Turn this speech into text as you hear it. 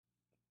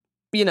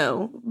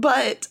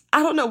but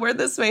I don't know where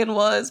this man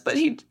was, but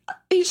he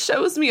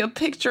shows me a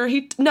picture.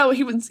 He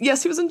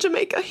was in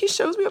Jamaica. He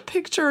shows me a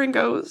picture and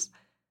goes,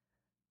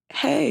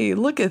 "Hey,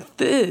 look at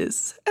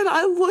this." And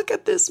I look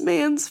at this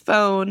man's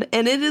phone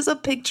and it is a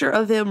picture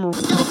of him. You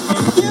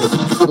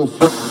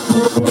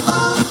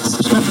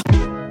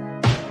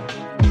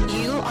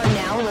are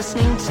now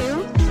listening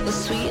to the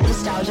Sweet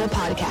Nostalgia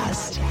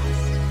Podcast.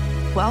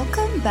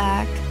 Welcome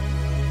back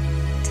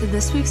to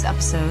this week's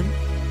episode.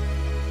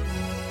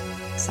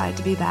 Excited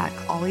to be back.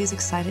 Always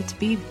excited to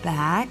be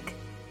back.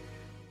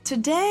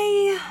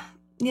 Today,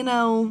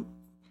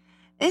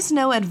 it's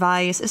no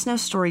advice. It's no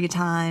story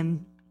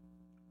time.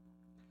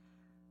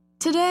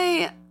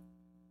 Today,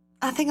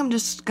 I think I'm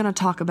just going to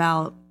talk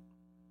about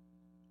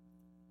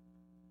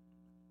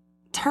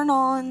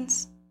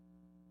turn-ons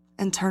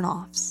and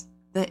turn-offs.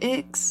 The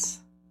icks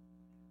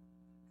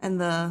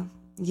and the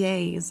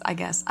yays, I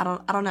guess. I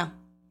don't know.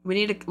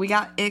 We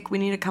got ick. We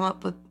need to come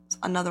up with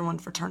another one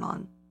for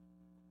turn-on.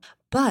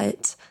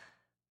 But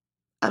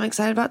I'm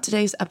excited about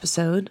today's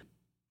episode.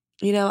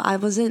 I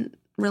wasn't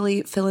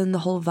really feeling the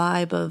whole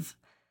vibe of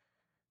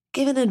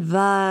giving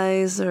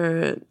advice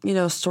or,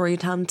 story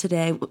time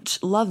today,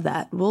 which love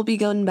that. We'll be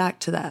going back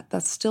to that.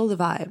 That's still the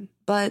vibe.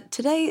 But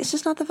today, it's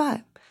just not the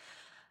vibe.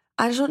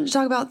 I just wanted to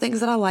talk about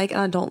things that I like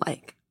and I don't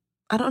like.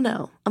 I don't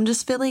know. I'm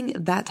just feeling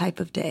that type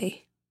of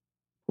day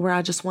where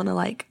I just want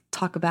to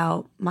talk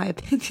about my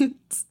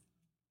opinions.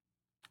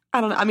 I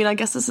don't know. I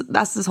guess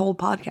that's this whole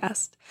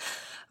podcast.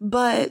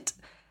 But,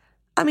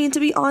 to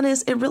be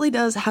honest, it really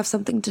does have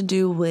something to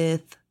do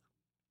with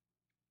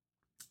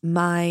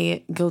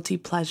my guilty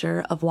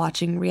pleasure of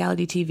watching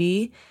reality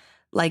TV,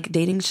 like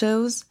dating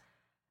shows.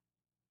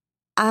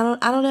 I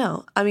don't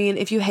know.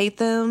 If you hate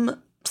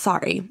them,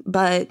 sorry,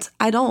 but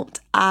I don't.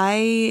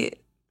 I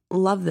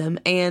love them.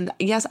 And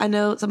yes, I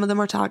know some of them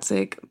are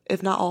toxic,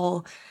 if not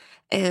all,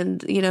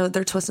 and,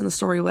 they're twisting the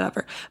story,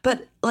 whatever.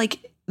 But,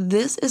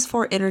 this is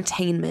for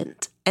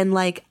entertainment. And,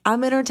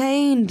 I'm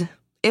entertained.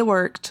 It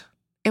worked.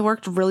 It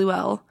worked really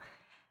well.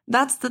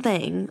 That's the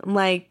thing.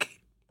 I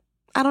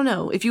don't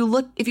know. If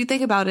you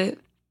think about it,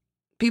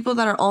 people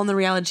that are on the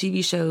reality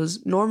TV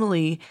shows,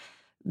 normally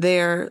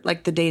they're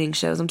the dating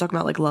shows. I'm talking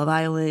about Love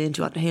Island,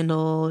 Too Hot to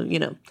Handle,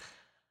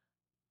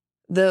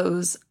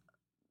 those.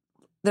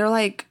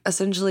 They're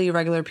essentially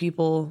regular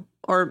people,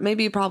 or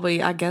maybe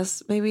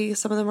maybe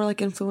some of them are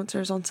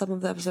influencers on some of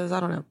the episodes. I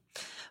don't know.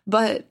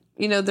 But,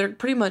 they're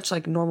pretty much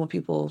normal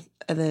people,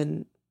 and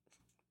then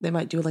they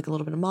might do a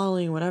little bit of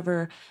modeling or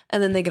whatever.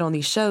 And then they get on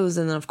these shows.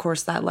 And then of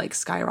course that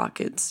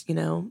skyrockets,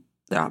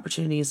 their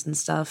opportunities and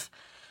stuff,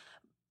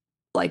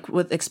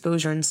 with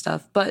exposure and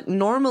stuff. But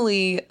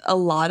normally a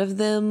lot of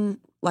them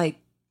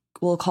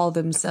will call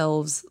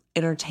themselves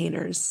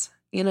entertainers,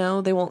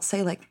 they won't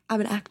say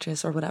I'm an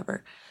actress or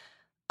whatever.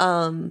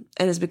 And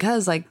it's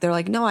because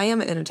they're no, I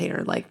am an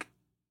entertainer.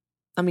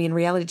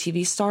 Reality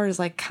TV star is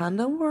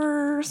kind of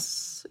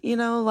worse.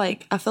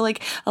 I feel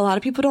a lot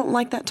of people don't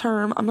like that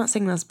term. I'm not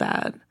saying that's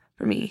bad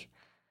for me.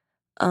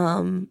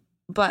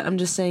 But I'm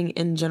just saying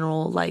in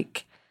general,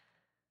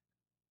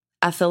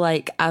 I feel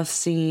I've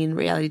seen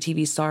reality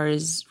TV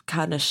stars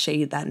kind of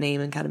shade that name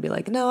and kind of be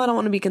no, I don't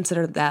want to be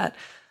considered that,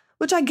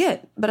 which I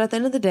get. But at the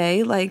end of the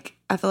day,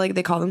 I feel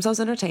they call themselves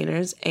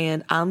entertainers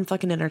and I'm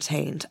fucking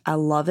entertained. I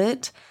love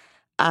it.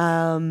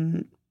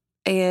 And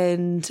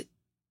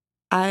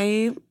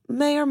I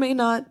may or may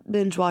not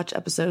binge watch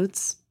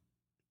episodes.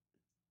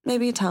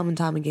 Maybe time and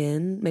time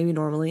again. Maybe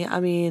normally.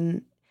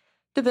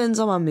 Depends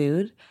on my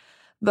mood.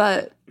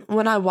 But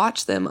when I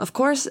watch them, of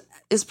course,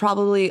 it's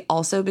probably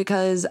also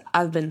because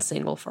I've been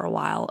single for a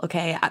while.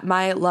 Okay,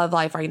 my love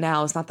life right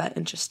now is not that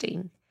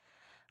interesting.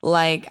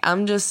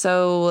 I'm just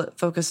so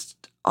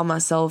focused on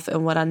myself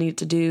and what I need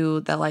to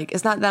do that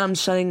it's not that I'm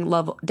shutting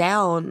love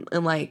down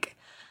and I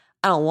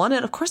don't want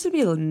it. Of course, it'd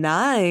be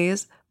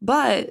nice,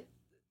 but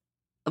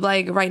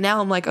right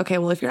now I'm okay,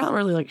 well, if you're not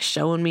really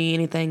showing me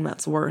anything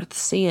that's worth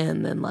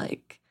seeing, then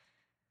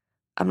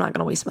I'm not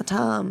gonna waste my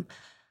time.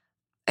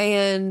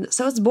 And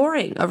so it's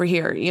boring over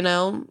here,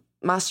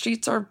 my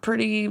streets are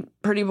pretty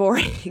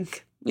boring.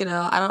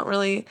 I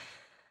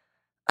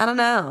don't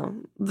know.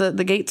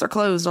 The gates are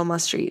closed on my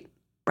street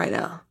right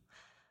now.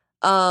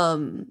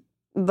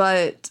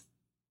 But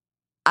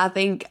I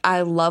think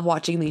I love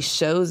watching these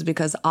shows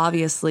because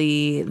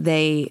obviously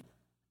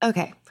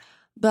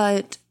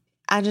but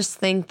I just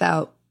think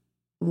that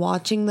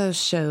watching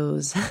those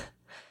shows,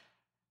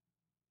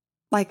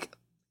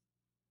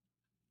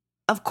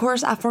 of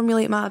course I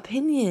formulate my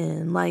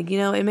opinion.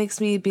 It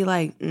makes me be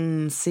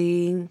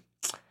see,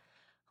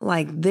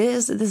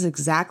 this is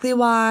exactly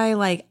why,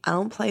 I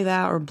don't play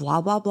that or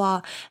blah, blah,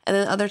 blah. And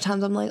then other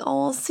times I'm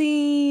oh,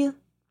 see,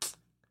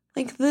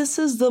 this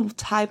is the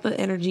type of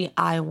energy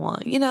I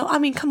want.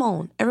 Come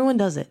on, everyone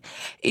does it.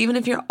 Even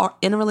if you're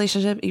in a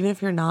relationship, even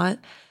if you're not,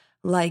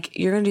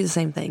 you're going to do the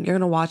same thing. You're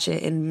going to watch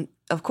it. And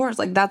of course,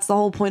 that's the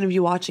whole point of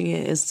you watching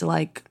it is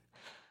to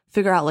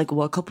figure out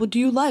what couple do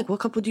you like?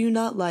 What couple do you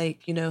not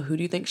like? Who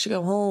do you think should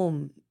go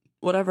home?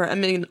 Whatever.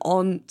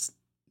 On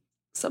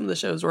some of the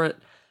shows, or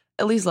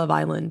at least Love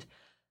Island,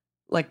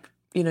 like,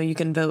 you know, you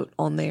can vote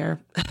on there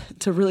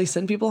to really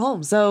send people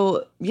home.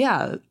 So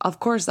yeah, of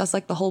course, that's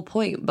like the whole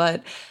point.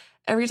 But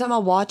every time I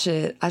watch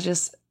it, I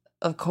just,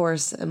 of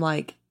course, am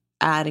like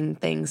adding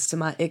things to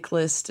my ick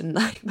list and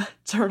like my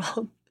turn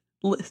on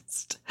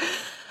list.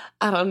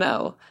 I don't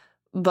know.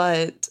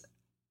 But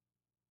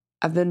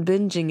I've been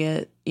binging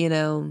it, you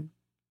know,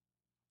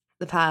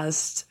 the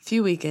past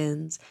few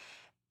weekends.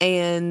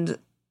 And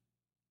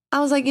I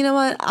was like, you know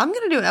what? I'm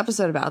going to do an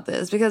episode about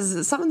this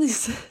because some of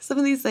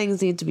these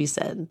things need to be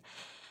said.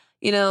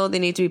 You know, they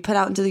need to be put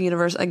out into the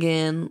universe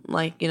again,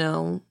 like, you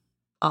know,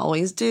 I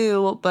always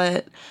do.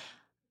 But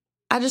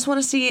I just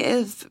want to see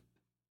if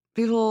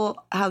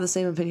people have the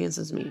same opinions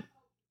as me.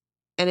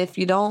 And if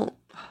you don't,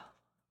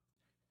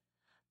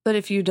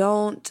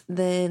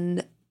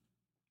 then,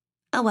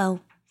 oh well.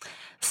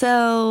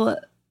 So,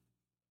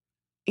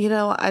 you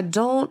know, I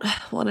don't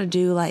want to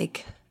do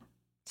like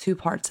 2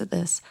 parts of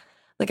this.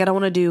 Like, I don't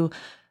want to do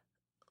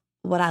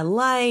what I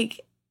like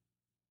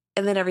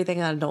and then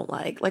everything I don't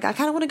like. Like, I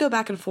kind of want to go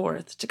back and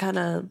forth to kind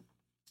of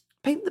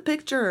paint the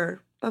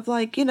picture of,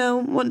 like, you know,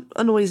 what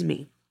annoys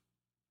me.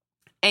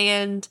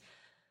 And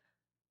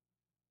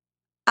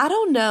I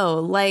don't know,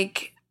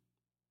 like,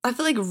 I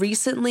feel like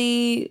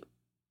recently,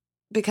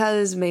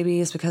 because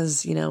maybe it's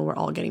because, you know, we're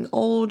all getting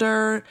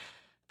older,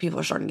 people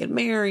are starting to get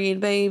married,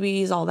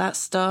 babies, all that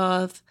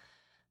stuff.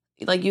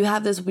 Like, you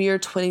have this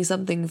weird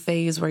 20-something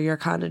phase where you're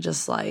kind of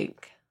just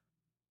like,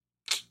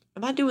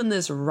 am I doing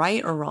this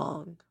right or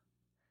wrong?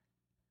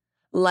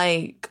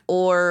 Like,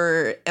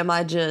 or am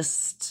I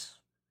just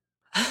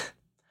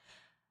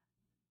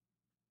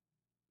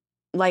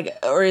like,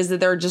 or is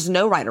there just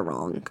no right or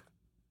wrong?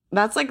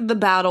 That's like the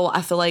battle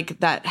I feel like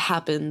that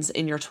happens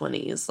in your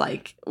 20s,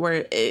 like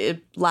where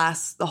it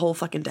lasts the whole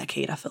fucking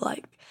decade. I feel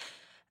like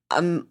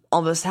I'm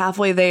almost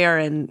halfway there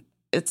and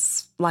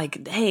it's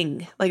like,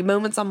 dang, like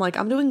moments I'm like,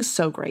 I'm doing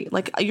so great.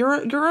 Like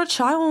you're a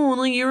child,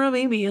 like you're a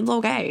baby. It's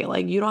okay.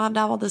 Like you don't have to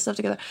have all this stuff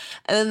together.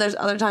 And then there's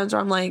other times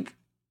where I'm like,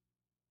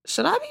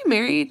 should I be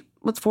married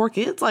with 4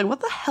 kids? Like what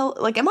the hell?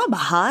 Like, am I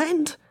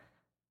behind?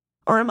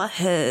 Or am I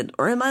ahead?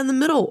 Or am I in the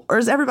middle? Or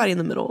is everybody in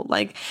the middle?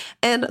 Like,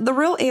 and the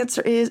real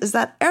answer is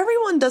that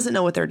everyone doesn't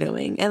know what they're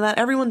doing and that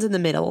everyone's in the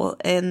middle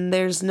and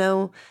there's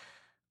no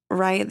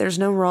right, there's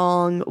no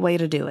wrong way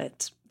to do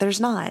it. There's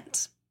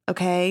not.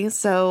 Okay.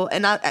 So,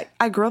 and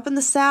I grew up in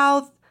the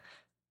South.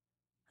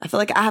 I feel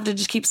like I have to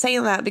just keep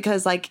saying that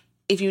because like,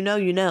 if you know,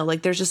 you know,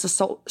 like there's just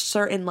a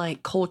certain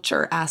like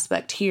culture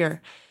aspect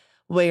here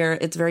where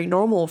it's very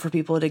normal for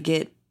people to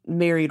get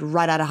married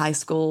right out of high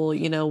school,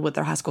 you know, with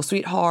their high school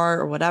sweetheart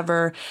or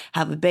whatever,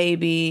 have a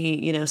baby,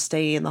 you know,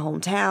 stay in the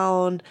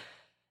hometown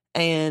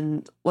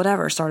and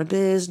whatever, start a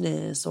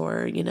business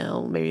or, you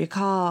know, marry a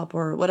cop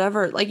or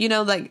whatever. Like, you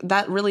know, like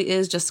that really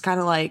is just kind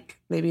of like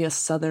maybe a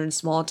Southern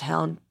small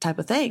town type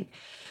of thing.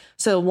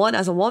 So one,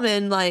 as a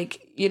woman,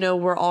 like, you know,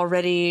 we're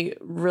already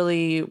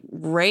really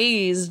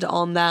raised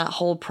on that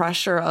whole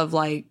pressure of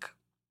like,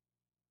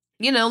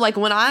 you know, like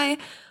when I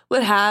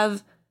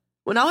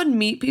would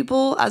meet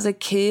people as a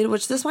kid,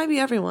 which this might be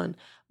everyone,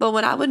 but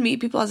when I would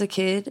meet people as a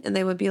kid and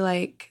they would be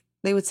like,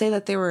 they would say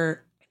that they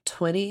were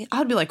 20, I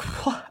would be like,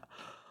 what?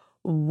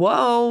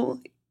 Whoa,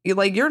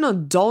 you're an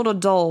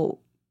adult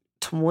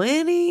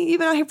 20, you've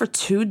been out here for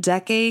 2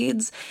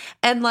 decades.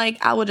 And like,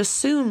 I would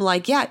assume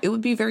like, yeah, it would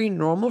be very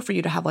normal for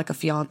you to have like a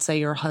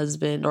fiance or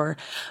husband or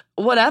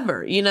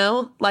whatever, you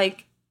know,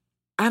 like,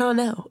 I don't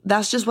know.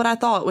 That's just what I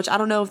thought, which I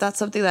don't know if that's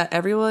something that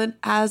everyone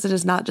has. It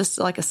is not just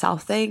like a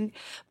South thing,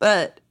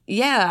 but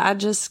yeah, I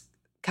just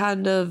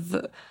kind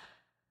of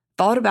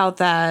thought about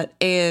that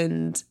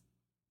and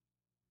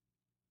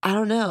I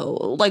don't know.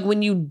 Like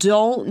when you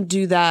don't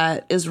do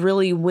that is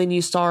really when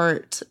you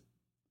start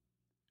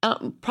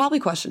probably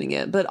questioning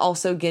it, but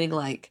also getting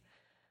like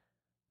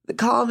the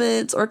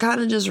comments or kind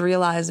of just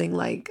realizing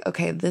like,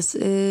 okay, this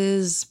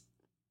is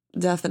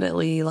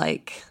definitely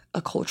like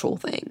a cultural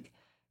thing.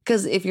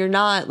 Because if you're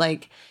not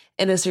like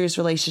in a serious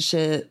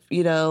relationship,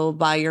 you know,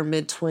 by your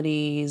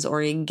mid-20s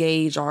or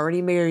engaged, or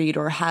already married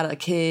or had a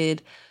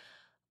kid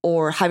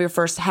or have your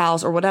first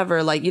house or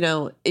whatever, like, you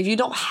know, if you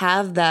don't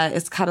have that,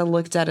 it's kind of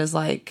looked at as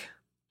like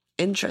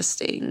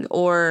interesting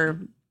or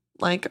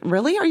like,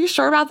 really? Are you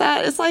sure about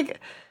that? It's like,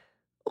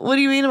 what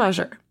do you mean am I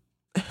sure?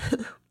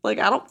 Like,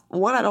 I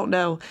don't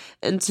know.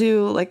 And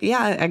 2, like,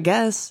 yeah, I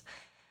guess.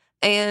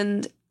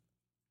 And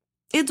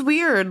it's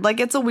weird. Like,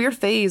 it's a weird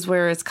phase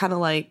where it's kind of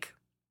like,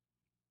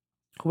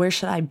 where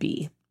should I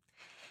be?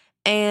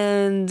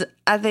 And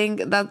I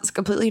think that's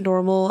completely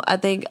normal. I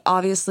think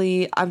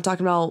obviously I'm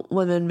talking about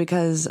women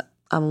because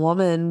I'm a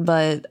woman,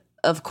 but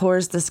of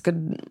course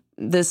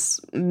this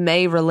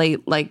may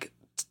relate like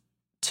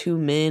to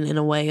men in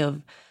a way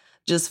of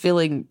just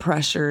feeling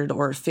pressured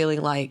or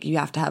feeling like you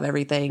have to have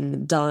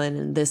everything done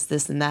and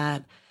this and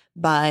that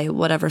by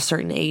whatever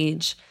certain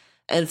age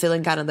and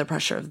feeling kind of the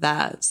pressure of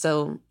that.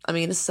 So, I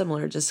mean, it's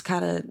similar, just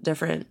kind of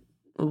different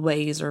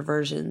ways or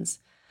versions.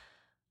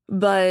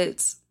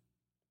 But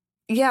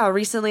yeah,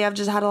 recently I've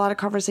just had a lot of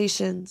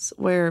conversations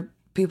where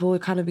people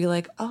would kind of be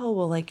like, oh,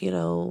 well, like, you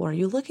know, what are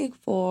you looking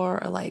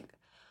for? Or like,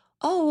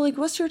 oh, like,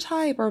 what's your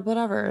type or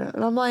whatever?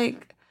 And I'm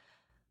like,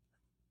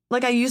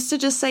 I used to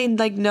just say,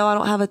 like, no, I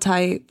don't have a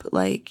type.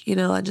 Like, you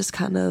know, I just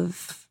kind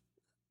of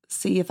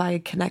see if I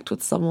connect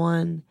with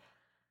someone,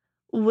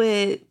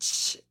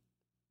 which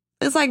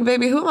is like,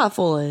 baby, who am I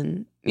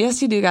fooling?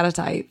 Yes, you do got a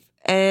type.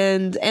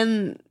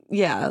 And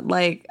yeah,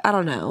 like, I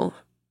don't know.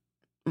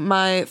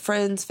 My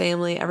friends,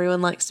 family,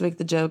 everyone likes to make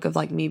the joke of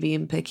like me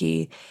being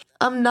picky.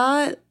 I'm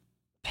not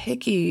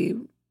picky,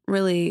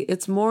 really.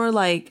 It's more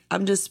like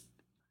I'm just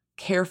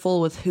careful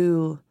with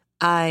who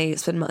I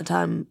spend my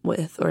time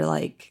with or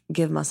like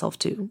give myself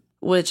to,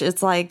 which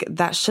it's like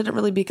that shouldn't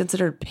really be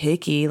considered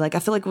picky. Like I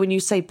feel like when you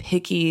say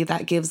picky,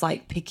 that gives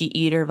like picky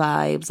eater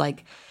vibes,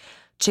 like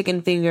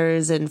chicken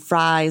fingers and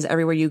fries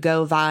everywhere you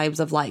go vibes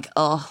of like,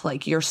 oh,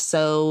 like you're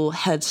so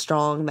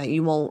headstrong that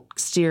you won't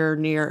steer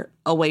near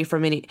away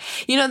from any,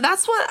 you know,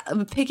 that's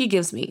what picky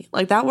gives me.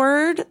 Like that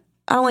word,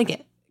 I don't like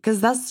it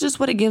because that's just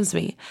what it gives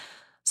me.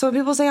 So when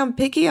people say I'm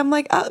picky, I'm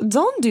like,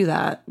 don't do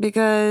that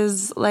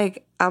because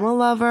like I'm a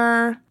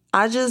lover.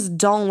 I just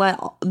don't let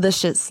the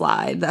shit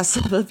slide that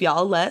some of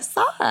y'all let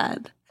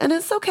slide. And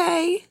it's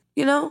okay.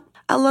 You know,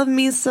 I love,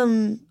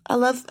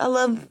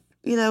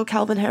 you know,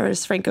 Calvin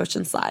Harris, Frank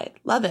Ocean slide.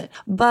 Love it.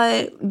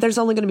 But there's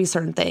only going to be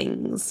certain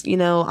things, you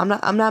know, I'm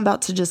not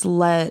about to just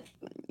let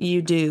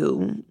you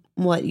do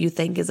what you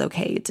think is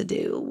okay to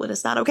do when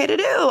it's not okay to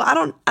do. I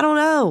don't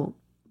know.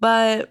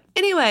 But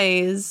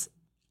anyways,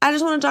 I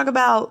just want to talk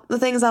about the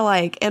things I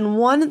like. And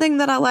one thing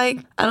that I like,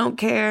 I don't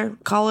care,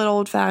 call it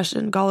old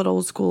fashioned, call it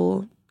old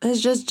school,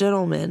 it's just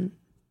gentlemen.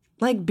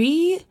 Like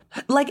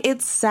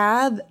it's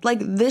sad. Like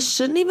this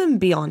shouldn't even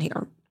be on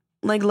here.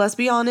 Like, let's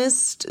be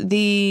honest,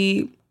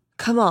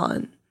 come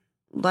on.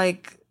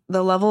 Like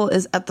the level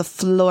is at the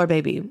floor,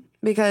 baby.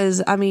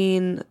 Because I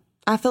mean,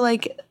 I feel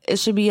like it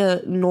should be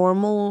a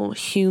normal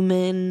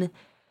human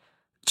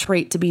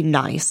trait to be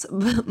nice.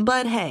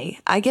 But hey,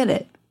 I get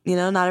it. You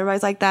know, not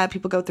everybody's like that.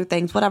 People go through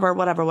things,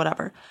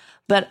 whatever.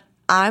 But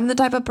I'm the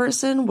type of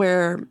person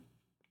where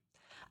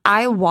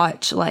I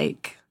watch,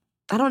 like,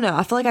 I don't know.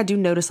 I feel like I do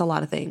notice a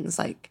lot of things.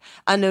 Like,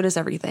 I notice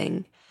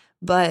everything.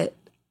 But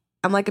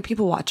I'm like a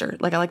people watcher.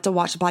 Like, I like to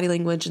watch body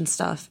language and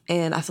stuff.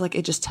 And I feel like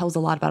it just tells a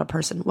lot about a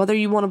person. Whether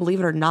you want to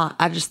believe it or not,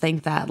 I just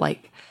think that,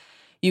 like,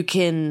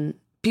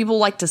 people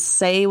like to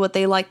say what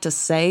they like to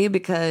say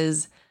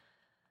because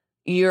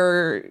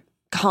you're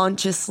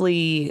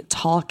consciously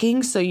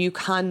talking, so you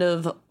kind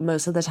of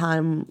most of the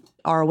time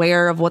are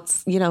aware of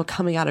what's, you know,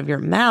 coming out of your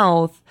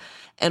mouth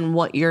and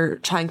what you're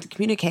trying to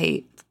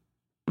communicate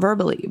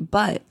verbally.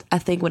 But I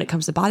think when it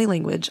comes to body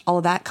language, all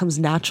of that comes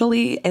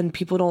naturally, and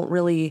people don't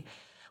really,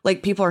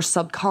 like, people are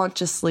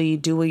subconsciously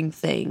doing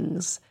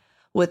things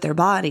with their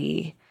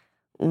body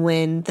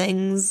when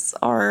things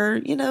are,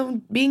 you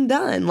know, being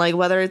done. Like,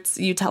 whether it's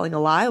you telling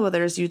a lie,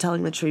 whether it's you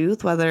telling the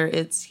truth, whether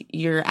it's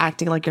you're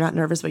acting like you're not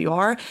nervous but you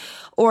are,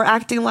 or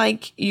acting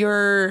like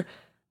you're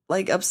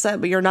like upset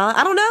but you're not.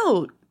 I don't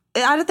know.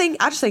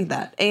 I just think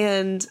that.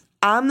 And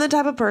I'm the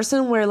type of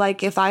person where,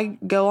 like, if I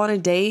go on a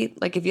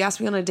date, like if you ask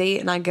me on a date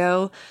and I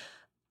go,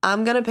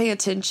 I'm gonna pay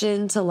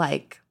attention to,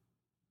 like,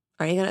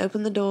 are you gonna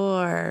open the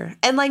door?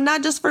 And like,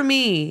 not just for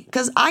me,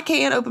 because I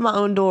can't open my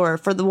own door,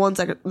 for the ones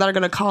that are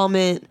gonna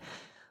comment,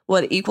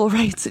 what, equal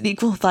rights and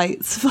equal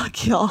fights?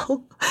 Fuck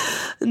y'all.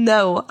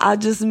 No, I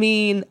just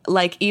mean,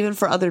 like, even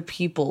for other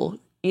people,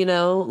 you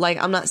know?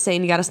 Like, I'm not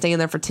saying you got to stay in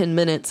there for 10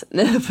 minutes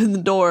and open the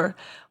door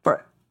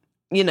for,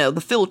 you know, the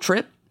field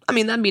trip. I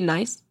mean, that'd be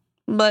nice.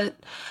 But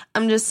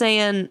I'm just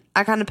saying,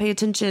 I kind of pay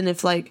attention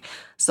if, like,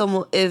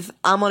 if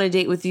I'm on a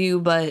date with you,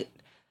 but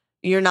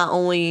you're not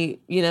only,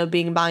 you know,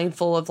 being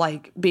mindful of,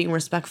 like, being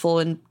respectful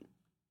and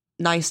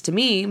nice to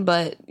me,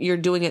 but you're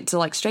doing it to,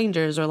 like,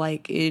 strangers or,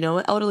 like, you know,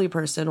 an elderly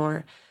person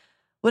or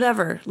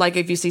whatever. Like,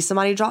 if you see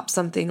somebody drop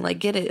something, like,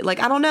 get it. Like,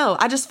 I don't know.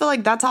 I just feel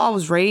like that's how I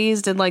was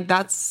raised, and, like,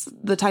 that's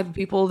the type of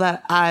people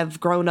that I've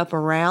grown up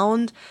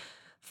around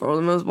for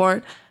the most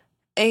part.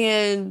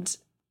 And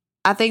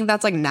I think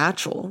that's, like,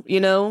 natural, you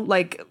know?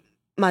 Like,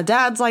 my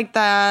dad's like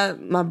that.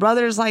 My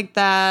brother's like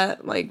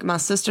that. Like, my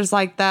sister's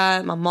like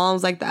that. My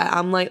mom's like that.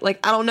 I'm like,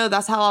 I don't know.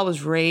 That's how I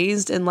was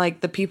raised. And,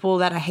 like, the people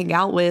that I hang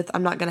out with,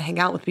 I'm not going to hang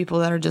out with people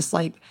that are just,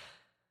 like,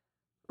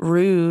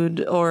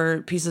 rude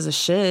or pieces of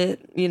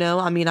shit, you know?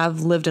 I mean, I've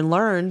lived and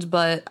learned,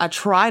 but I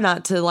try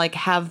not to, like,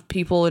 have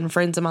people and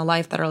friends in my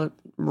life that are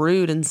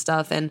rude and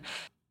stuff. And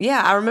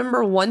yeah, I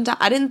remember one time,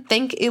 I didn't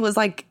think it was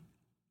like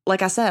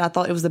I said, I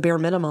thought it was the bare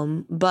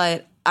minimum,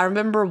 but I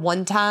remember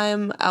one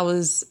time I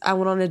went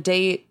on a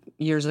date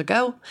years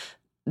ago.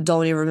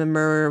 Don't even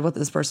remember what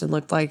this person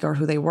looked like or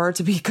who they were,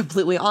 to be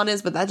completely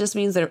honest, but that just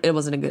means that it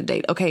wasn't a good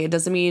date. Okay, it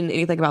doesn't mean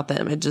anything about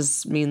them. It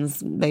just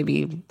means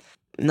maybe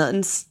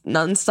nothing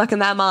stuck in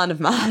that mind of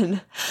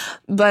mine.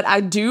 But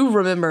I do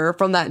remember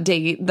from that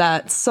date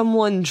that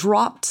someone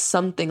dropped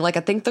something. Like,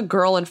 I think the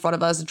girl in front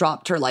of us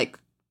dropped her, like,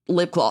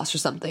 lip gloss or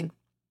something.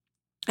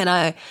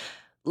 And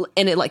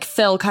it, like,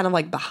 fell kind of,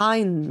 like,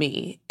 behind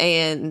me,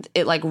 and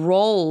it, like,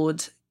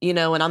 rolled, you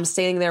know, and I'm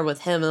standing there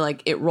with him, and,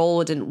 like, it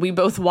rolled, and we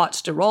both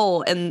watched it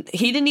roll, and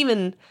he didn't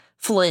even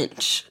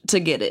flinch to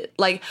get it.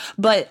 Like,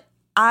 but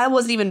I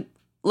wasn't even,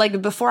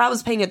 like, before I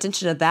was paying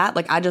attention to that,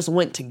 like, I just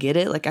went to get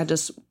it. Like, I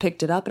just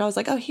picked it up and I was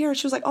like, oh, here.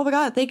 She was like, oh my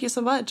God, thank you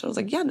so much. I was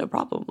like, yeah, no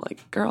problem.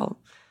 Like, girl,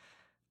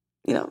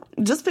 you know,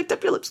 just picked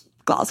up your lip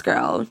gloss,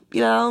 girl.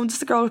 You know,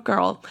 just a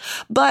girl.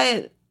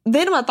 But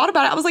then when I thought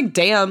about it, I was like,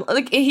 damn.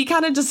 Like, he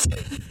kind of just,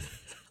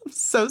 I'm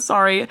so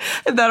sorry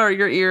if that are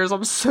your ears.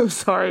 I'm so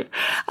sorry.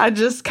 I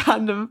just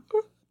kind of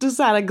just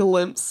had a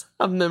glimpse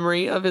of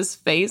memory of his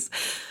face.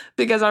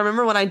 Because I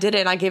remember when I did it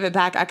and I gave it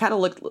back, I kind of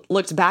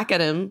looked back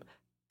at him.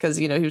 Because,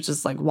 you know, he was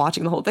just like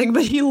watching the whole thing,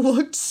 but he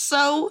looked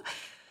so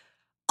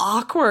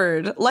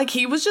awkward. Like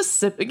he was just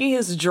sipping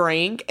his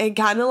drink and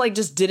kind of like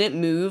just didn't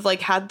move,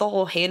 like had the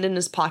whole hand in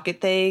his pocket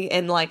thing.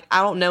 And like,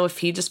 I don't know if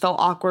he just felt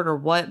awkward or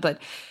what,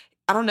 but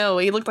I don't know.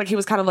 He looked like he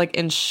was kind of like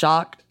in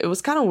shock. It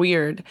was kind of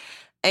weird.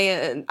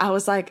 And I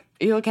was like,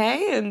 you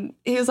okay? And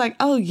he was like,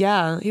 oh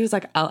yeah. He was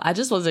like, oh, I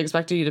just wasn't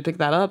expecting you to pick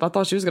that up. I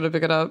thought she was going to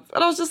pick it up.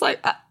 And I was just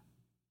like,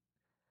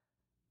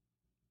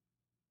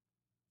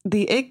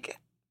 the ick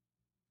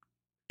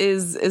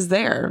is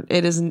there.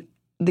 It is,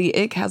 the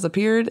ick has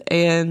appeared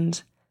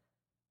and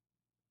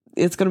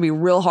it's going to be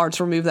real hard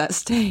to remove that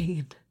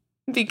stain.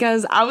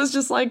 Because I was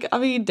just like, I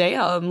mean,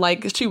 damn,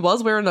 like she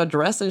was wearing a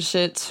dress and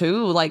shit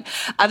too. Like,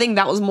 I think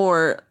that was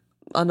more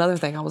another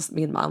thing I was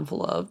being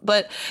mindful of.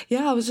 But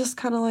yeah, I was just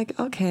kind of like,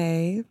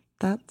 okay,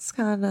 that's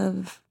kind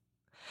of,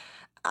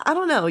 I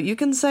don't know. You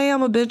can say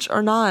I'm a bitch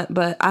or not,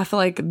 but I feel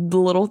like the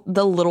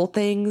little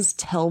things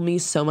tell me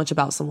so much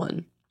about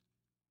someone.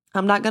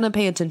 I'm not going to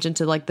pay attention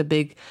to like the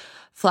big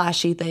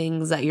flashy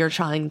things that you're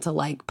trying to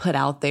like put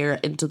out there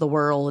into the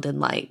world and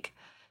like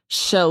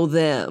show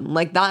them.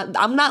 Like that,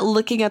 I'm not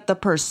looking at the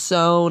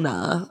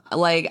persona.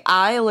 Like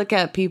I look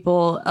at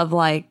people of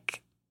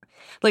like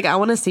I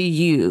want to see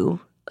you.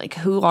 Like,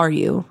 who are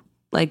you?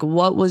 Like,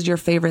 what was your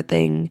favorite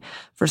thing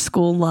for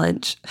school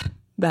lunch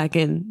back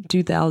in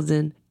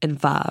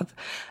 2005?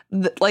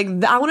 Like,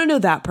 I want to know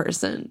that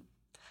person.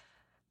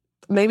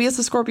 Maybe it's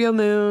a Scorpio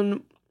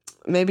moon.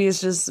 Maybe it's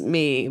just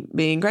me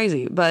being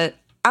crazy, but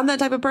I'm that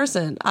type of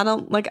person. I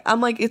don't like, I'm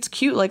like, it's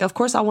cute. Like, of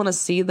course I want to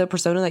see the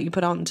persona that you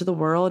put out into the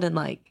world. And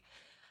like,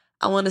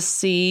 I want to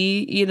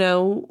see, you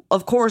know,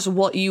 of course,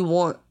 what you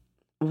want.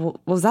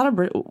 Was that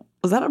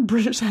a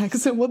British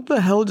accent? What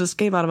the hell just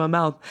came out of my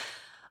mouth?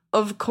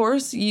 Of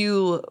course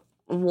you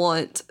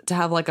want to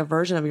have like a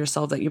version of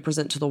yourself that you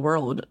present to the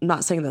world. I'm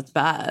not saying that's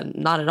bad,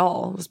 not at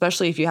all,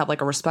 especially if you have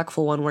like a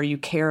respectful one where you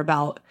care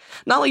about,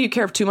 not like you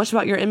care too much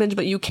about your image,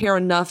 but you care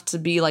enough to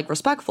be like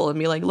respectful and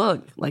be like,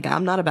 look, like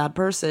I'm not a bad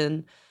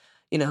person,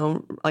 you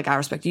know, like I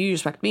respect you, you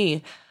respect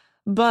me.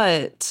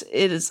 But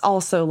it is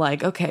also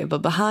like, okay,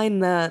 but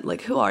behind that,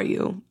 like, who are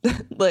you?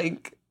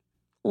 Like,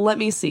 let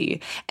me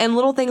see. And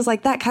little things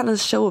like that kind of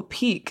show a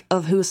peek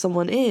of who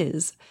someone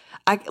is.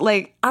 I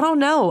don't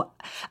know.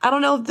 I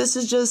don't know if this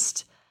is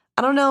just,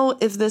 I don't know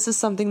if this is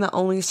something that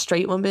only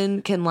straight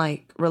women can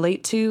like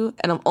relate to.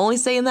 And I'm only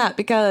saying that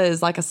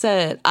because, like I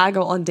said, I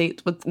go on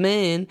dates with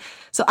men.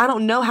 So I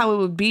don't know how it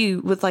would be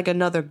with like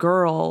another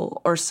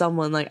girl or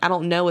someone. Like, I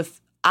don't know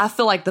if, I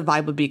feel like the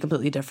vibe would be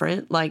completely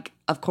different. Like,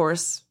 of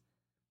course,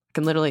 I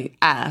can literally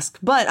ask.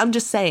 But I'm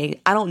just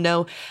saying, I don't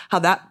know how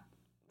that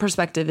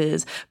perspective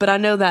is, but I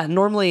know that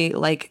normally,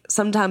 like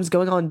sometimes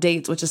going on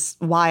dates, which is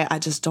why I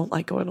just don't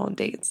like going on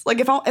dates. Like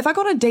if I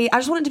go on a date, I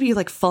just want it to be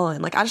like fun.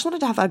 Like I just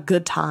wanted to have a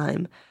good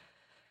time.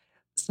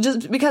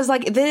 Just because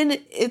like then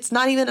it's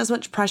not even as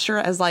much pressure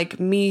as like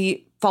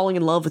me falling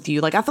in love with you.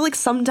 Like I feel like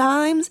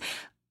sometimes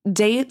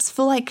dates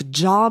feel like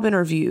job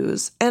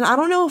interviews, and I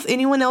don't know if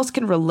anyone else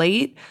can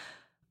relate,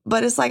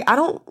 but it's like I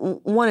don't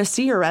want to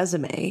see your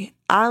resume.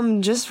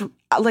 I'm just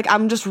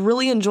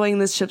really enjoying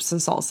this chips and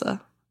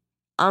salsa.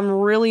 I'm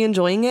really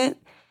enjoying it,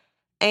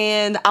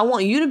 and I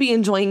want you to be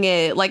enjoying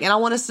it. Like, and I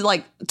want us to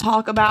like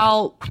talk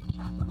about,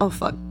 oh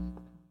fuck.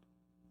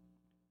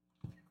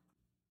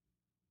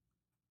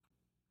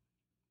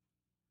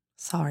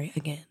 Sorry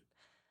again.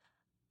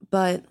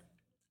 But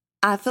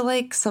I feel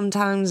like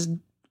sometimes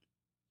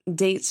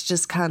dates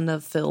just kind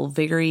of feel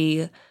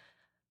very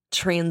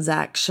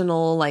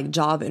transactional, like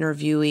job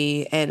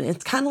interviewee, and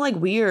it's kind of like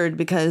weird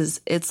because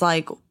it's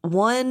like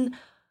one,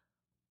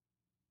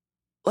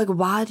 like,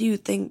 why do you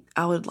think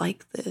I would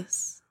like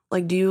this?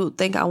 Like, do you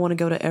think I want to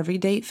go to every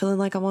date feeling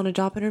like I'm on a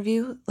job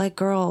interview? Like,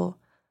 girl,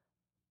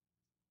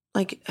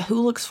 like,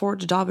 who looks forward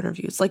to job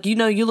interviews? Like, you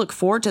know, you look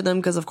forward to them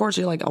because, of course,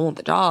 you're like, I want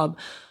the job.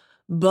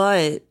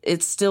 But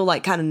it's still,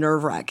 like, kind of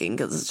nerve-wracking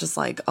because it's just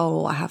like,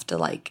 oh, I have to,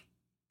 like,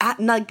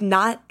 act, like,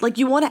 not, like,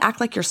 you want to act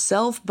like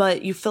yourself,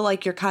 but you feel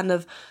like you're kind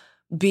of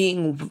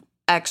being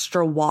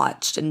extra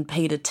watched and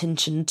paid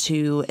attention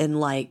to and,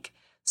 like,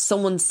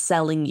 someone's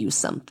selling you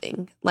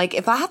something. Like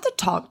if I have to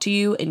talk to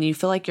you and you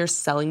feel like you're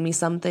selling me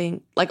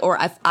something, like, or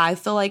if I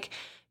feel like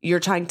you're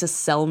trying to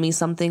sell me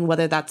something,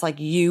 whether that's like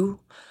you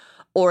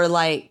or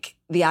like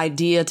the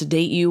idea to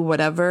date you,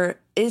 whatever,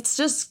 it's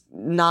just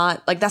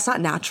not like, that's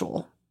not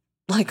natural.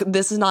 Like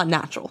this is not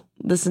natural.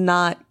 This is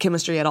not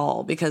chemistry at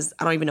all because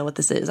I don't even know what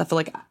this is. I feel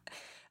like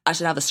I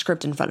should have a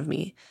script in front of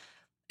me.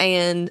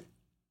 And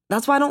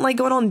that's why I don't like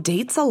going on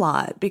dates a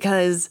lot,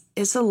 because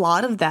it's a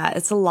lot of that.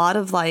 It's a lot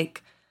of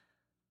like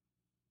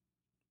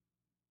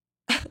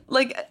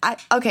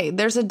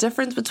there's a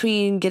difference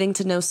between getting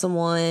to know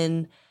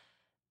someone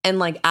and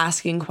like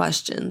asking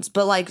questions,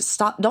 but like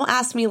don't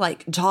ask me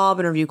like job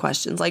interview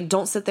questions. Like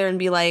don't sit there and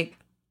be like,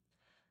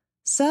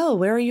 so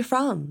where are you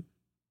from?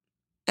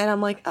 And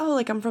I'm like, oh,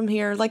 like I'm from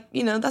here. Like,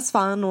 you know, that's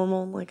fine,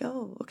 normal. I'm like,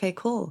 oh, okay,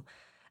 cool.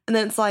 And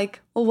then it's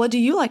like, well, what do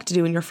you like to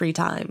do in your free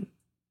time?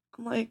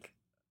 I'm like,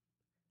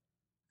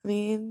 I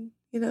mean,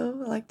 you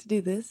know, I like to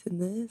do this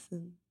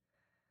and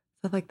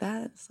stuff like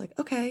that. It's like,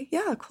 okay,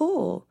 yeah,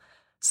 cool.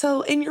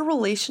 So in your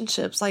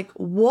relationships, like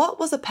what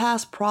was a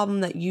past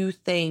problem that you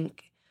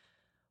think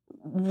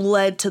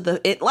led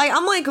to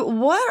I'm like,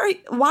 why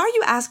are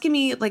you asking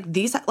me like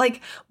these,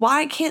 like,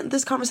 why can't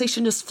this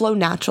conversation just flow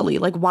naturally?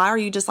 Like, why are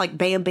you just like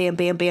bam, bam,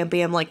 bam, bam,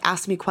 bam, like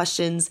ask me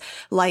questions,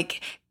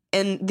 like,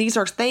 and these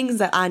are things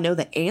that I know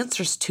the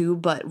answers to,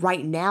 but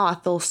right now I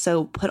feel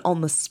so put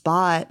on the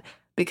spot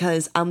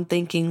because I'm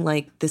thinking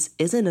like this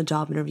isn't a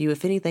job interview.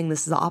 If anything,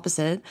 this is the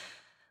opposite.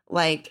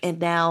 Like, and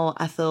now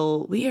I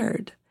feel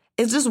weird.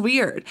 It's just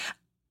weird.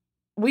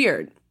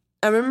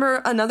 I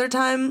remember another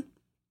time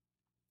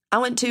I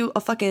went to a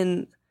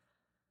fucking,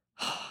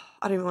 I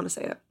don't even want to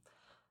say it.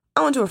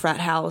 I went to a frat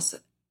house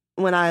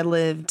when I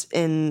lived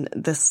in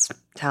this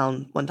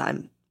town one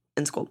time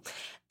in school.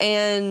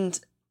 And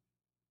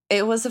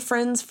it was a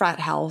friend's frat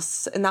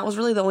house. And that was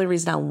really the only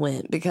reason I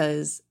went,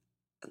 because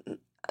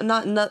I'm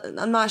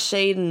not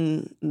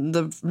shading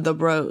the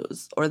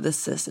bros or the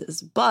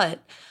sisses,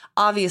 but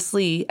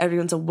obviously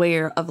everyone's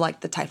aware of like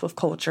the type of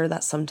culture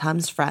that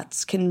sometimes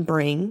frats can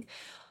bring,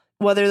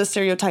 whether the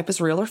stereotype is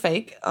real or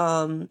fake.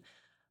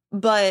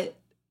 But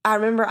I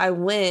remember I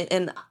went,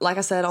 and like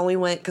I said, I only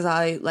went because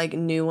I like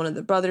knew one of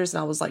the brothers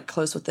and I was like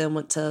close with them,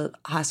 went to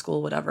high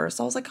school, whatever.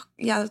 So I was like,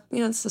 yeah,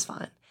 you know, this is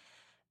fine.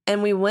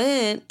 And we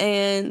went,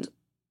 and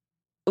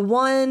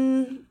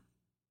let's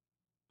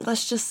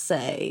just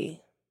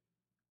say,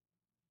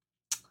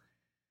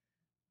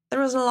 there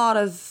was a lot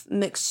of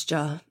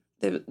mixture.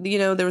 You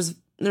know, there was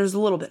a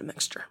little bit of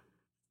mixture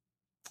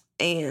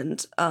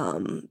and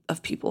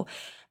of people.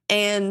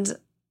 And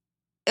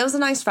it was a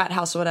nice frat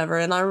house or whatever.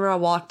 And I remember I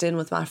walked in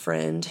with my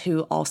friend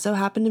who also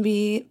happened to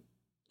be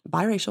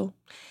biracial.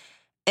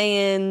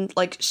 And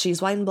like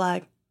she's white and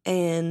black.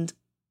 And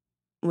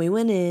we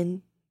went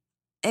in.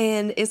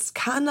 And it's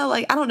kind of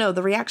like, I don't know,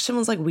 the reaction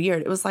was like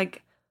weird. It was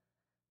like,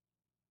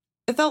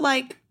 it felt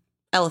like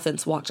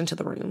elephants walked into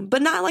the room,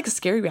 but not like a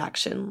scary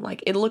reaction.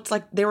 Like it looked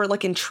like they were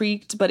like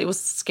intrigued, but it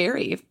was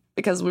scary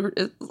because we were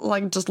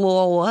like just little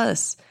old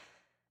us.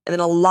 And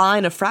then a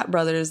line of frat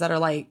brothers that are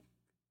like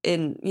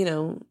in, you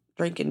know,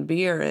 drinking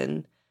beer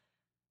and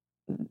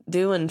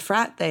doing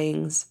frat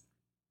things.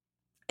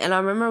 And I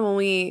remember when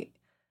we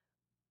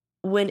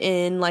went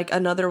in, like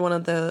another one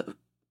of the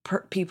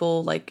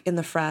people like in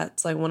the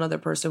frats, like one other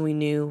person we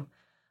knew,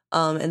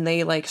 and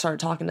they like started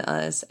talking to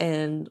us.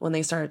 And when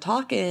they started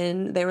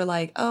talking, they were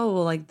like,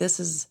 oh, like this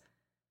is,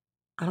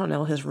 I don't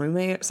know, his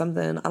roommate or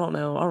something. I don't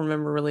know. I don't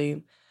remember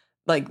really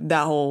like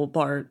that whole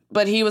part.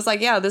 But he was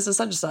like, yeah, this is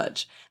such and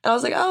such. And I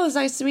was like, oh, it's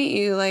nice to meet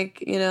you.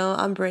 Like, you know,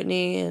 I'm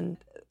Brittany. And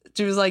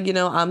she was like, you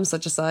know, I'm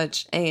such and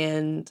such.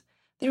 And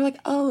they were like,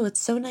 oh, it's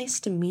so nice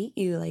to meet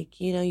you.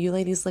 Like, you know, you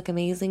ladies look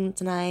amazing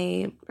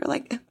tonight. We're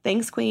like,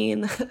 thanks,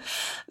 queen.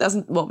 That's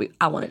what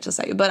I wanted to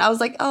say. But I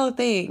was like, oh,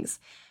 thanks.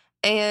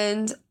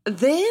 And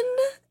then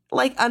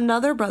like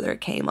another brother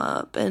came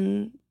up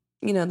and,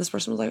 you know, this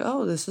person was like,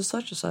 oh, this is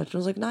such and such. And I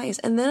was like, nice.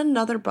 And then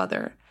another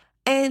brother.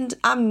 And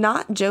I'm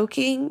not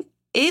joking.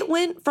 It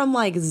went from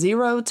like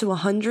 0 to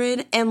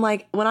 100. And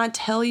like, when I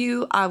tell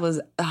you I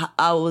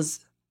was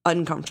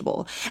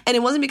uncomfortable. And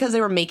it wasn't because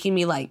they were making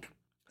me like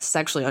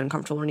sexually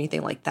uncomfortable or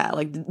anything like that.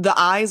 Like the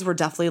eyes were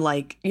definitely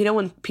like, you know,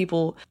 when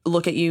people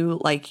look at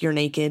you like you're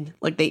naked,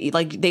 like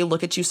they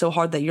look at you so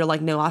hard that you're like,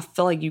 no, I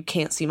feel like you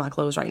can't see my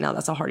clothes right now.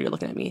 That's how hard you're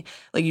looking at me.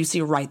 Like you see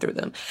right through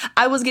them.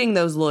 I was getting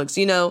those looks,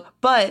 you know,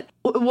 but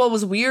what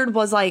was weird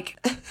was like,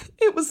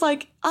 it was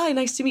like, hi,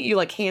 nice to meet you,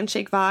 like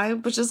handshake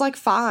vibe, which is like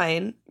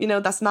fine. You know,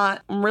 that's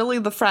not really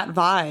the frat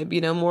vibe,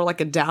 you know, more like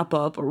a dap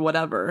up or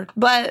whatever.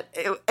 But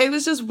it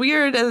was just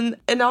weird. And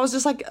I was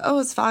just like, oh,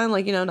 it's fine.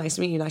 Like, you know, nice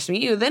to meet you, nice to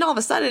meet you. Then all of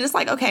a sudden it's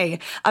like, okay,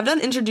 I've done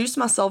introduced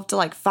myself to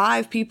like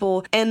 5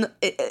 people and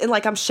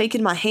like I'm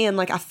shaking my hand.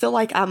 Like I feel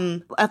like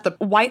I'm at the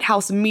White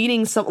House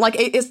meeting some, like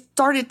it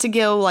started to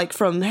go like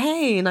from,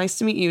 hey, nice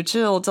to meet you,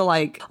 chill, to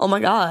like, oh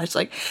my gosh.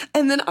 Like,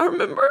 and then I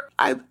remember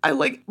I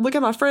like look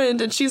at my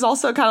friend and she's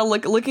also kind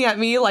of looking at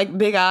me like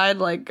big eyed,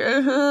 like,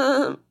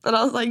 and I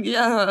was like,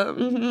 yeah.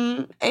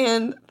 Mm-hmm.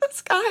 And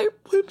this guy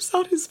whips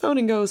out his phone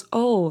and goes,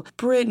 oh,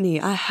 Brittany,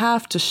 I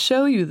have to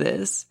show you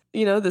this.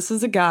 You know, this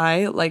is a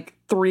guy like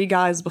 3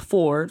 guys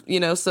before, you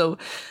know, so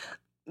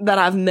that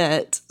I've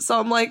met. So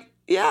I'm like,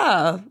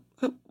 yeah,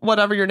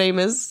 whatever your name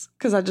is,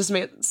 because I just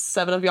met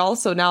 7 of y'all,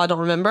 so now I don't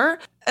remember.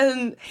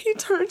 And he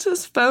turns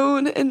his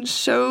phone and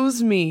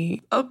shows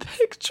me a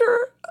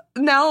picture.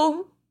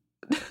 Now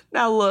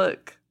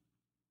look.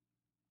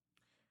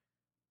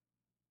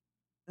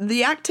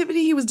 the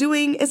activity he was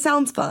doing, it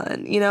sounds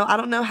fun. You know, I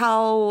don't know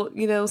how,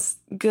 you know,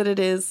 good it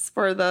is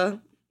for the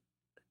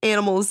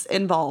animals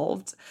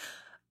involved,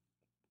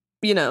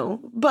 you know,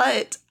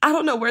 but I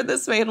don't know where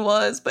this man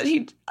was, but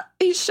he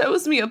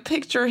shows me a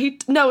picture. He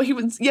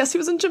was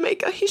in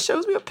Jamaica. He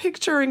shows me a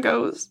picture and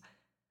goes,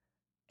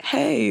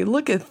 hey,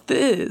 look at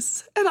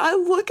this. And I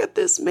look at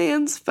this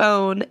man's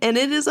phone, and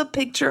it is a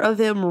picture of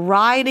him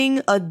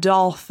riding a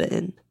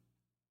dolphin.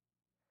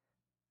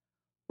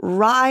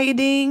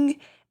 Riding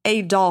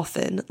a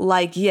dolphin.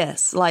 Like,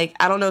 yes, like,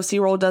 I don't know if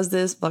SeaWorld does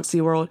this, fuck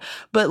SeaWorld,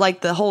 but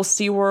like the whole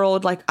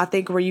SeaWorld, like, I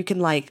think where you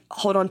can like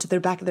hold on to their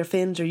back of their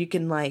fins, or you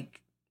can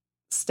like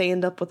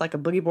stand up with like a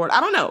boogie board.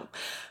 I don't know.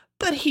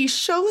 But he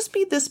shows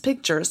me this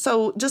picture.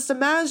 So just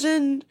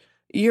imagine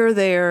you're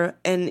there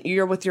and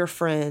you're with your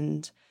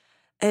friend,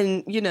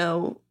 and, you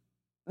know,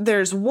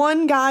 there's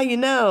one guy you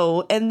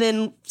know, and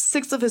then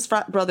 6 of his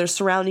frat brothers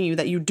surrounding you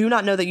that you do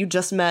not know, that you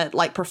just met,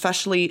 like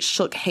professionally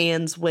shook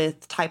hands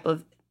with type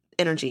of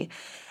energy.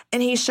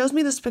 And he shows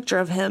me this picture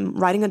of him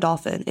riding a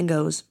dolphin and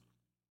goes,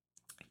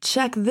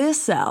 check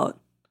this out.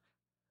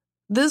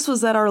 This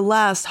was at our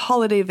last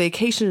holiday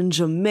vacation in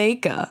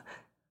Jamaica.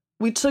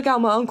 We took out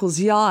my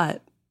uncle's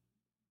yacht.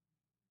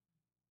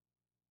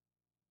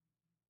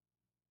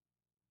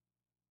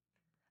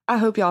 I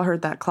hope y'all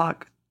heard that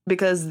clock,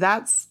 because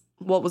that's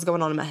what was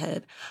going on in my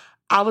head.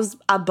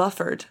 I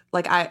buffered.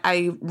 Like,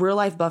 I real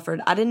life buffered.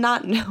 I did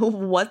not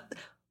know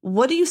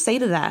what do you say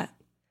to that?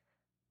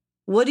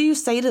 What do you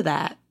say to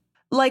that?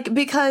 Like,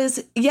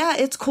 because, yeah,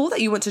 it's cool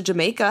that you went to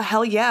Jamaica.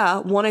 Hell yeah,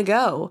 want to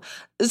go.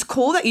 It's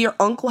cool that your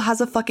uncle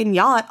has a fucking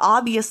yacht,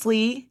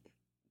 obviously.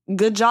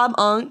 Good job,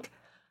 Unc.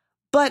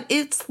 But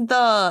it's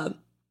the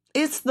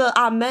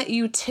I met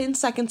you 10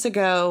 seconds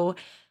ago,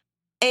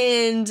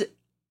 and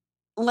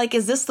like,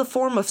 is this the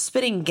form of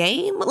spitting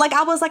game? Like,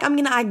 I was like,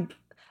 I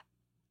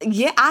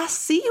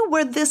see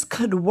where this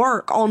could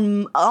work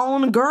on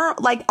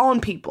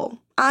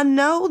people. I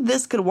know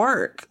this could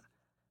work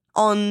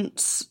on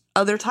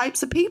other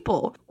types of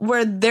people,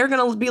 where they're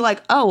going to be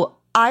like, oh,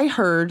 I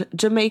heard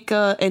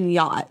Jamaica and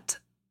yacht.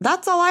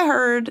 That's all I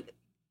heard.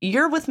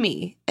 You're with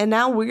me. And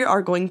now we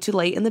are going to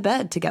lay in the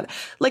bed together.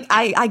 Like,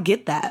 I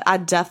get that. I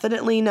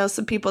definitely know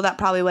some people that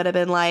probably would have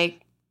been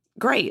like,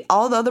 great,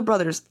 all the other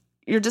brothers,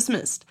 you're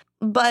dismissed.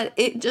 But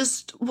it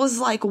just was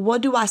like,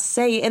 what do I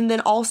say? And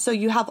then also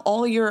you have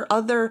all your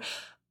other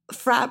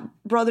frat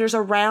brothers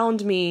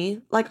around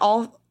me, like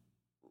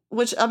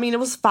which, I mean, it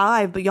was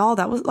 5, but y'all,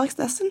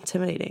 that's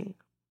intimidating.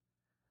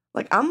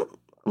 Like, I'm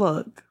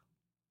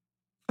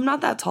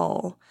not that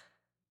tall.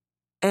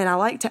 And I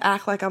like to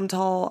act like I'm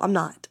tall. I'm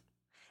not.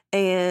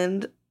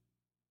 And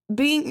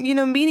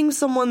meeting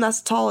someone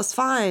that's tall is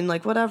fine.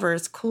 Like, whatever,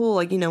 it's cool.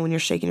 Like, you know, when you're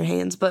shaking your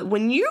hands. But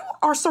when you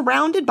are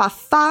surrounded by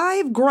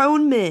 5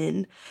 grown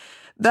men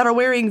that are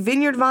wearing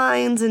vineyard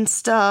vines and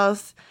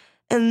stuff,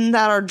 and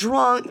that are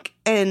drunk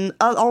and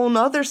on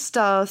other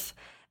stuff,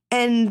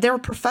 and they're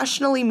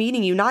professionally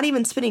meeting you, not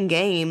even spitting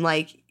game,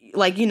 like,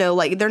 you know,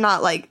 like, they're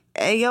not like,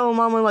 hey, yo,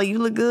 mama, like, you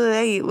look good,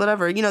 hey,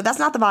 whatever. You know, that's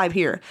not the vibe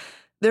here.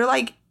 They're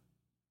like,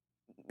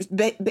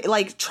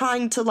 like,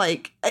 trying to,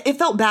 like, it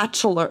felt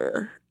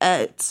bachelorette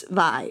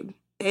vibe.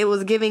 It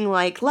was giving,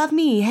 like, love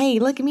me, hey,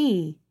 look at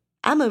me,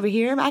 I'm over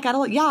here, I got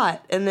a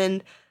yacht. And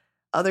then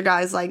other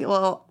guys like,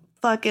 well,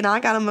 fucking, I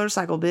got a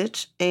motorcycle,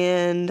 bitch,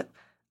 and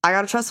I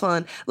got a trust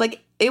fund.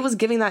 Like, it was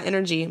giving that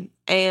energy.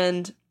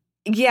 And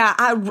yeah,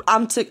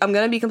 I'm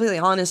gonna be completely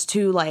honest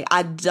too. Like,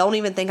 I don't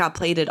even think I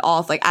played it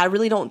off. Like, I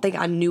really don't think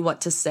I knew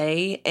what to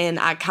say, and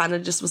I kind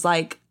of just was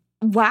like,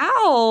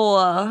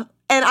 wow.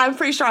 And I'm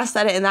pretty sure I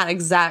said it in that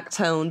exact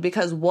tone,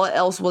 because what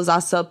else was I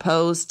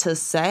supposed to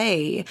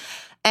say?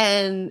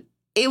 And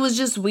it was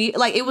just weird.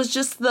 Like, it was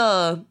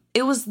the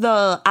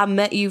I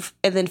met you,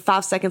 and then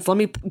 5 seconds, let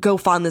me go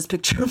find this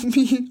picture of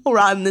me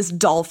riding this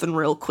dolphin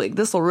real quick.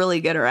 This will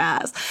really get her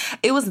ass.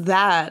 It was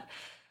that.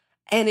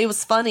 And it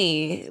was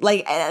funny.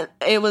 Like,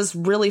 it was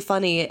really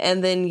funny.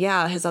 And then,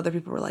 yeah, his other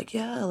people were like,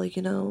 yeah, like,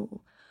 you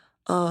know,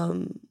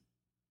 I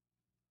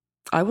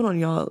went on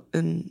yacht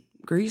in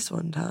Greece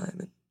one time.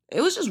 And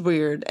it was just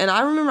weird. And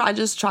I remember I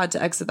just tried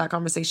to exit that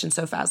conversation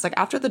so fast. Like,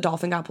 after the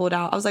dolphin got pulled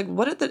out, I was like,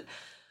 what did the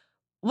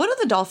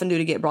dolphin do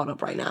to get brought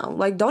up right now?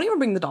 Like, don't even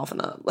bring the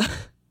dolphin up.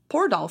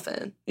 Poor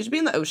dolphin. He should be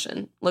in the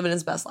ocean, living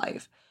his best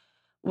life.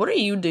 What are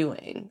you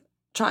doing?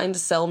 Trying to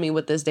sell me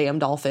with this damn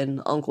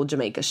dolphin Uncle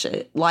Jamaica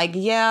shit. Like,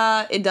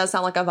 yeah, it does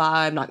sound like a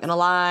vibe, not gonna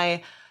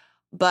lie.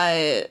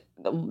 But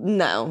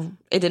no,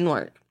 it didn't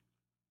work.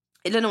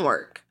 It didn't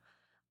work.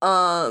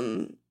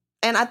 And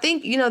I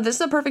think, you know, this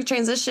is a perfect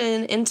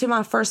transition into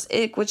my first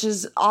ick, which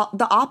is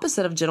the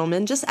opposite of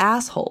gentlemen, just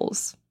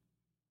assholes.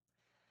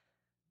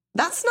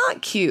 That's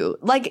not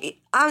cute.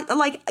 Like,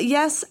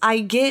 yes,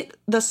 I get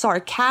the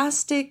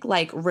sarcastic,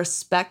 like,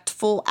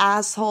 respectful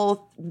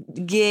asshole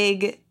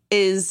gig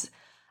is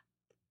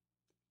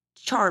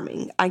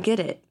charming. I get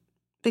it.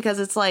 Because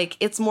it's like,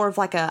 it's more of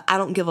like I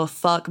don't give a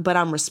fuck, but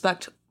I'm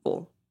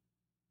respectful.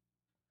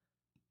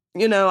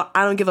 You know,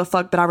 I don't give a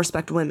fuck, but I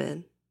respect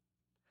women.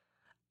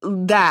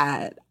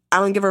 That I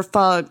don't give a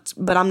fuck,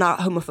 but I'm not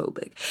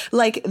homophobic.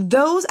 Like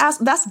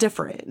that's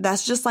different.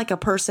 That's just like a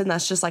person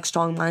that's just like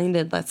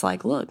strong-minded. That's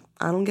like, look,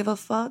 I don't give a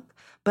fuck,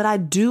 but I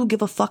do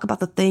give a fuck about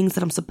the things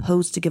that I'm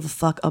supposed to give a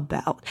fuck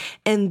about.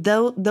 And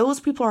those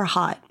people are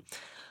hot.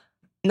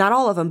 Not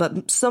all of them,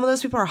 but some of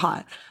those people are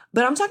hot.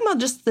 But I'm talking about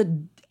just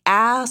the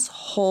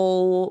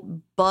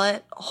asshole,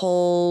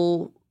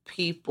 butthole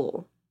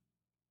people.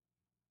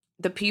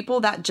 The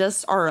people that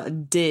just are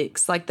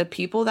dicks. Like the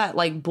people that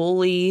like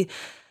bully,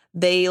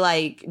 they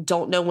like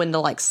don't know when to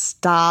like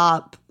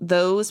stop.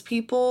 Those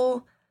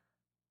people,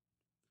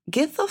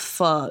 get the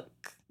fuck.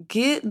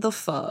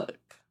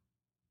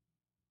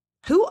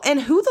 Who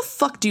the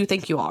fuck do you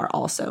think you are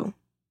also?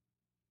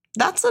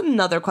 That's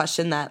another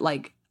question that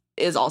like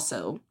is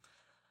also,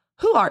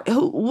 what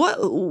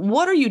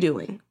are you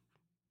doing?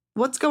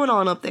 What's going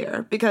on up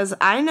there? Because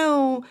I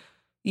know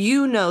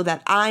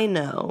that I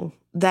know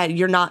that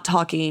you're not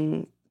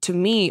talking to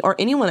me or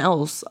anyone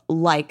else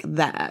like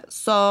that.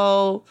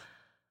 So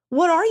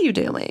what are you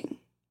doing?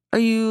 Are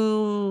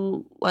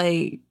you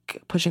like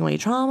pushing away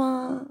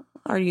trauma?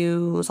 Are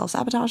you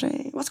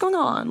self-sabotaging? What's going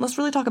on? Let's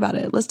really talk about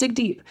it. Let's dig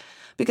deep.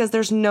 Because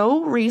there's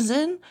no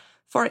reason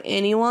for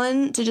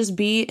anyone to just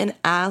be an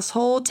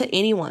asshole to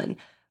anyone.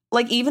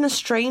 Like even a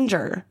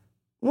stranger.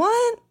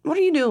 What are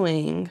you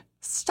doing?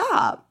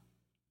 Stop.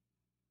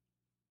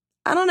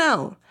 I don't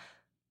know.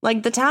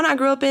 Like the town I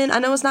grew up in, I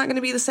know it's not going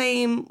to be the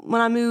same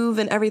when I move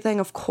and everything,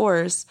 of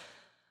course.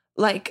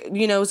 Like,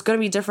 you know, it's going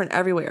to be different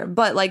everywhere.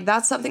 But like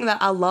that's something that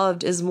I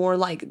loved is more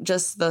like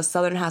just the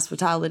Southern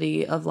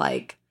hospitality of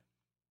like,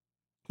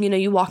 you know,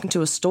 you walk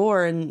into a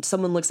store and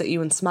someone looks at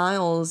you and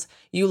smiles,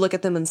 you look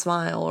at them and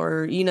smile,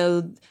 or, you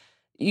know,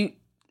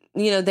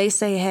 they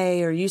say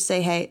hey or you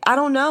say hey. I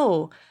don't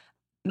know.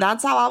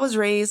 That's how I was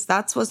raised.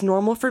 That's what's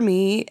normal for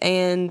me.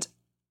 And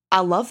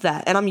I love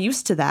that. And I'm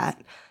used to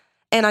that.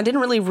 And I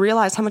didn't really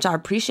realize how much I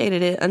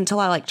appreciated it until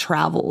I like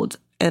traveled.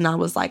 And I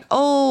was like,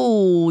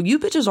 oh, you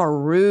bitches are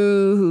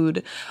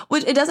rude.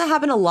 Which it doesn't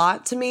happen a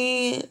lot to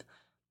me,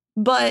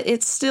 but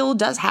it still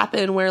does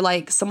happen where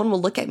like someone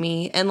will look at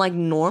me and like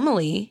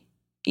normally,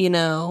 you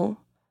know,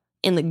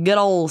 in the good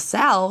old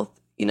South,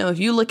 you know, if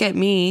you look at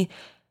me,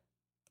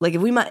 like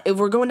if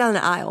we're going down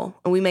the aisle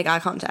and we make eye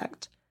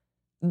contact,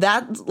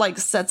 that like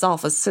sets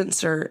off a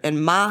sensor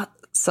in my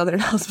Southern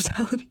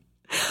hospitality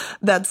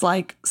that's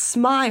like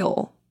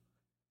smile.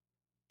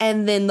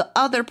 And then the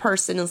other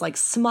person is like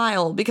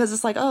smile because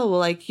it's like, oh, well,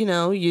 like, you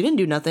know, you didn't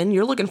do nothing.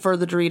 You're looking for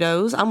the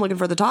Doritos. I'm looking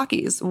for the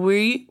Takis.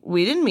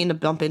 We didn't mean to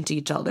bump into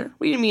each other.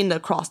 We didn't mean to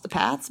cross the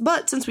paths.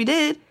 But since we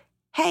did,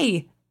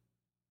 hey,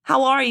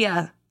 how are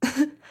ya?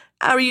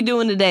 How are you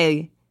doing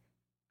today?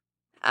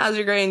 How's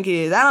your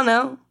grandkids? I don't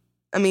know.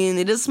 I mean,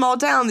 it is a small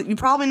town that you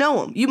probably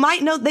know them. You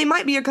might know, they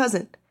might be your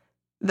cousin.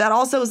 That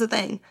also is a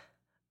thing.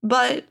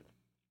 But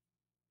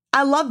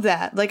I love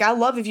that. Like, I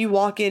love if you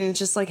walk in and it's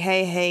just like,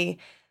 hey,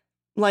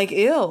 like,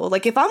 ew.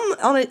 Like, if I'm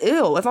on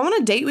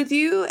a date with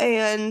you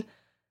and,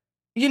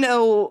 you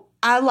know,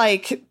 I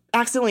like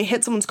accidentally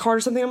hit someone's card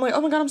or something, I'm like,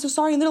 oh my God, I'm so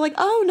sorry. And they're like,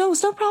 oh no,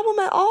 it's no problem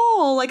at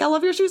all. Like, I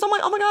love your shoes. I'm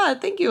like, oh my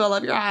God, thank you. I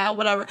love your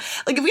whatever.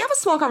 Like, if we have a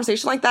small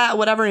conversation like that,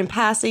 whatever, in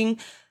passing,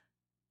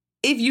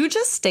 if you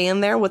just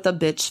stand there with a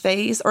bitch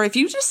face, or if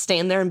you just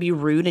stand there and be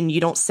rude and you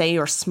don't say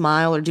or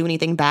smile or do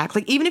anything back,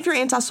 like, even if you're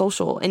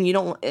antisocial and you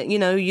don't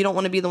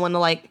want to be the one to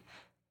like,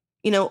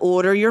 you know,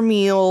 order your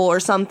meal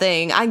or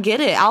something. I get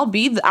it.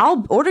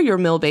 I'll order your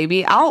meal,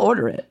 baby. I'll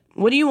order it.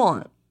 What do you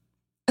want?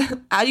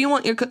 How do you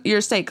want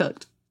your steak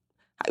cooked?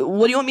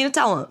 What do you want me to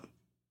tell them?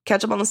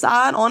 Ketchup on the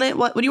side, on it?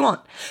 What do you want?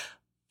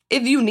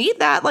 If you need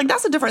that, like,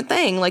 that's a different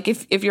thing. Like,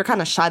 if you're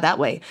kind of shy that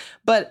way.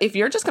 But if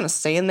you're just going to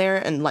stand there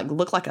and, like,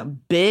 look like a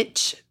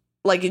bitch,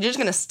 like, you're just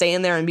going to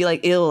stand there and be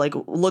like, ew, like,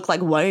 look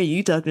like, why are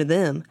you talking to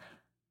them?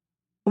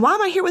 Why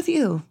am I here with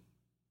you?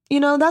 You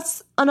know,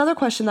 that's another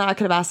question that I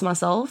could have asked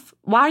myself.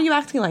 Why are you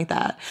acting like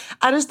that?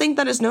 I just think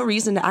that there's no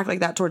reason to act like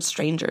that towards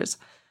strangers.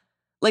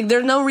 Like,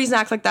 there's no reason to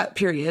act like that,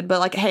 period.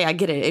 But, like, hey, I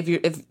get it.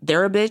 If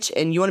they're a bitch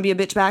and you want to be a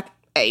bitch back,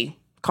 hey,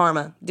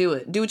 karma, do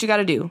it. Do what you got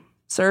to do.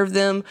 Serve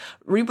them.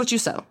 Reap what you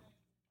sow.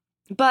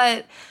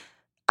 But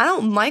I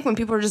don't like when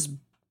people are just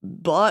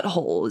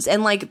buttholes.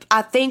 And, like,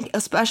 I think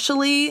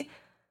especially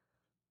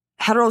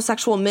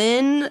heterosexual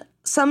men,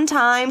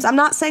 sometimes, I'm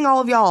not saying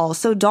all of y'all,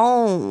 so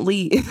don't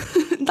leave.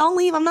 Don't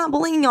leave. I'm not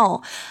bullying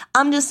y'all.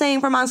 I'm just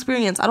saying from my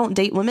experience, I don't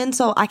date women,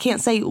 so I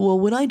can't say, well,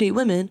 would I date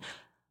women?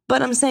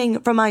 But I'm saying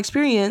from my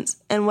experience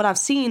and what I've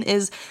seen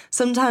is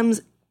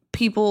sometimes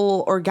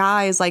people or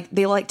guys, like,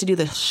 they like to do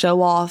the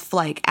show off,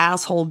 like,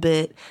 asshole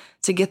bit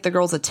to get the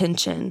girl's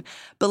attention.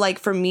 But, like,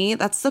 for me,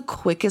 that's the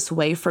quickest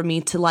way for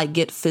me to, like,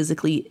 get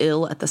physically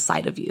ill at the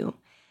sight of you.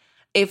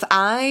 If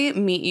I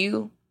meet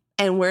you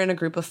and we're in a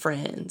group of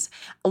friends,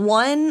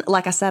 one,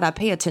 like I said, I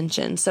pay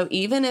attention. So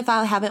even if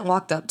I haven't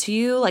walked up to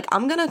you, like,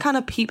 I'm going to kind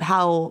of peep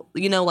how,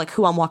 you know, like,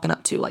 who I'm walking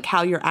up to, like,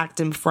 how you're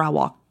acting before I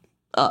walk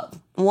up.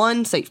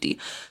 One, safety.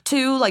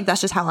 Two, like,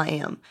 that's just how I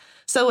am.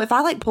 So if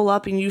I, like, pull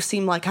up and you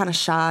seem, like, kind of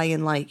shy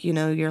and, like, you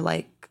know, you're,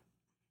 like,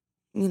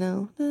 you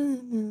know,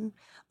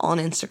 on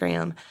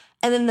Instagram,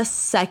 And then the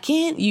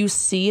second you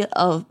see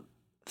a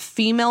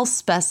female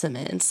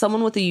specimen,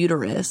 someone with a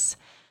uterus,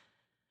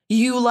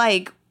 you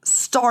like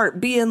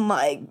start being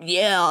like,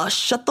 yeah,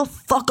 shut the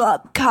fuck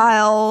up,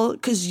 Kyle,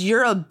 because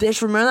you're a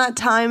bitch. Remember that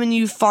time when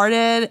you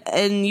farted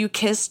and you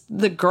kissed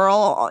the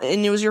girl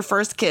and it was your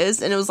first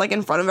kiss and it was like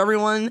in front of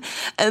everyone,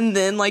 and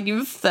then like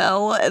you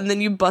fell and then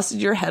you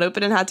busted your head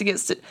open and had to get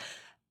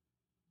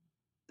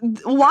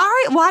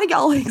why do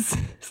y'all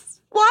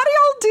exist? Why do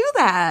y'all do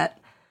that?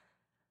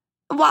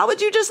 Why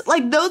would you just,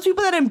 like, those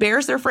people that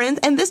embarrass their friends,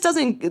 and this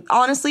doesn't,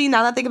 honestly,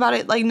 now that I think about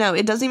it, like, no,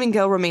 it doesn't even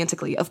go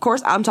romantically. Of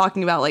course, I'm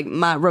talking about, like,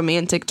 my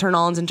romantic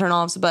turn-ons and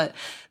turn-offs, but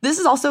this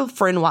is also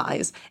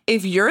friend-wise.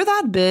 If you're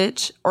that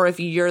bitch, or if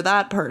you're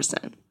that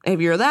person,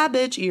 if you're that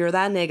bitch, you're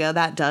that nigga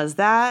that does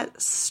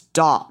that,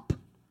 stop.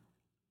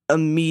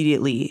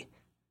 Immediately.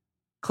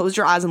 Close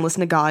your eyes and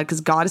listen to God,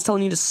 because God is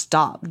telling you to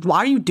stop. Why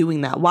are you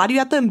doing that? Why do you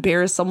have to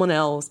embarrass someone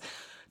else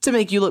to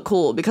make you look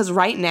cool? Because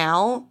right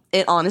now,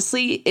 it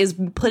honestly is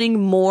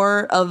putting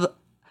more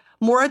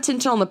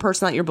attention on the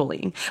person that you're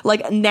bullying.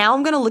 Like, now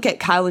I'm gonna look at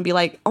Kyle and be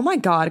like, oh my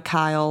God,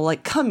 Kyle,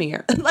 like, come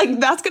here. Like,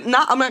 that's good.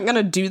 I'm not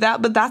gonna do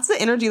that, but that's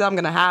the energy that I'm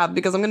gonna have,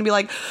 because I'm gonna be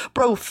like,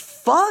 bro,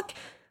 fuck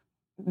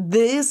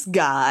this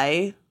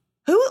guy.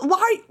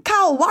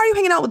 Kyle, why are you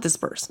hanging out with this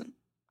person?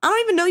 I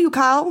don't even know you,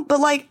 Kyle, but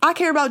like, I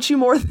care about you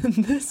more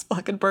than this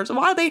fucking person.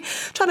 Why are they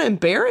trying to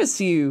embarrass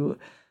you?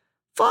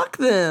 Fuck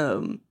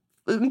them.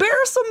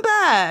 Embarrass them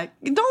back.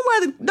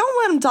 Don't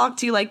let them talk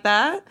to you like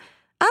that.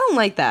 I don't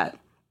like that.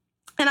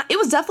 And it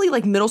was definitely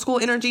like middle school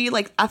energy.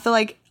 Like, I feel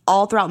like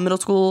all throughout middle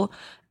school,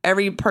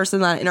 every person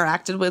that I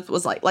interacted with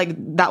was like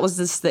that was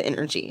just the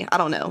energy. I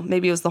don't know.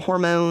 Maybe it was the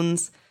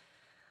hormones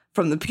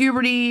from the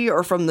puberty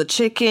or from the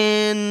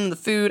chicken, the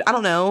food. I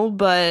don't know.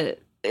 But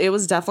it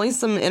was definitely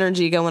some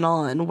energy going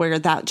on where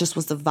that just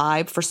was the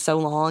vibe for so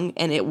long,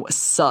 and it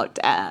sucked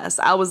ass.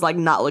 I was like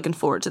not looking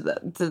forward to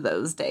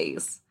those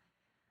days.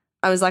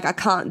 I was like, I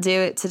can't do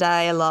it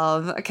today,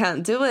 love. I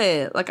can't do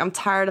it. Like, I'm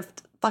tired of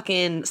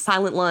fucking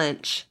silent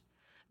lunch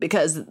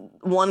because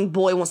one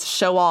boy wants to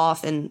show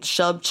off and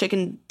shove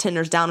chicken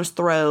tenders down his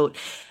throat,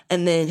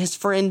 and then his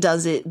friend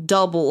does it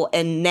double,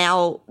 and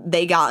now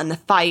they got in a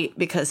fight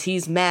because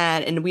he's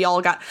mad, and we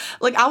all got...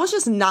 Like, I was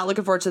just not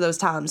looking forward to those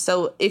times.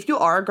 So if you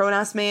are a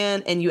grown-ass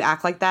man and you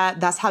act like that,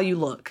 that's how you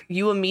look.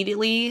 You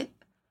immediately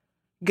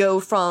go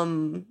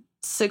from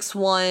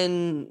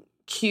 6'1",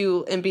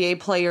 cute NBA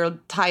player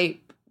type,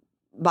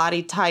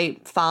 body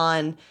type,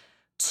 fine,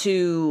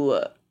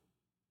 to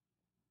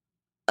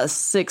a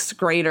sixth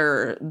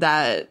grader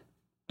that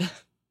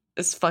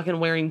is fucking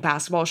wearing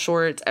basketball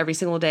shorts every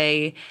single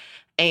day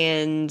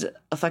and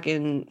a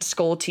fucking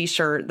skull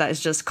t-shirt that is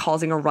just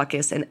causing a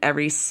ruckus in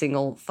every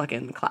single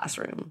fucking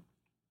classroom.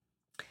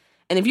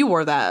 And if you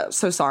wore that,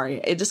 so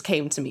sorry, it just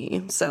came to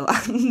me. So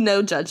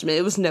no judgment.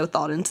 It was no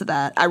thought into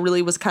that. I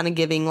really was kind of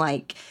giving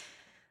like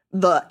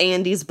the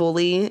Andy's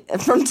bully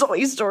from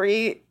Toy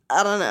Story.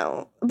 I don't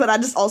know. But I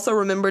just also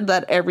remembered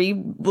that every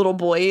little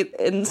boy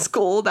in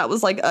school that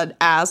was like an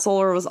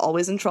asshole or was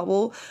always in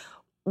trouble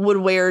would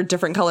wear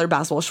different colored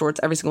basketball shorts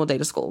every single day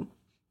to school.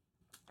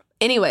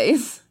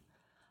 Anyways,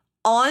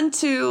 on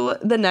to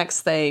the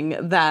next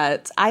thing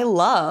that I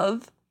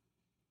love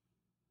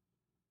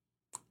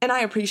and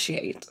I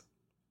appreciate.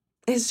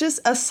 It's just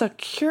a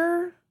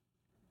secure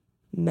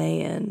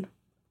man.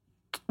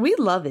 We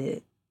love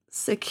it.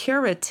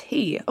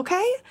 Security,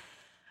 okay?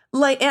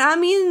 Like, and I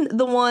mean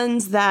the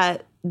ones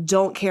that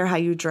don't care how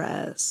you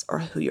dress or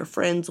who you're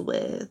friends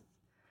with.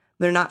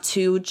 They're not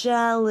too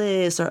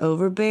jealous or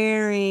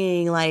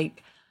overbearing.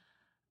 Like,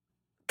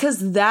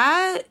 because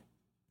that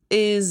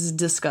is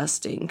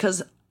disgusting.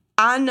 Because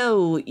I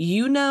know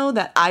you know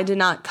that I did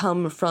not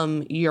come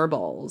from your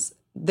balls.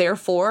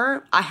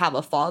 Therefore, I have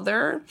a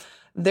father.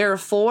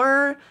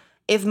 Therefore,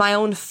 if my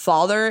own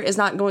father is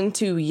not going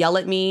to yell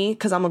at me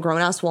because I'm a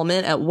grown-ass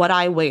woman at what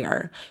I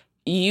wear,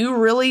 you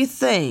really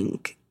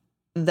think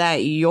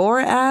that your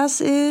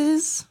ass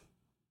is?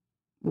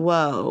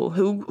 Whoa,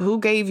 who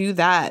gave you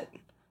that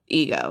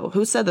ego?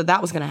 Who said that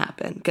that was going to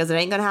happen? Because it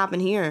ain't going to happen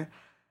here.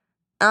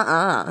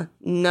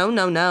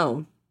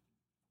 No.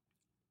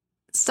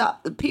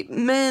 Stop.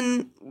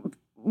 Men,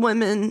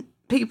 women,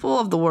 people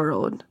of the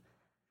world.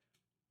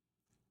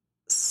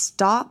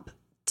 Stop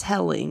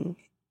telling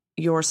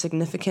your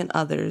significant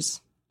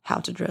others how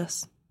to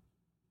dress.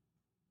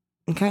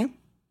 Okay?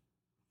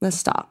 Let's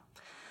stop.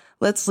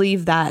 Let's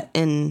leave that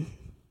in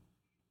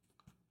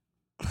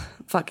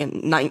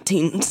fucking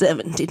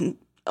 1917.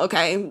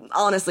 Okay?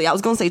 Honestly, I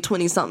was going to say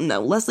 20-something. No,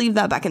 let's leave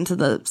that back into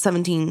the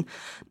 1700s.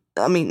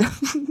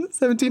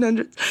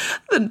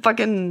 The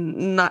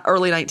fucking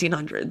early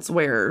 1900s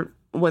where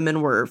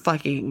women were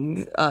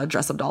fucking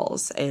dress-up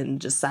dolls and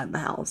just sat in the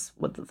house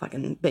with the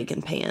fucking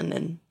bacon pan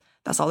and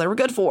that's all they were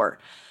good for.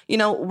 You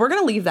know, we're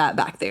going to leave that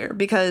back there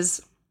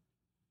because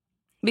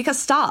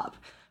stop.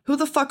 Who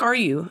the fuck are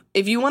you?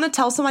 If you want to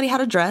tell somebody how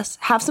to dress,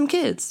 have some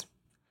kids.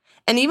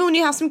 And even when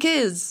you have some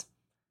kids,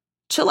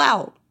 chill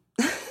out.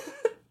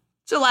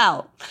 Chill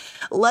out.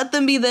 Let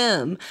them be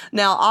them.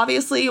 Now,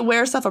 obviously,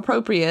 wear stuff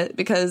appropriate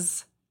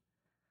because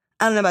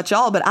I don't know about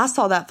y'all, but I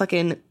saw that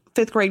fucking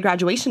 5th grade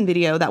graduation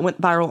video that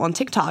went viral on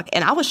TikTok,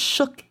 and I was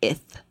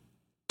shooketh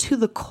to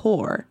the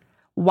core.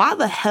 Why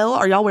the hell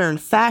are y'all wearing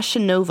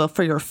Fashion Nova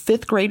for your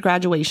 5th grade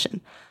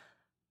graduation?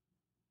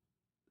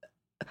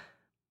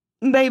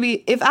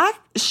 Baby, if I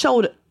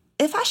showed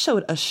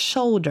a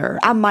shoulder,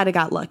 I might have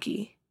got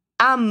lucky.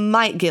 I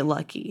might get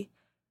lucky.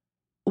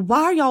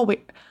 Why are y'all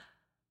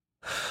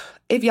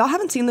If y'all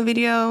haven't seen the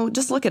video,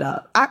 just look it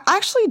up. I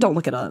actually don't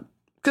look it up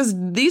because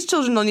these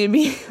children don't need to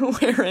be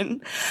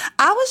wearing.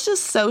 I was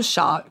just so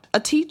shocked.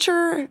 A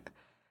teacher,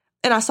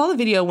 and I saw the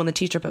video when the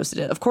teacher posted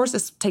it. Of course,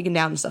 it's taken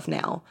down and stuff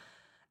now,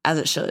 as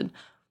it should.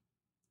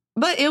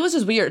 But it was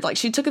just weird. Like,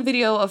 she took a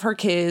video of her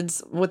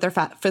kids with their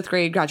 5th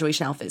grade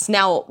graduation outfits.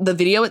 Now, the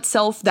video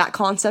itself, that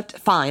concept,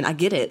 fine, I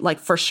get it. Like,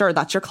 for sure,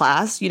 that's your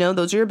class. You know,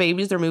 those are your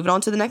babies. They're moving on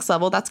to the next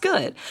level. That's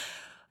good.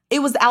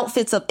 It was the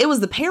outfits it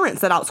was the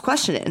parents that I was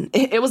questioning.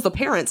 It was the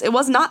parents. It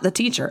was not the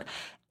teacher.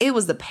 It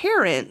was the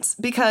parents,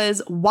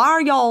 because why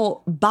are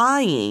y'all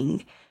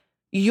buying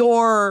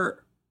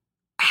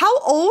how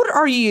old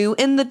are you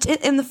in the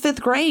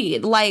 5th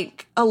grade?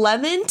 Like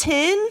 11,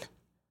 10?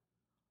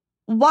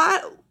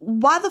 Why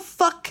the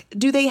fuck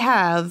do they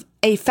have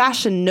a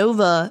Fashion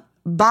Nova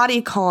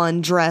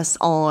bodycon dress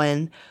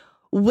on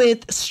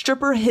with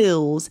stripper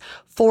heels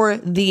for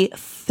the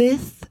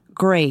 5th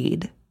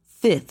grade?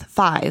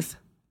 5.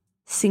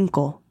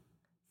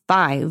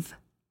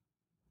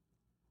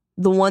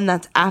 The one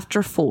that's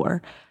after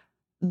 4.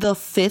 The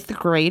 5th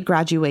grade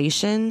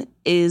graduation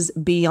is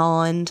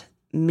beyond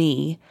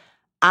me.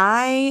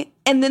 And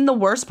then the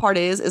worst part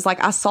is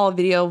like, I saw a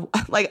video,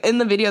 like in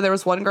the video, there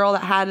was one girl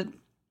that had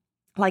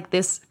like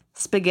this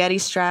spaghetti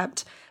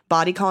strapped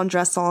bodycon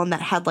dress on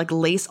that had like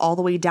lace all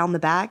the way down the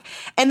back.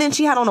 And then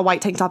she had on a white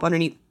tank top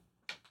underneath.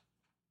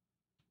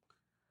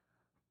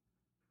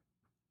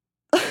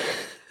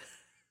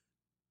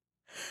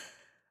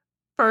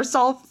 First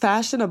off,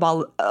 fashion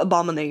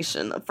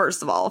abomination.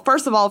 First of all,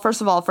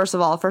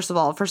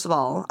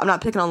 I'm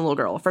not picking on the little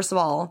girl. First of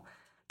all,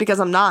 because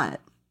I'm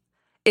not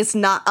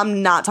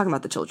talking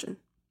about the children,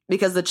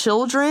 because the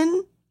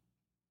children,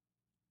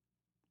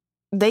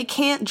 they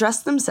can't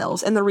dress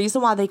themselves. And the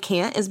reason why they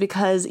can't is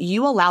because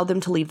you allowed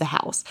them to leave the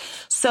house.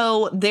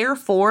 So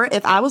therefore,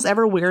 if I was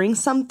ever wearing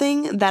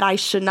something that I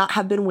should not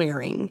have been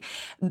wearing,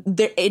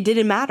 it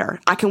didn't matter.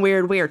 I can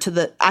wear it to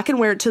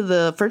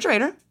the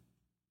refrigerator.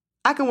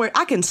 I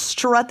can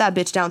strut that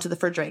bitch down to the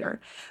refrigerator.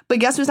 But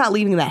guess who's not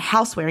leaving that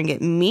house wearing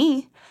it?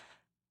 Me.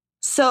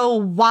 So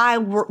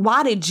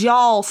why did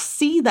y'all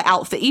see the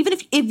outfit? Even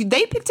if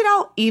they picked it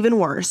out, even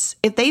worse.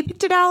 If they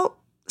picked it out,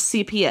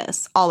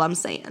 CPS, all I'm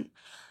saying.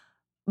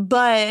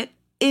 But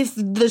if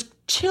the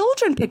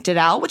children picked it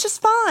out, which is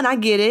fine, I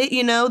get it.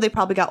 You know, they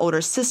probably got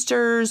older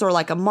sisters or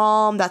like a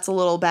mom that's a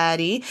little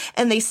baddie,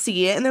 and they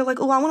see it and they're like,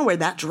 oh, I want to wear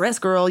that dress,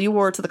 girl. You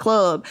wore it to the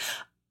club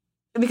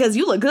because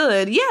you look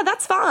good. Yeah,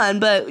 that's fine.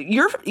 But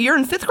you're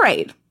in 5th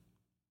grade.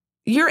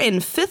 You're in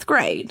 5th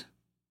grade.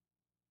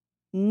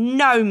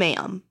 No,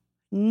 ma'am.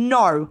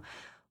 No.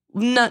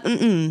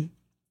 Mm-mm.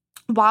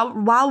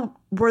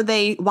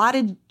 Why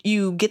did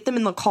you get them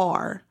in the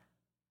car?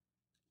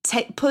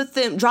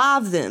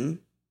 Drive them,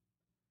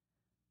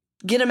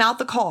 get them out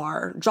the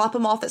car, drop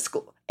them off at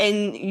school.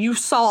 And you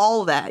saw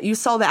all of that. You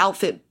saw the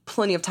outfit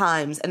plenty of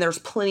times, and there's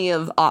plenty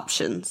of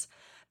options.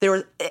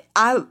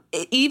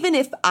 Even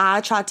if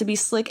I tried to be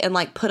slick and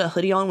like put a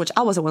hoodie on, which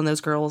I wasn't one of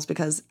those girls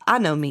because I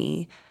know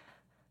me.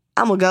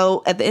 I'm going to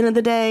go, at the end of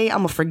the day, I'm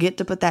going to forget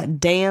to put that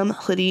damn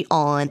hoodie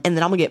on, and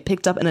then I'm going to get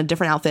picked up in a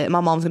different outfit, and my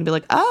mom's going to be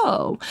like,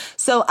 oh.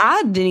 So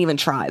I didn't even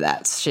try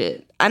that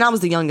shit. And I was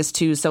the youngest,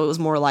 too, so it was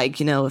more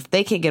like, you know, if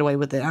they can't get away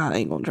with it, I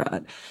ain't going to try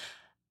it.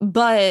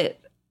 But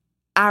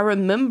I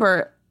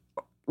remember,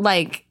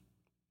 like,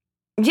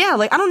 yeah,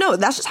 like, I don't know.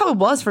 That's just how it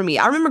was for me.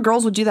 I remember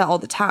girls would do that all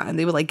the time.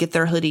 They would, like, get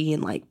their hoodie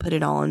and, like, put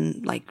it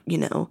on, like, you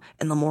know,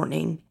 in the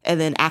morning and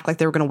then act like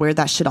they were going to wear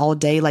that shit all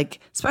day. Like,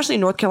 especially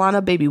in North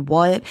Carolina, baby,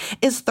 what?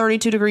 It's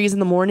 32 degrees in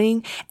the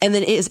morning and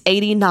then it is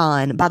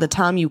 89 by the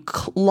time you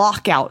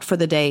clock out for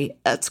the day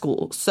at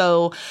school.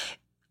 So,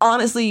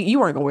 honestly, you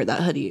weren't going to wear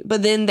that hoodie.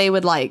 But then they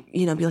would, like,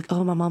 you know, be like,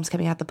 oh, my mom's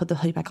coming. I have to put the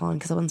hoodie back on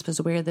because I wasn't supposed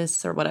to wear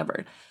this or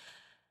whatever.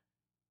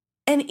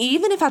 And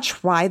even if I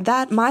tried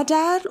that, my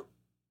dad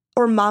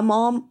or my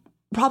mom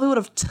probably would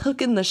have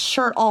taken the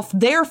shirt off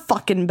their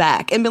fucking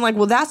back and been like,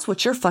 well, that's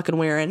what you're fucking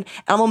wearing. And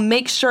I'm going to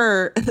make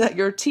sure that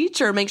your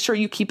teacher makes sure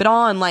you keep it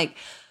on. Like,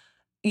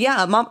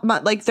 yeah,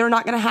 like they're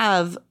not going to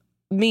have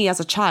me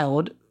as a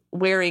child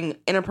wearing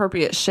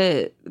inappropriate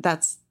shit. Oh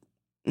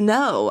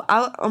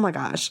my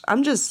gosh.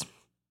 I'm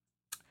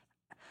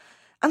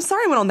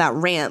sorry I went on that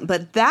rant,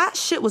 but that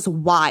shit was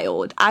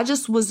wild. I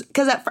just was,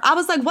 because I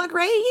was like, what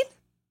grade?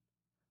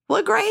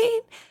 What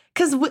grade?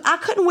 Because I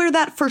couldn't wear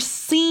that for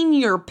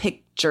senior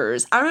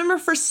pictures. I remember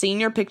for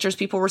senior pictures,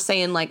 people were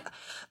saying like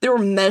they were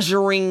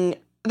trying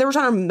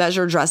to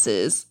measure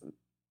dresses.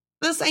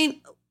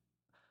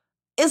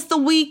 It's the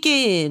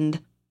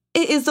weekend.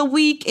 It is the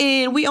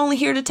weekend. We only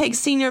here to take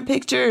senior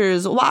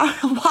pictures.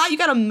 Why you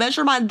gotta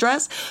measure my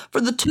dress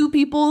for the 2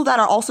 people that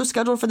are also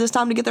scheduled for this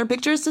time to get their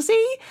pictures to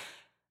see?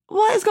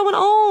 What is going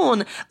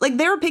on? Like,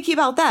 they were picky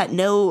about that.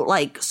 No,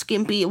 like,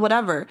 skimpy,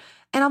 whatever.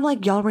 And I'm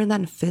like, y'all wearing that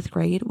in 5th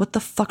grade? What the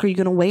fuck are you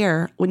gonna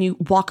wear when you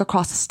walk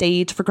across the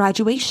stage for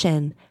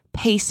graduation?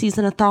 Pasties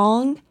and a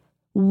thong?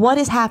 What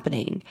is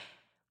happening?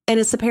 And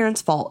it's the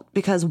parents' fault,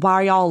 because why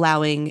are y'all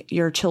allowing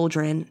your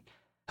children,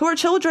 who are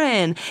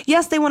children?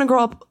 Yes, they want to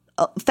grow up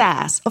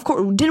fast. Of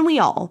course, didn't we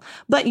all?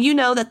 But you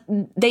know that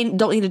they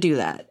don't need to do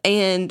that.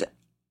 And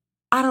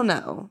I don't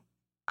know.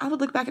 I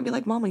would look back and be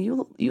like, Mama,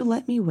 you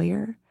let me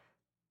wear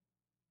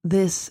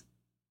this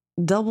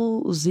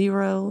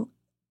 00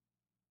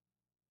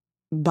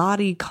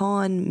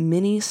 bodycon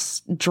mini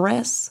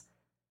dress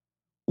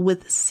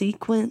with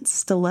sequin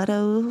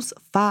stilettos,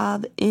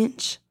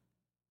 5-inch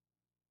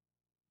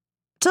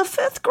to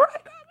 5th grade.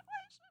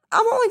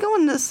 I'm only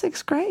going to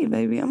 6th grade,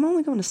 baby. I'm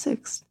only going to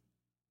 6th.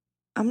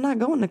 I'm not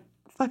going to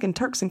fucking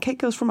Turks and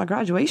Caicos for my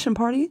graduation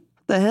party.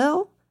 What the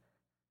hell?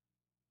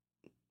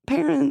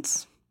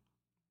 Parents.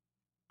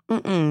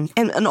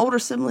 And older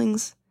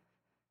siblings.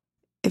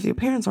 If your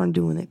parents aren't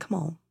doing it,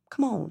 come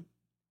on.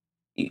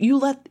 You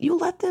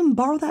let them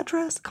borrow that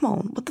dress? Come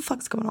on. What the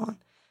fuck's going on?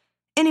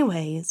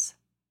 Anyways.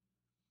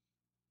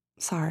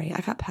 Sorry, I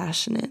got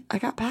passionate. I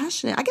get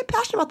passionate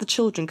about the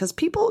children, because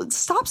people,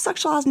 stop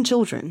sexualizing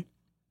children.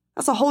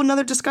 That's a whole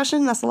nother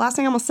discussion. That's the last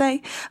thing I'm going to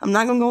say. I'm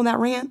not going to go on that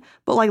rant.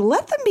 But, like,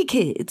 let them be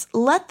kids.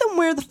 Let them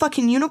wear the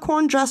fucking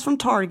unicorn dress from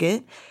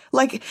Target.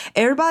 Like,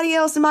 everybody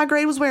else in my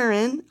grade was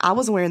wearing. I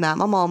wasn't wearing that.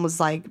 My mom was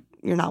like,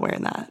 you're not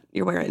wearing that.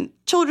 You're wearing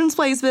children's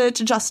place,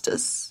 bitch,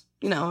 justice.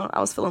 You know, I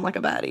was feeling like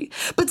a baddie.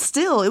 But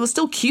still, it was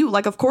still cute.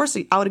 Like, of course,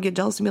 I would get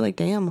jealous and be like,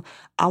 damn,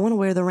 I want to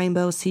wear the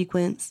rainbow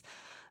sequence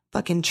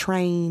fucking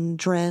train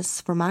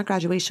dress for my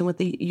graduation with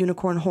the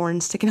unicorn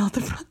horn sticking out the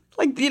front.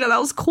 Like, you know,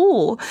 that was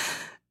cool.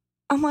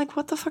 I'm like,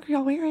 what the fuck are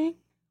y'all wearing?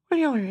 What are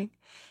y'all wearing?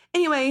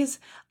 Anyways,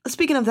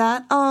 speaking of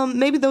that,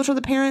 maybe those are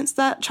the parents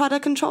that try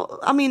to control.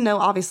 I mean, no,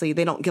 obviously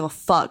they don't give a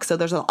fuck. So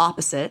there's an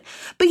opposite.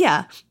 But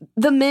yeah,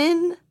 the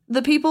men,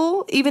 the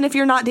people, even if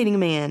you're not dating a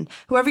man,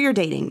 whoever you're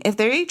dating, if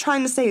they're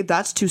trying to say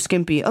that's too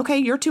skimpy, okay,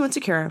 you're too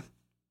insecure.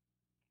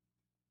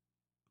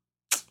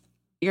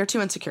 You're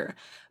too insecure.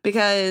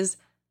 Because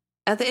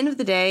at the end of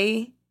the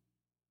day,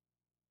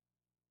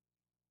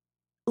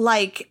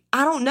 like,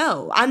 I don't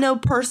know. I know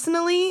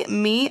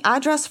personally, I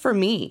dress for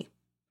me.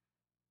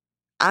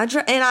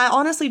 And I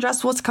honestly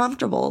dress what's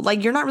comfortable.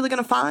 Like, you're not really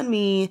going to find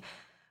me,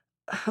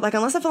 like,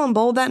 unless I'm feeling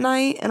bold that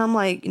night and I'm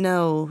like,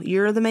 no,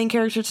 you're the main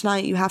character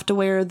tonight. You have to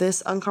wear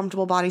this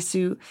uncomfortable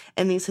bodysuit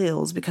and these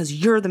heels because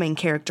you're the main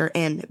character,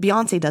 and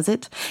Beyonce does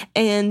it.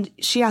 And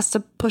she has to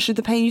push through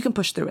the pain. You can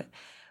push through it.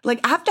 Like,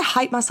 I have to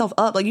hype myself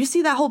up. Like, you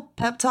see that whole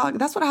pep talk?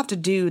 That's what I have to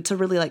do to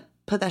really, like,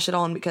 put that shit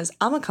on, because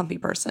I'm a comfy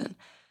person.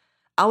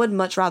 I would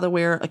much rather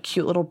wear a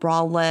cute little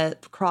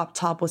bralette crop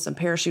top with some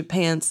parachute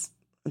pants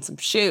and some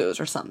shoes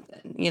or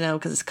something, you know,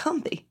 because it's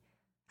comfy.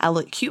 I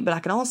look cute, but I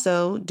can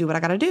also do what I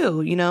got to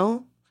do, you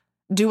know?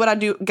 Do what I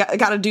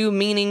got to do,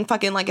 meaning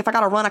fucking, like, if I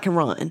got to run, I can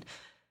run.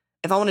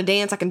 If I want to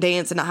dance, I can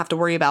dance and not have to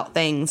worry about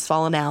things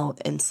falling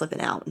out and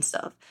slipping out and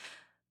stuff.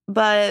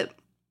 But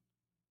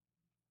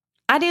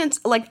I dance,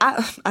 like,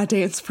 I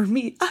dance for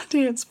me. I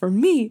dance for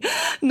me.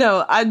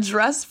 No, I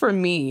dress for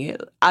me.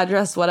 I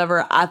dress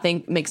whatever I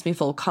think makes me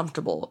feel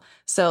comfortable.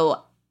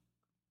 So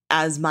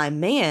as my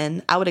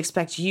man, I would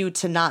expect you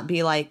to not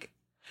be like,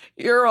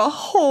 you're a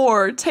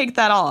whore, take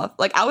that off.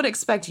 Like, I would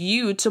expect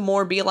you to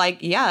more be like,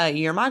 yeah,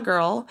 you're my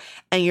girl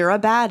and you're a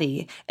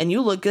baddie and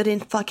you look good in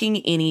fucking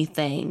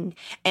anything.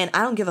 And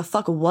I don't give a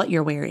fuck what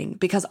you're wearing,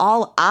 because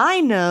all I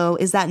know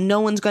is that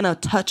no one's going to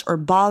touch or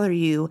bother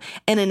you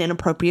in an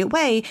inappropriate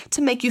way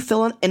to make you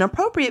feel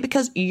inappropriate,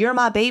 because you're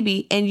my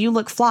baby and you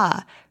look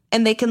fly.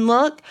 And they can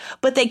look,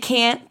 but they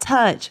can't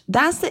touch.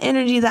 That's the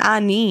energy that I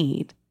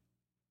need.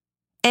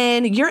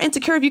 And you're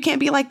insecure if you can't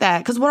be like that.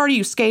 Because what are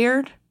you,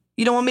 scared?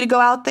 You don't want me to go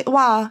out there?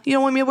 Why? You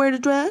don't want me to wear the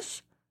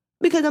dress?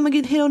 Because I'm going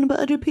to get hit on by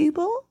other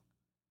people?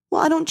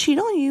 Well, I don't cheat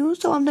on you,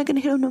 so I'm not going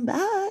to hit on them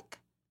back.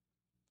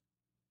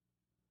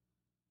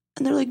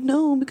 And they're like,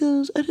 no,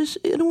 because I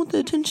don't want the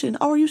attention.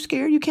 Oh, are you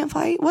scared? You can't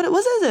fight? What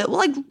is it? Well,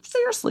 like,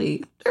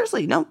 seriously,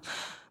 no.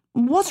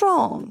 What's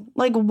wrong?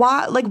 Like,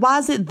 why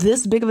is it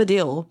this big of a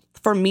deal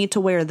for me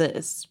to wear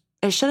this?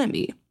 It shouldn't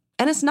be.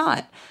 And it's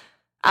not.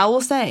 I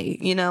will say,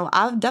 you know,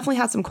 I've definitely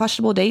had some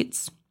questionable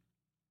dates.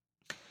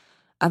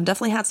 I've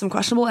definitely had some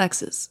questionable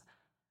exes.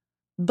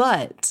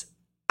 But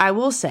I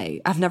will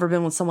say I've never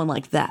been with someone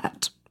like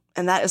that.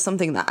 And that is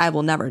something that I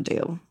will never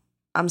do.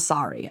 I'm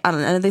sorry. I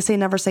don't know. They say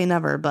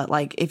never, but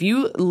like, if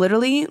you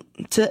literally,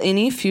 to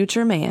any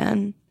future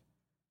man,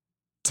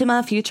 to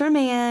my future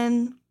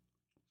man,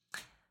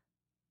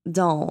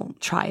 don't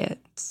try it.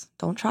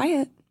 Don't try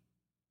it.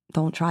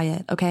 Don't try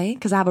it. Okay?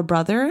 Because I have a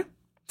brother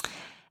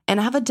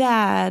and I have a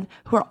dad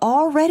who are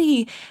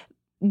already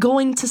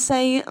going to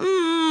say,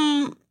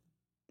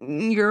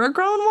 you're a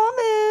grown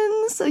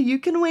woman, so you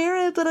can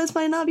wear it, but this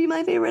might not be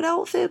my favorite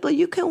outfit, but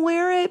you can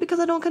wear it because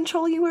I don't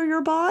control you or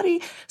your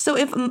body. So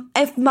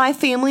if my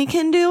family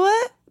can do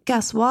it,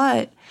 guess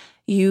what?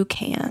 You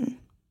can.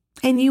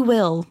 And you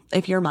will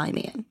if you're my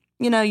man.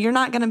 You know, you're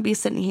not going to be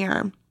sitting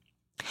here.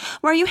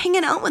 Why are you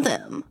hanging out with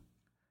him?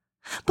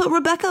 But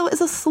Rebecca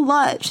is a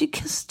slut. She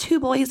kissed 2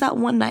 boys that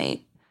one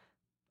night.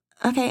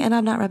 Okay, and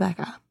I'm not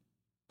Rebecca.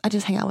 I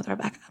just hang out with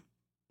Rebecca.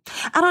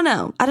 I don't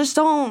know. I just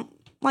don't,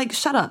 like,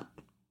 shut up.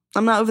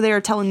 I'm not over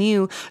there telling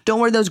you, don't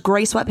wear those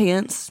gray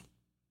sweatpants.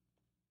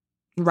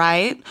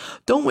 Right?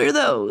 Don't wear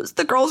those.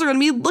 The girls are going to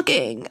be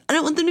looking. I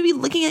don't want them to be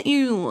looking at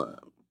you.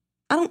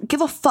 I don't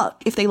give a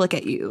fuck if they look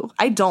at you.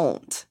 I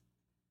don't.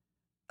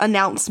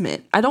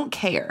 Announcement. I don't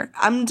care.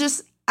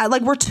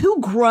 We're too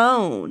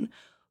grown.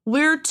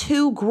 We're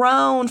too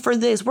grown for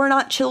this. We're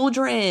not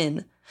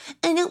children.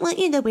 I don't want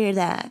you to wear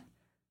that.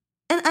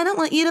 And I don't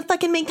want you to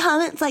fucking make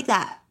comments like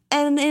that.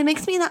 And it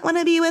makes me not want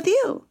to be with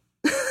you.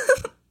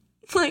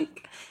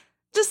 Like,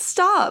 just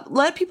stop.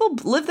 Let people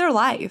live their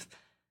life.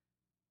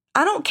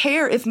 I don't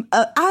care if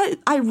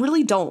I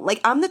really don't.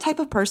 Like, I'm the type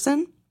of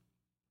person.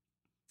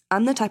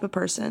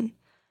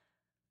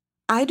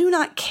 I do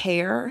not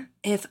care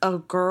if a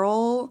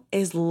girl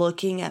is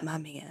looking at my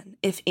man.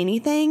 If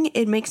anything,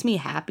 it makes me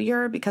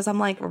happier because I'm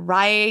like,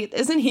 right,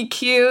 isn't he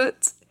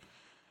cute?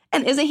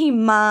 And isn't he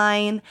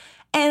mine?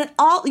 And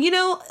all, you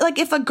know, like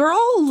if a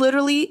girl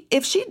literally,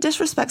 if she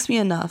disrespects me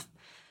enough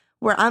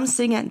where I'm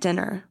sitting at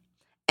dinner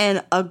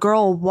and a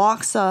girl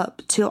walks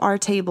up to our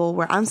table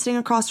where I'm sitting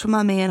across from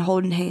my man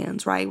holding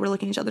hands, right? We're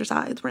looking each other's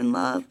eyes. We're in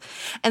love.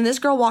 And this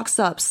girl walks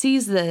up,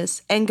 sees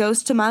this, and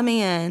goes to my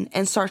man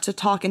and starts to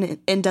talk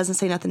and doesn't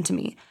say nothing to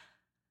me.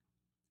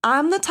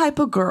 I'm the type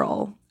of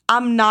girl,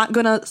 I'm not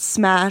going to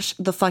smash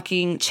the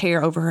fucking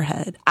chair over her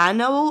head. I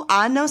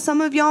know some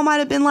of y'all might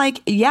have been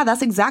like, yeah,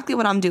 that's exactly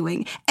what I'm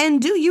doing.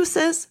 And do you,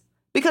 sis?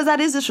 Because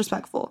that is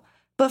disrespectful.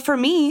 But for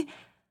me,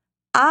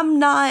 I'm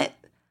not.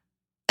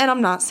 And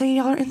I'm not saying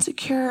y'all are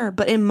insecure,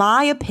 but in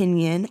my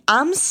opinion,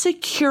 I'm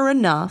secure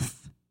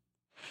enough.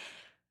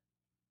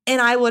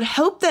 And I would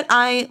hope that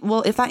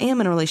if I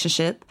am in a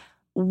relationship,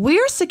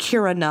 we're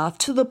secure enough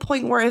to the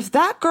point where if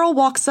that girl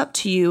walks up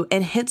to you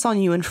and hits on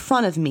you in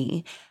front of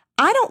me,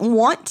 I don't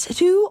want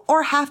to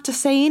or have to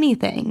say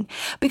anything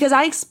because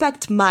I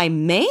expect my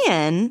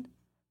man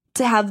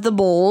to have the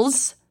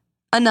balls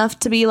enough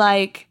to be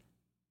like,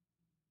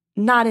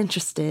 not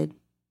interested.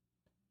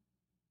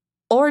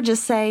 Or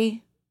just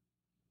say,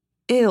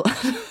 ew.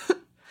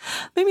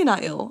 Maybe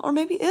not ill, or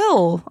maybe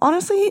ill.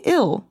 Honestly,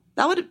 ill.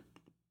 That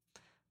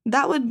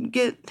would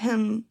get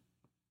him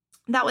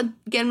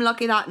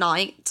lucky that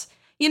night.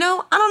 You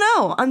know, I don't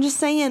know. I'm just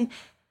saying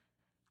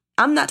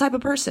I'm that type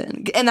of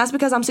person. And that's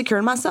because I'm secure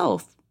in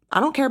myself.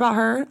 I don't care about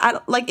her.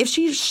 If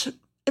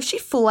she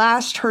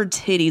flashed her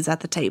titties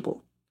at the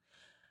table,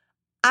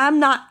 I'm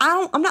not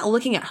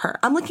looking at her.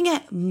 I'm looking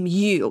at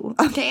you.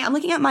 Okay? I'm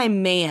looking at my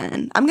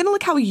man. I'm going to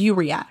look how you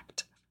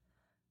react.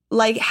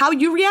 Like, how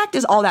you react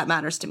is all that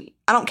matters to me.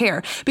 I don't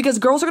care. Because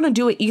girls are going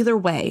to do it either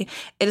way.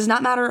 It does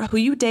not matter who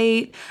you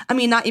date. I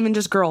mean, not even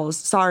just girls.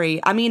 Sorry.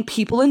 I mean,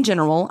 people in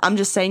general. I'm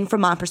just saying from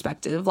my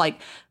perspective,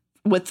 like,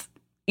 with,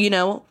 you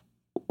know,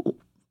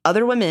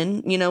 other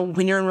women, you know,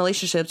 when you're in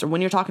relationships or when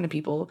you're talking to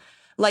people,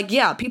 like,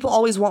 yeah, people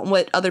always want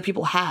what other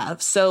people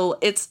have. So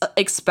it's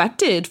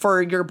expected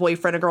for your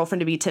boyfriend or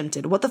girlfriend to be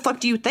tempted. What the fuck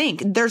do you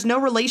think? There's no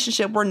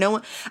relationship where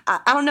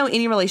I don't know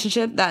any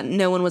relationship that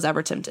no one was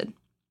ever tempted.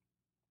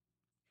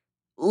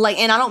 Like,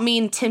 and I don't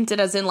mean tempted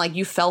as in like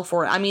you fell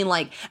for it. I mean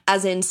like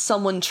as in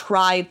someone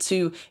tried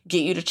to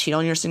get you to cheat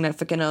on your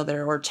significant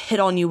other or hit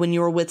on you when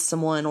you were with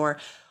someone or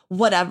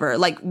whatever.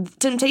 Like,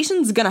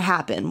 temptation's gonna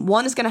happen.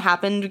 One is gonna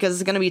happen because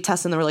it's gonna be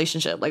testing the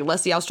relationship. Like,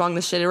 let's see how strong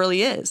this shit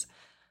really is.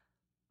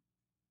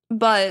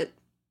 But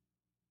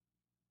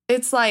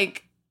it's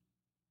like,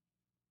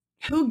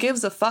 who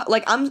gives a fuck?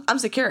 Like, I'm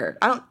secure.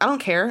 I don't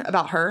care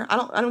about her. I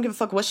don't give a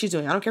fuck what she's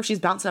doing. I don't care if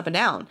she's bouncing up and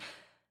down.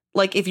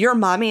 Like, if you're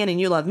my man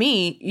and you love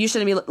me, you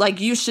shouldn't be like,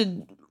 you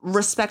should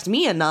respect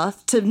me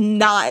enough to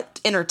not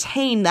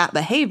entertain that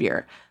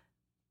behavior.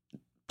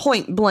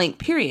 Point blank,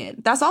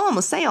 period. That's all I'm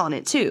gonna say on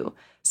it too.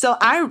 So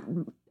I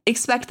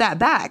expect that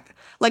back.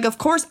 Like, of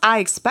course I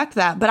expect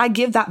that, but I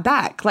give that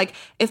back. Like,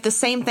 if the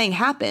same thing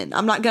happened,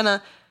 I'm not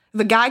gonna,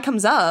 if a guy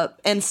comes up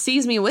and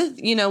sees me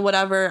with, you know,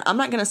 whatever, I'm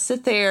not gonna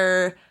sit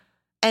there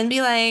and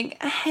be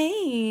like,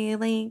 hey,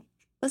 like,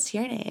 what's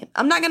your name?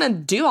 I'm not gonna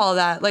do all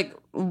that. Like,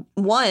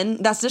 one,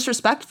 that's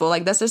disrespectful.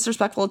 Like, that's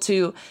disrespectful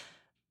to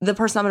the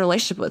person I'm in a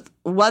relationship with.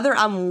 Whether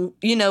I'm,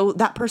 you know,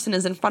 that person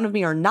is in front of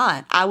me or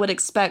not, I would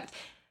expect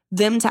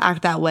them to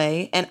act that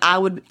way, and I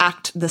would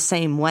act the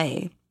same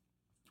way.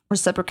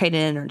 Reciprocated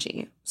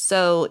energy.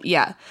 So,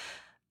 yeah.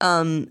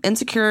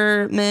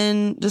 Insecure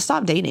men, just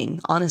stop dating,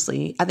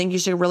 honestly. I think you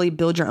should really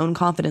build your own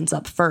confidence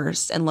up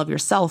first and love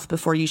yourself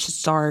before you should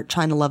start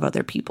trying to love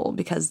other people,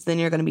 because then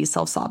you're going to be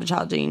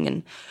self-sabotaging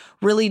and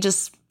really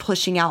just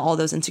pushing out all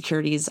those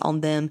insecurities on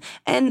them,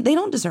 and they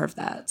don't deserve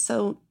that.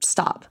 So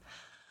stop.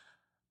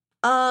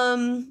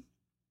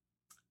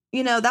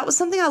 that was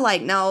something I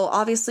like. Now,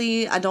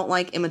 obviously, I don't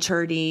like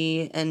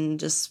immaturity and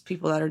just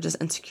people that are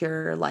just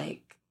insecure,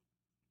 like,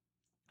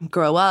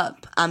 grow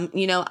up.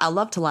 I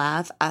love to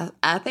laugh.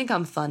 I think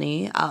I'm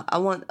funny. I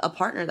want a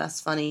partner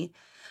that's funny.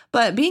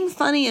 But being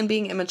funny and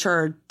being immature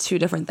are two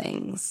different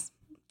things.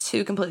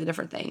 Two completely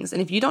different things.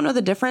 And if you don't know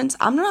the difference,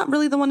 I'm not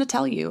really the one to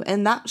tell you.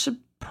 And that should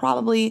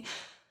probably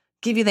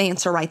give you the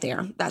answer right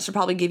there. That should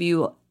probably give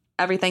you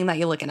everything that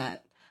you're looking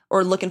at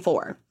or looking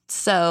for.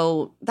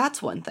 So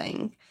that's one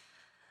thing.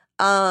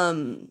 Also,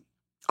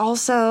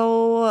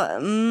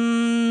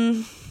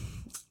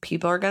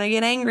 people are going to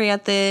get angry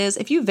at this.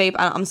 If you vape,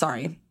 I'm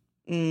sorry.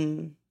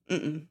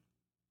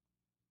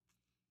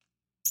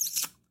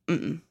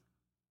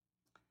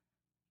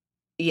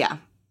 Yeah.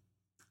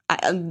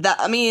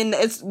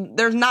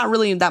 There's not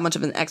really that much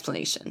of an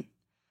explanation.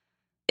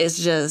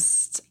 It's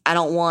just, I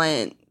don't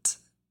want,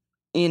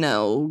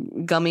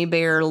 gummy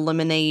bear,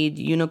 lemonade,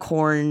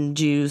 unicorn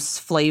juice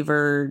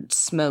flavored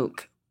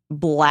smoke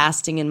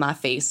blasting in my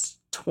face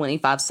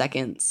 25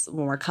 seconds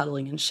when we're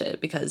cuddling and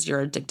shit because you're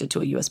addicted to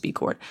a USB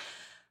cord.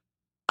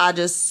 I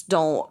just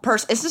don't,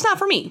 it's just not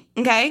for me,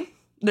 okay?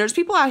 There's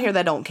people out here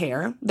that don't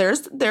care.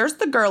 There's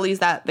the girlies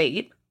that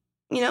vape,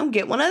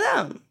 get one of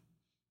them.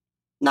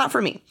 Not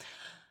for me.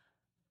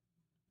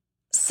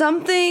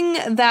 Something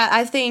that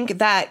I think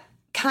that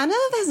kind of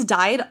has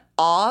died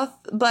off,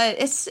 but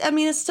it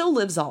still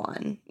lives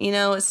on,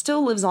 it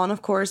still lives on,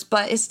 of course,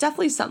 but it's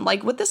definitely something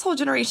like with this whole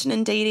generation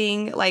and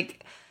dating,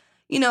 like,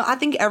 I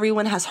think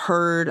everyone has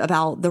heard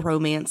about the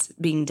romance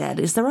being dead.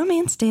 Is the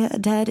romance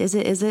dead? Is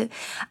it?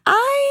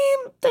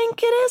 I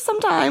think it is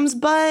sometimes,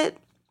 but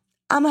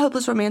I'm a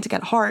hopeless romantic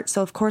at heart.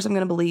 So of course I'm going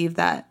to believe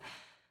that,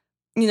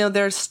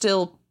 there's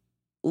still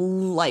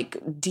like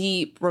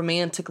deep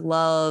romantic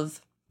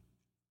love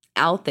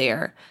out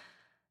there.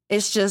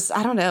 It's just,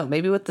 I don't know,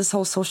 maybe with this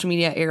whole social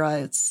media era,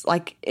 it's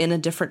like in a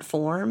different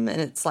form and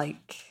it's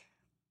like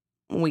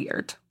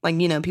weird. Like,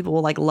 people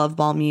will like love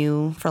bomb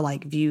you for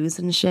like views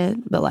and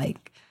shit, but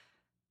like,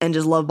 and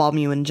just love bomb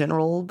you in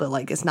general, but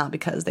like, it's not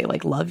because they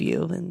like love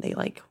you and they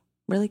like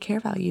really care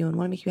about you and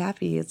want to make you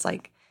happy. It's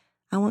like,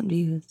 I want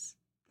views.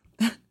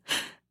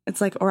 It's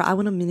like, or I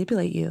want to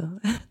manipulate you.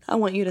 I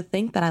want you to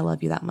think that I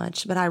love you that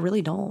much, but I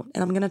really don't.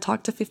 And I'm going to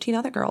talk to 15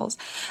 other girls.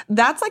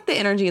 That's like the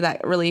energy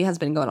that really has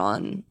been going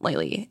on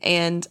lately.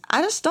 And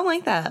I just don't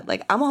like that.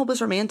 Like, I'm a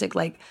hopeless romantic.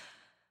 Like,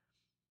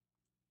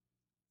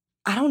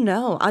 I don't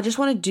know. I just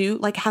want to do,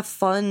 like, have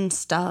fun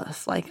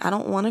stuff. Like, I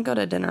don't want to go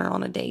to dinner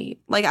on a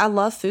date. Like, I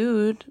love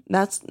food.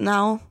 That's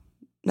now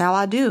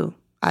I do.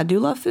 I do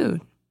love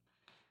food.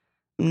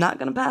 I'm not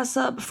going to pass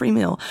up a free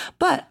meal.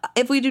 But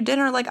if we do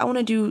dinner, like, I want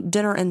to do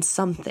dinner and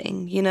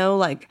something,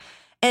 like,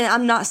 and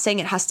I'm not saying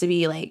it has to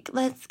be like,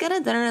 let's go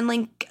to dinner and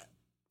like,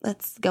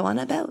 let's go on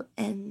a boat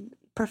and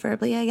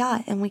preferably a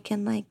yacht and we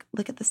can like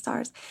look at the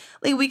stars.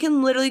 Like, we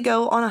can literally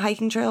go on a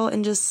hiking trail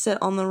and just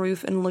sit on the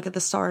roof and look at the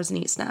stars and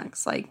eat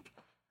snacks. Like,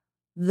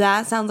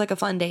 that sounds like a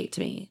fun date to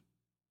me.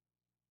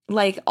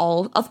 Like,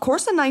 of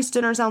course a nice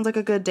dinner sounds like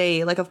a good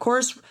day. Like, of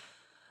course,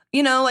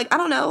 like, I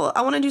don't know,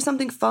 I want to do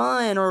something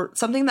fun or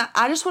something that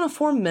I just want to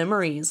form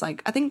memories.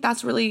 Like, I think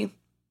that's really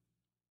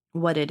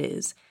what it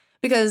is.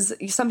 Because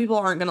some people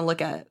aren't going to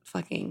look at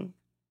fucking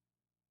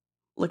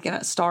looking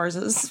at stars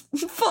as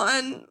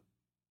fun.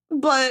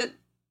 But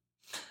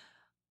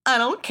I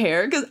don't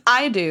care because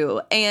I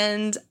do.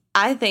 And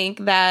I think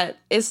that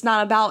it's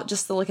not about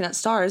just the looking at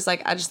stars.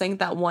 Like, I just think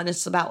that one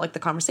is about like the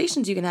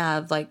conversations you can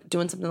have, like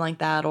doing something like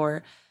that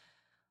or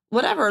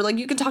whatever. Like,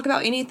 you can talk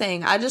about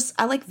anything. I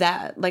like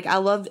that. Like, I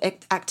love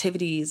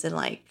activities and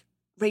like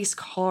race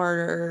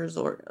cars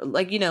or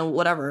like,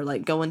 whatever,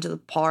 like going to the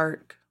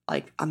park,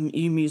 like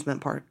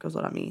amusement park is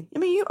what I mean.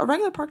 A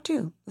regular park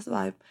too. That's the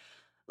vibe.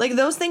 Like,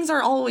 those things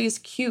are always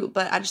cute,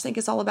 but I just think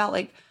it's all about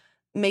like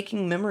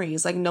making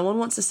memories. Like, no one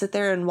wants to sit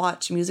there and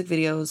watch music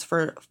videos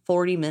for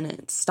 40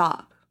 minutes.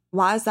 Stop.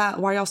 Why is that?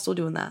 Why are y'all still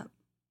doing that?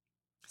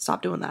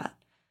 Stop doing that.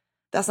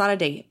 That's not a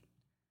date.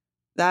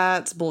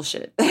 That's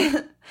bullshit.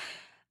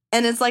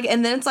 And it's like,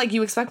 and then it's like,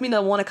 you expect me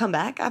to want to come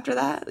back after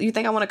that? You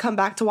think I want to come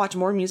back to watch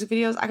more music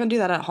videos? I can do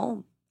that at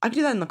home. I can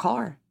do that in the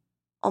car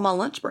on my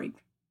lunch break.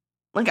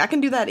 Like, I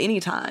can do that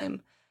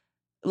anytime.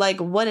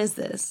 Like, what is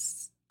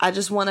this? I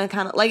just want to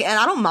kind of like, and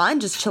I don't mind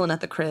just chilling at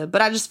the crib,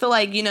 but I just feel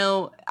like, I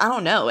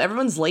don't know.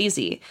 Everyone's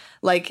lazy.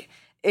 Like,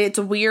 it's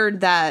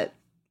weird that,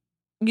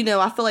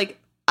 I feel like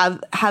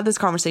I've had this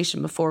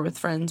conversation before with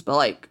friends, but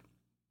like,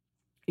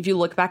 if you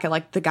look back at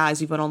like the guys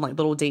you've been on like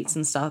little dates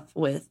and stuff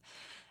with,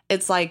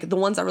 it's like the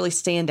ones that really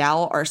stand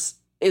out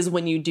is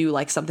when you do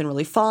like something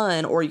really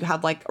fun or you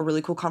have like a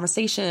really cool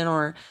conversation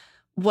or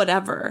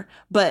whatever.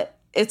 But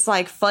it's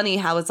like funny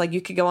how it's like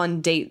you could go on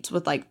dates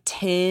with like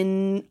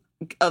 10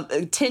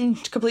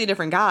 completely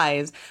different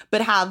guys,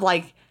 but have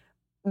like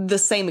the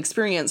same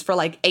experience for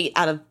like 8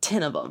 out of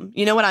 10 of them.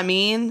 You know what I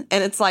mean?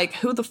 And it's like,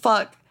 who the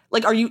fuck?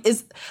 Like,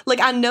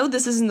 I know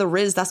this isn't the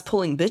Riz that's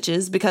pulling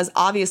bitches because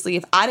obviously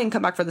if I didn't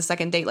come back for the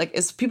second date, like,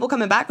 is people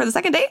coming back for the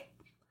second date?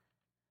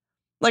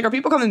 Like, are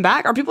people coming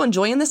back? Are people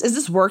enjoying this? Is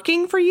this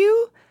working for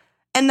you?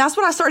 And that's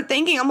what I started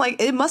thinking. I'm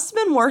like, it must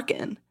have been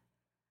working.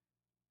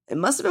 It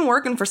must have been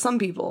working for some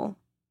people.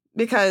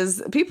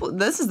 Because people,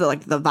 this is the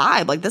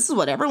vibe. Like, this is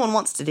what everyone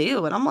wants to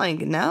do. And I'm like,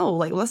 no,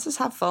 like, let's just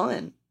have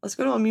fun. Let's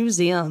go to a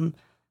museum.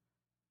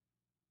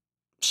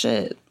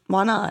 Shit.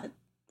 Why not?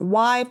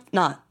 Why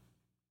not?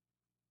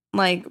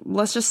 Like,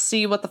 let's just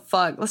see what the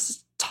fuck. Let's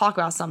just talk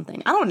about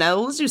something. I don't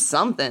know. Let's do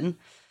something.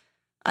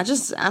 I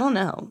don't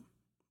know.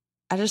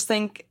 I just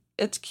think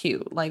it's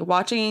cute. Like,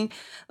 watching,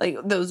 like,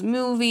 those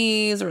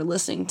movies or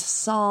listening to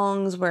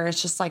songs where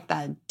it's just, like,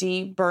 that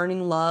deep,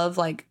 burning love.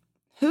 Like,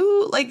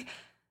 who, like,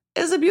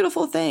 is a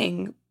beautiful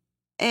thing.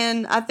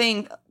 And I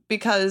think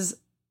because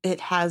it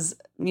has,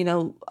 you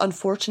know,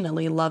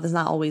 unfortunately, love is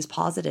not always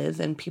positive,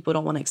 and people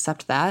don't want to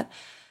accept that.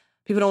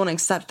 People don't want to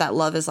accept that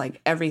love is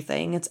like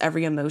everything. It's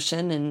every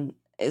emotion, and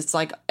it's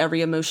like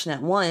every emotion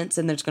at once,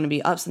 and there's going to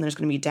be ups and there's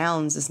going to be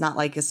downs. It's not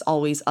like it's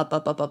always up,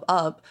 up, up, up,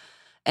 up.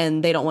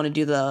 And they don't want to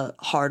do the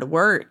hard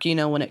work, you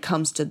know, when it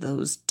comes to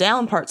those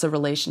down parts of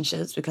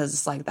relationships, because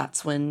it's like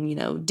that's when, you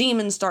know,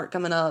 demons start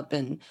coming up,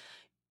 and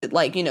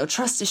like, you know,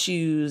 trust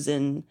issues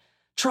and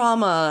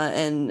trauma,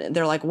 and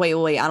they're like,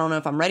 wait, I don't know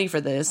if I'm ready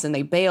for this, and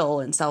they bail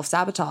and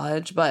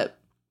self-sabotage. But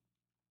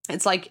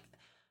it's like,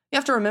 you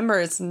have to remember,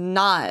 it's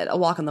not a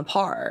walk in the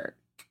park.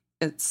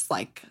 It's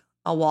like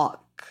a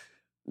walk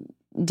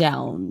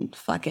down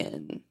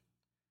fucking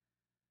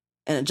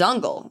in a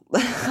jungle.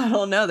 I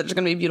don't know. There's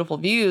going to be beautiful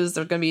views.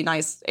 There's going to be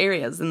nice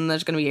areas, and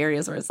there's going to be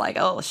areas where it's like,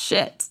 oh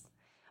shit,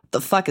 what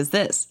the fuck is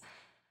this?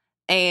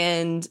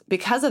 And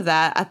because of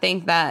that, I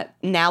think that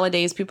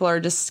nowadays people are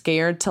just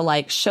scared to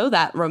like show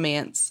that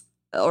romance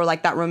or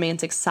like that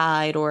romantic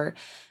side, or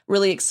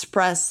really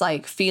express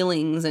like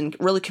feelings and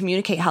really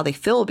communicate how they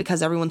feel,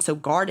 because everyone's so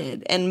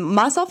guarded, and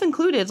myself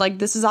included. Like,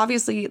 this is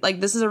obviously like,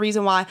 this is a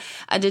reason why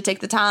I did take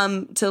the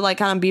time to like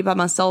kind of be by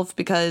myself,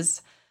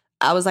 because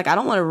I was like, I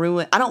don't want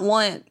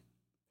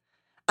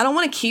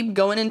to keep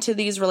going into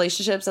these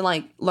relationships and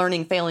like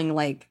learning, failing,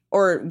 like,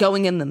 or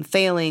going in them,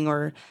 failing,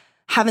 or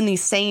having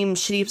these same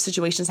shitty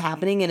situations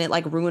happening, and it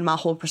like ruined my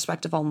whole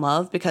perspective on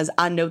love, because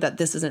I know that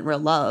this isn't real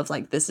love.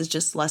 Like, this is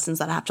just lessons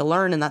that I have to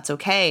learn, and that's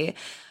okay.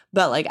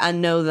 But like, I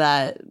know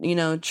that, you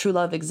know, true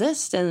love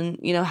exists, and,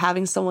 you know,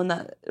 having someone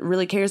that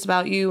really cares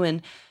about you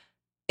and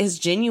is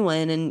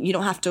genuine, and you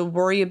don't have to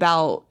worry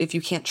about if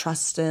you can't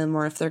trust them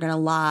or if they're going to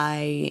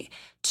lie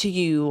to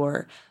you,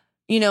 or,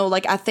 you know,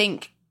 like, I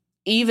think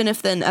even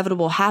if the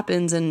inevitable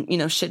happens and, you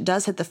know, shit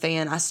does hit the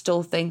fan, I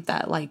still think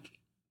that like,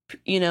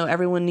 you know,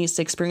 everyone needs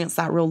to experience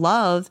that real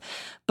love.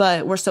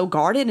 But we're so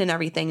guarded and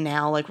everything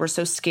now. Like, we're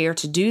so scared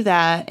to do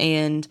that.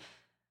 And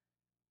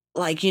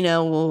like, you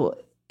know,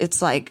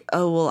 it's like,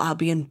 oh, well, I'll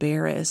be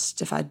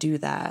embarrassed if I do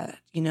that.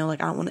 You know,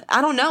 like,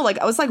 I don't know. Like,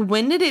 I was like,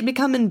 when did it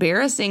become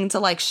embarrassing to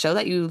like show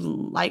that you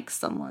like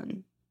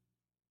someone?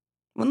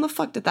 When the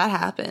fuck did that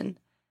happen?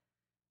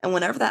 And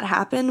whenever that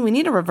happened, we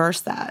need to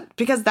reverse that,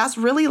 because that's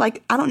really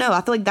like, I don't know.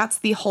 I feel like that's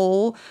the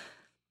whole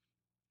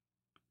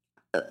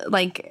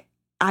like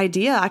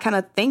idea I kind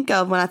of think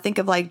of when I think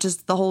of like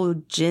just the whole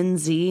Gen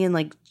Z and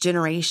like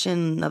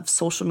generation of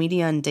social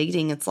media and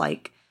dating. It's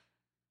like,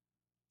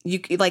 you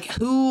like,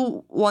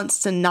 who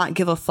wants to not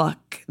give a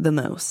fuck the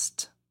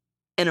most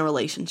in a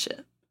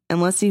relationship?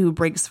 And let's see who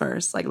breaks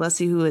first. Like, let's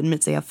see who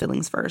admits they have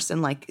feelings first,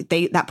 and like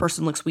that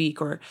person looks weak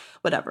or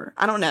whatever.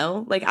 I don't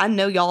know. Like, I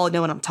know y'all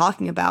know what I'm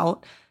talking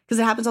about, because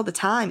it happens all the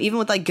time, even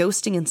with like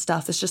ghosting and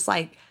stuff. It's just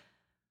like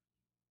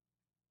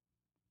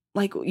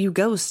you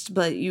ghost,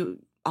 but you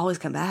always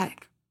come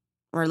back.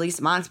 Or at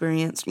least my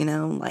experience, you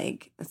know,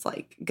 like, it's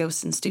like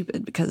ghosting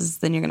stupid, because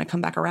then you're going to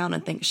come back around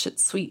and think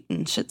shit's sweet,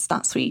 and shit's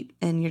not sweet,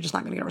 and you're just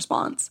not going to get a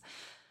response.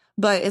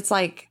 But it's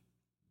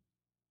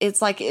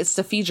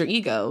to feed your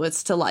ego.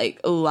 It's to like,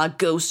 oh, I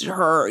ghosted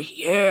her.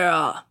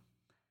 Yeah.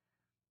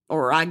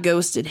 Or I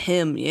ghosted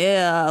him.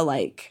 Yeah.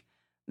 Like,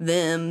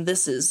 them,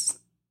 this is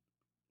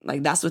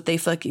like, that's what they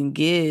fucking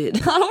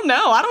get. I don't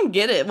know. I don't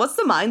get it. What's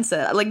the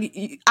mindset?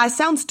 Like, I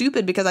sound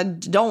stupid because I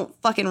don't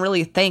fucking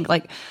really think,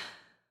 like,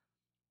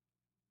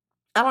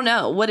 I don't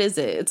know. What is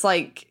it? It's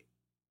like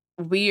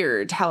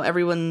weird how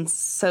everyone's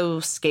so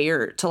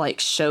scared to like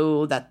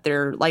show that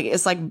they're like,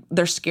 it's like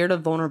they're scared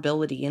of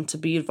vulnerability and to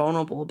be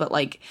vulnerable. But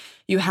like,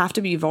 you have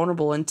to be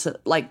vulnerable and to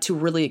like, to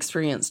really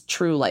experience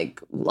true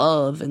like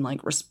love and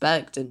like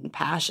respect and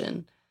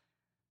passion.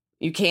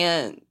 You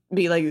can't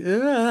be like,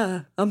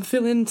 I'm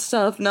feeling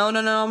stuff. No, I'm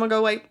gonna go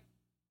away.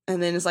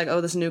 And then it's like,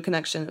 oh, this new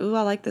connection. Ooh,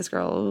 I like this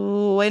girl.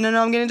 Ooh, wait, no,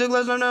 I'm getting too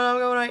close. No, I'm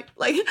going right.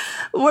 Like,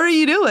 what are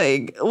you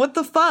doing? What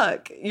the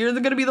fuck? You're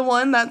going to be the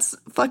one that's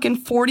fucking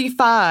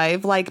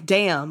 45. Like,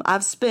 damn,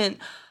 I've spent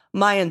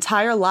my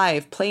entire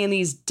life playing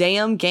these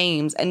damn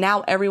games, and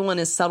now everyone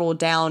is settled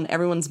down.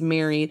 Everyone's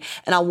married,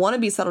 and I want to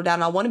be settled down.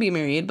 And I want to be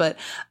married, but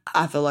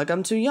I feel like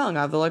I'm too young.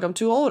 I feel like I'm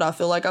too old. I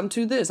feel like I'm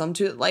too this. I'm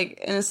too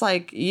like, and it's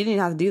like, you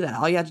didn't have to do that.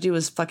 All you have to do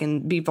is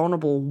fucking be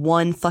vulnerable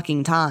one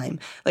fucking time.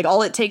 Like,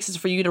 all it takes is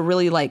for you to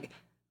really like,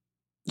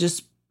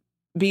 just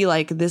be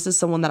like, this is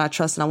someone that I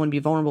trust and I want to be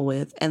vulnerable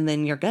with, and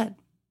then you're good.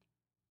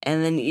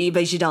 And then,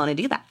 but you don't want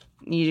to do that.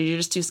 You're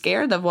just too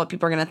scared of what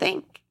people are going to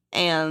think.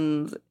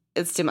 and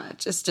it's too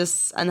much. It's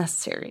just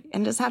unnecessary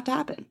and just have to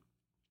happen.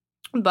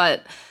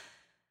 But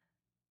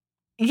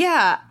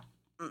yeah,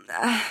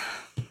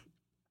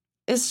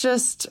 it's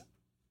just,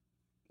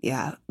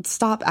 yeah,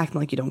 stop acting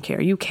like you don't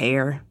care. You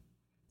care.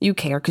 You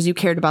care because you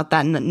cared about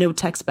that no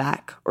text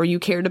back, or you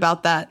cared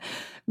about that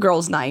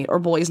girls' night or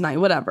boys' night,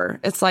 whatever.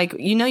 It's like,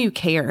 you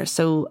care.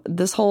 So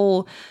this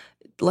whole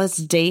let's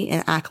date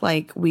and act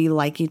like we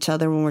like each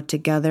other when we're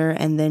together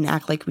and then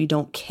act like we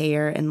don't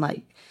care and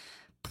like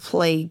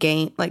play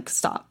game, like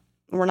stop.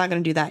 We're not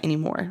going to do that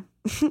anymore.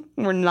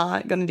 We're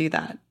not going to do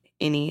that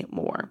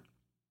anymore.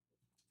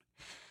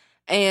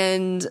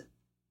 And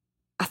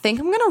I think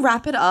I'm going to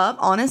wrap it up,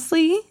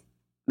 honestly.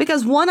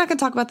 Because one, I could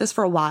talk about this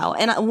for a while.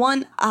 And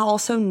one, I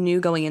also knew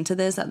going into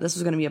this that this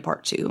was going to be a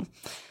part 2.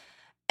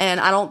 And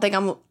I don't think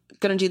I'm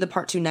going to do the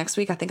part 2 next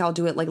week. I think I'll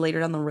do it like later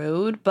down the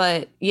road.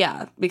 But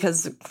yeah,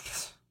 because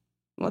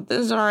with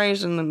this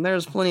generation,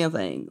 there's plenty of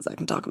things I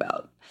can talk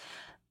about,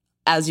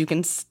 as you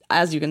can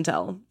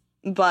tell.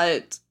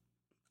 But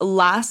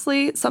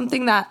lastly,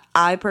 something that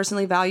I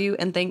personally value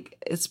and think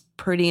is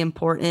pretty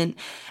important.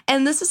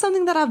 And this is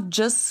something that I've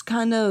just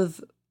kind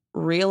of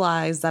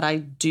realize that I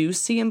do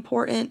see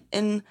important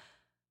in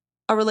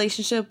a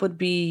relationship would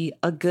be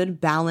a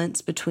good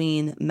balance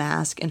between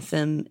masc and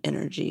femme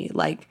energy.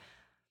 Like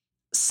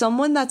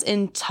someone that's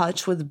in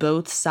touch with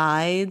both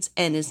sides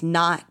and is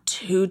not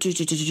too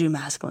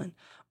masculine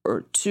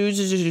or too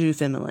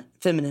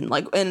feminine.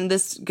 Like, and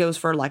this goes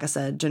for, like I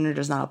said, gender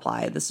does not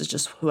apply. This is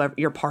just whoever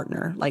your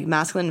partner. Like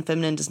masculine and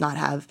feminine does not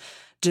have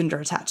gender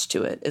attached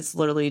to it. It's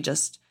literally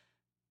just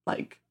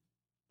like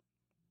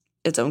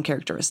its own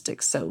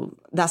characteristics. So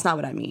that's not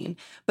what I mean.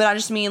 But I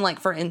just mean,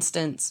 like, for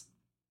instance,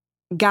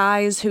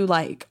 guys who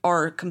like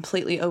are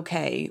completely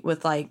okay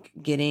with like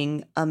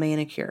getting a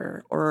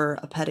manicure or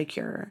a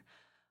pedicure,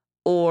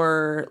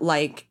 or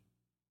like,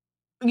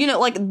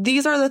 like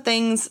these are the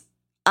things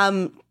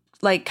I'm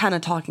like kind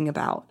of talking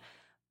about.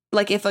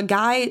 Like if a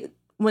guy,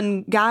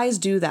 when guys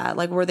do that,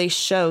 like where they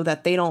show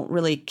that they don't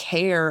really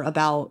care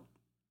about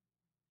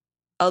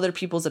other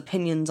people's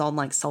opinions on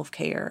like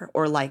self-care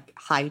or like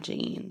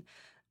hygiene,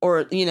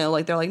 or,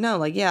 like they're like, no,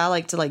 like, yeah, I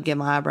like to like get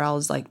my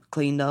eyebrows like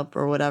cleaned up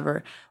or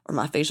whatever, or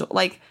my facial,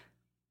 like,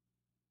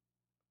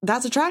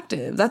 that's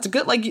attractive. That's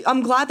good. Like,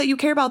 I'm glad that you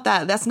care about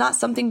that. That's not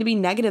something to be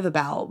negative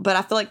about. But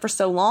I feel like for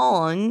so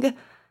long, or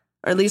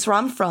at least where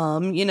I'm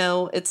from,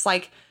 it's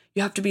like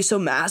you have to be so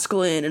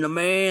masculine and a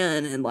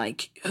man, and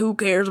like, who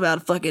cares about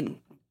a fucking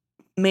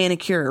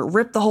manicure?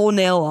 Rip the whole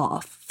nail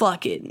off,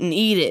 fuck it, and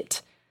eat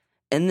it,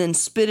 and then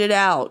spit it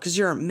out because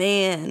you're a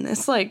man.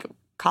 It's like,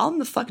 calm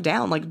the fuck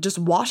down. Like, just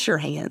wash your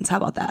hands. How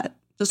about that?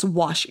 Just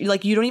wash.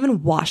 Like, you don't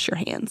even wash your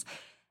hands.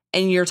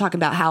 And you're talking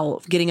about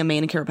how getting a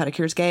manicure or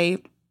pedicure is gay.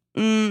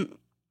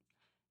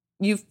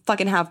 You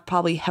fucking have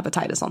probably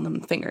hepatitis on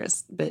them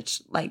fingers,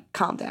 bitch. Like,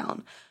 calm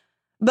down.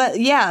 But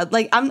yeah,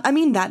 like, I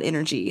mean that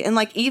energy. And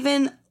like,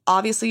 even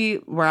obviously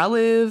where I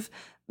live,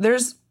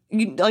 there's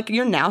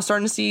you're now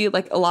starting to see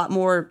like a lot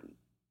more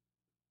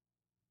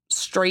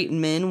straight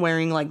men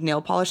wearing like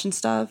nail polish and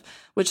stuff,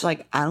 which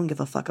like I don't give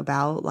a fuck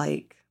about.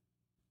 Like,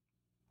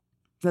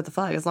 what the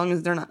fuck? As long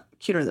as they're not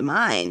cuter than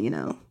mine,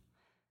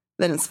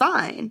 then it's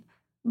fine.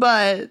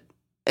 But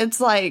it's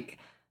like,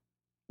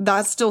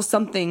 that's still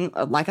something,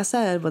 like I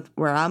said, with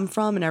where I'm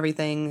from and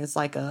everything, it's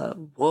like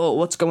whoa,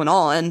 what's going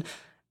on?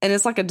 And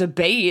it's like a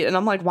debate. And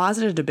I'm like, why is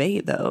it a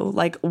debate though?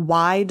 Like,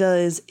 why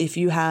does, if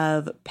you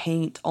have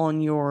paint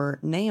on your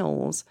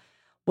nails,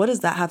 what does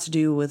that have to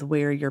do with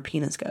where your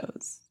penis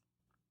goes?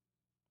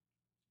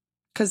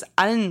 Because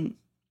I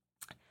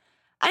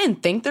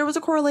didn't think there was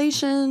a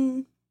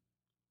correlation.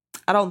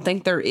 I don't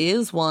think there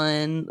is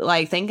one,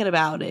 like, thinking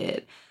about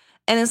it.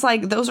 And it's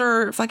like, those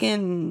are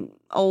fucking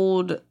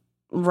old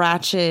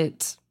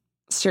ratchet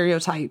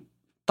stereotype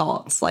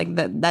thoughts, like,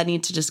 that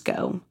need to just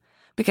go.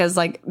 Because,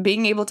 like,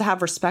 being able to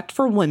have respect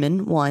for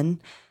women,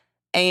 one,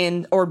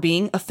 or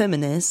being a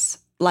feminist,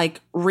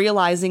 like,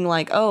 realizing,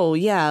 like, oh,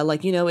 yeah,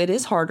 like, it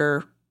is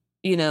harder,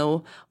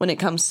 when it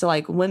comes to,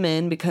 like,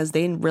 women, because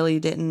they really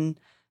didn't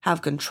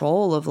have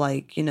control of,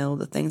 like,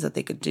 the things that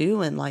they could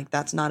do, and, like,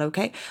 that's not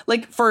okay.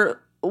 Like,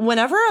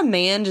 whenever a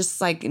man just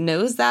like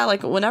knows that,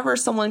 like whenever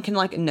someone can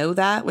like know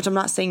that, which I'm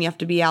not saying you have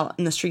to be out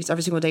in the streets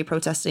every single day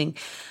protesting.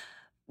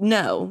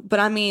 No, but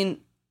I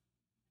mean,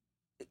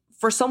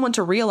 for someone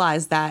to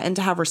realize that and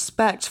to have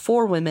respect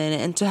for women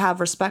and to have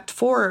respect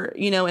for,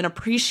 and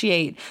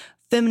appreciate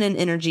feminine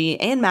energy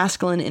and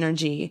masculine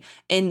energy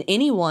in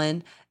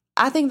anyone,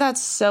 I think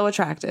that's so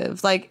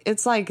attractive. Like,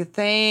 it's like,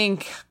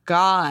 thank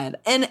God.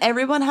 And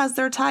everyone has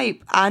their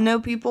type. I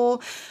know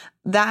people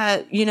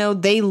that,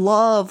 they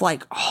love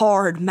like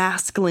hard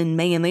masculine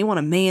man. They want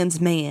a man's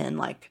man,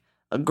 like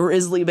a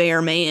grizzly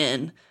bear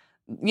man,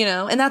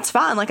 and that's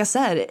fine. Like I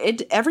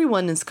said,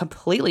 everyone is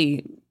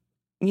completely,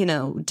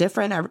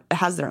 different,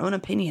 has their own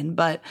opinion.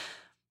 But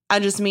I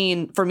just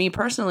mean, for me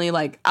personally,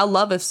 like, I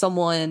love if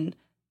someone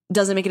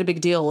doesn't make it a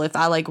big deal. If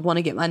I like want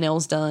to get my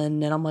nails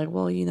done and I'm like,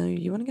 well, you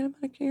want to get a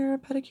manicure, a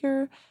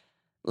pedicure,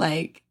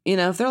 Like, you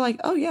know, if they're like,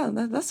 oh yeah,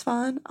 that's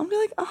fine, I'm gonna be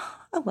like, oh,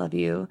 I love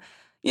you.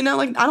 You know,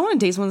 like, I don't want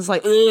to date someone that's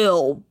like,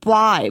 ew,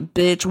 why,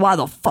 bitch? Why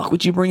the fuck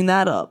would you bring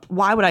that up?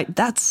 Why would I?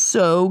 That's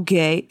so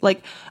gay.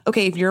 Like,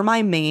 okay, if you're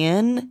my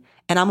man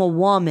and I'm a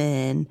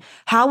woman,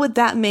 how would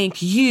that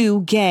make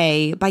you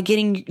gay by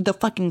getting the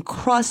fucking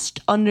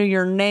crust under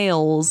your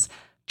nails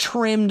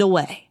trimmed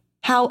away?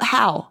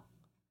 How?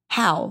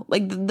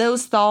 Like,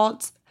 those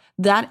thoughts,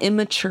 that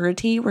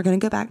immaturity we're going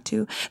to go back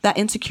to, that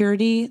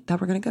insecurity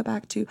that we're going to go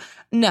back to.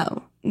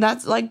 No,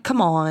 that's like,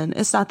 come on,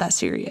 it's not that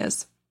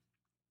serious.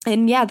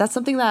 And yeah, that's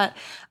something that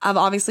I've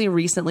obviously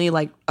recently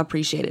like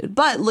appreciated.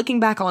 But looking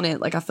back on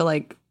it, like, I feel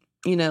like,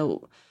 you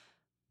know,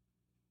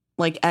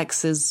 like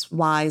X's,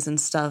 Y's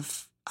and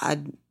stuff, I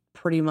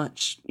pretty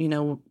much, you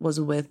know, was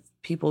with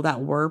people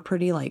that were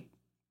pretty like,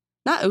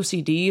 not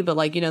OCD, but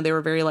like, you know, they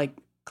were very like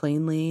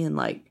cleanly and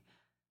like,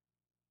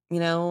 you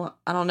know,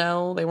 I don't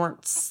know, they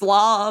weren't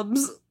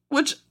slobs,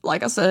 which,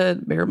 like I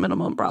said, bare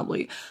minimum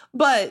probably.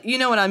 But you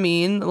know what I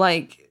mean?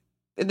 Like,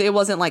 it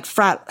wasn't like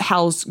frat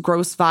house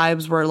gross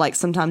vibes where like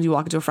sometimes you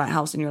walk into a frat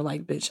house and you're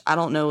like, bitch, I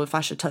don't know if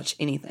I should touch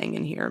anything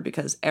in here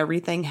because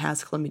everything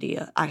has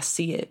chlamydia. I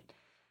see it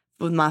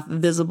with my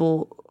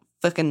visible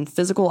fucking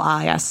physical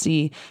eye. I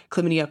see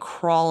chlamydia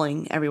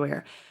crawling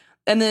everywhere.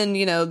 And then,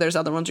 you know, there's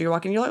other ones where you're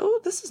walking, you're like, oh,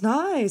 this is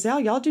nice.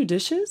 Y'all do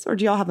dishes or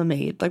do y'all have a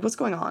maid? Like, what's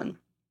going on?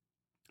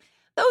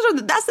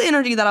 That's the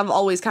energy that I've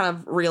always kind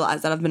of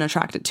realized that I've been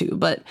attracted to.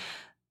 But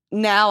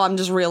now I'm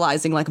just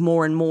realizing like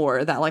more and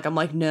more that like, I'm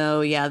like,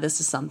 no, yeah, this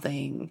is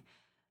something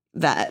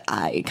that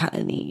I kind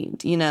of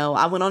need. You know,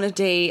 I went on a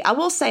date. I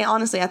will say,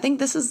 honestly, I think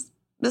this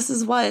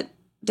is what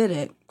did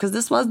it. Because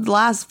this was the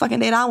last fucking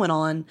date I went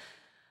on.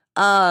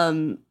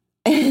 And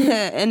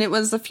it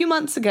was a few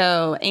months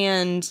ago.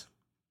 And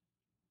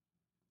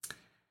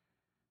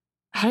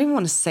I don't even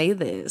want to say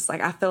this. Like,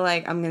 I feel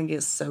like I'm going to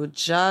get so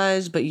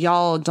judged, but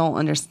y'all don't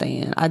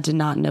understand. I did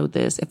not know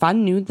this. If I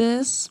knew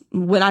this,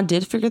 when I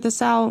did figure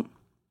this out,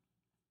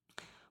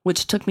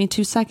 which took me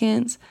 2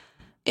 seconds,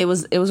 it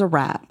was a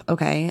wrap,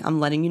 okay? I'm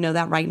letting you know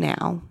that right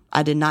now.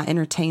 I did not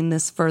entertain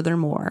this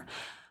furthermore.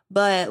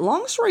 But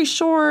long story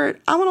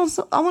short, I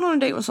went on a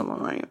date with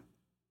someone, right?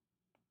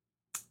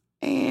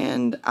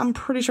 And I'm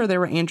pretty sure they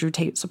were Andrew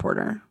Tate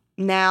supporter.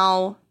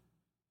 Now,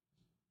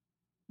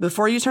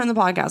 before you turn the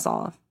podcast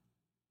off,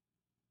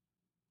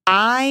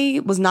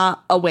 I was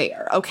not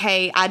aware,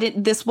 okay?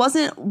 This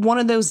wasn't one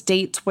of those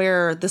dates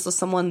where this was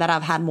someone that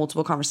I've had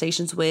multiple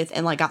conversations with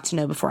and like got to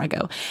know before I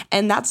go.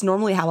 And that's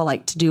normally how I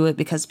like to do it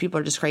because people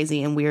are just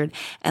crazy and weird.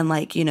 And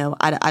like, you know,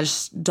 I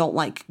just don't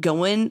like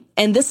going.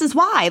 And this is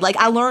why, like,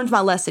 I learned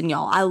my lesson,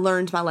 y'all. I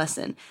learned my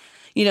lesson.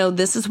 You know,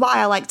 this is why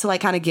I like to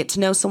like kind of get to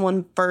know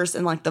someone first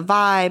and like the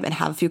vibe and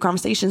have a few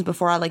conversations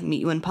before I like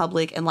meet you in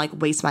public and like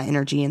waste my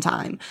energy and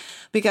time.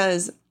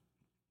 Because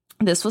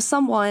this was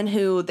someone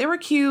who, they were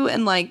cute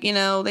and like, you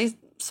know, they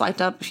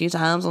swiped up a few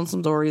times on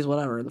some stories,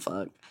 whatever the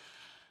fuck.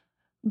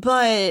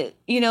 But,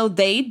 you know,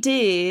 they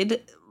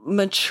did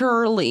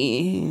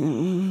maturely,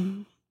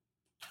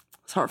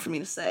 it's hard for me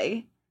to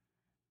say,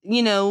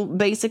 you know,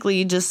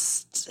 basically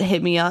just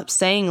hit me up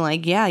saying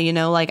like, yeah, you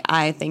know, like,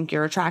 I think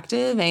you're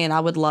attractive and I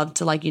would love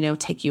to like, you know,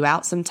 take you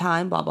out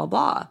sometime, blah, blah,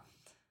 blah.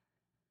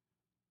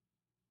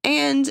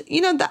 And,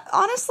 you know, that,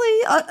 honestly,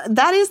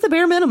 that is the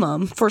bare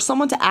minimum for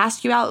someone to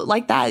ask you out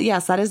like that.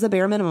 Yes, that is the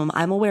bare minimum.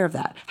 I'm aware of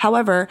that.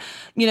 However,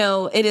 you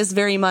know, it is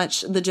very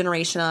much the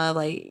generation of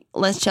like,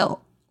 let's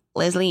chill,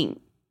 let's lean,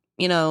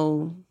 you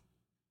know,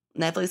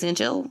 Netflix and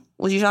chill.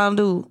 What you trying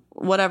to do?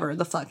 Whatever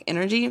the fuck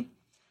energy.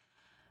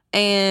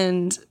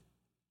 And,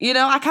 you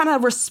know, I kind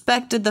of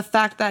respected the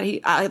fact that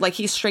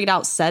he straight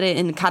out said it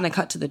and kind of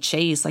cut to the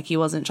chase. Like, he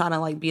wasn't trying to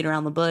like beat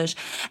around the bush.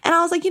 And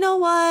I was like, you know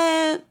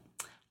what?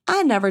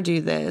 I never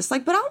do this.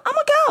 Like, but I'm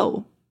going to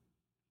go.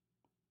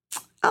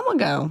 I'm going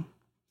to go.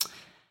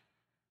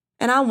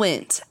 And I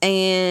went.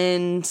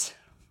 And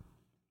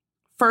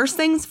first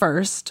things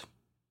first,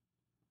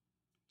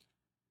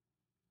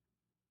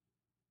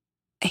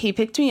 he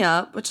picked me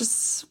up, which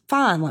is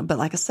fine. But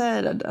like I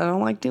said, I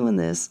don't like doing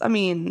this. I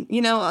mean,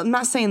 you know, I'm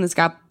not saying this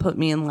guy put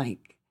me in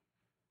like,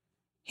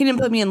 he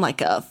didn't put me in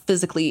like a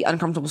physically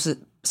uncomfortable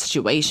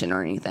situation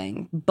or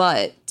anything.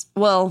 But,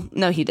 well,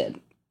 no, he did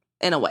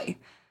in a way.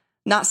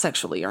 Not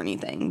sexually or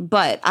anything,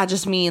 but I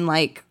just mean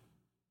like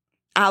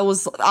I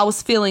was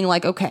feeling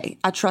like, okay,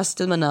 I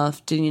trust him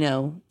enough to, you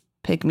know,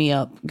 pick me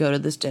up, go to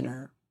this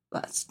dinner.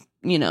 That's,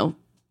 you know,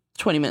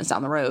 20 minutes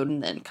down the road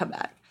and then come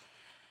back.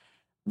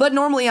 But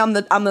normally I'm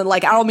the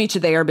like, I'll meet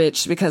you there,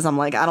 bitch, because I'm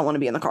like, I don't want to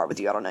be in the car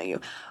with you. I don't know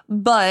you.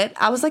 But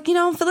I was like, you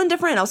know, I'm feeling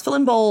different. I was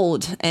feeling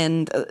bold.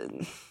 And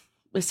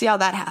we see how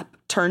that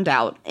turned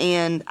out.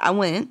 And I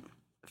went.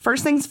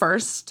 First things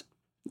first,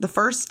 the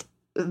first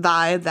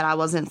vibe that I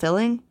wasn't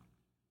feeling,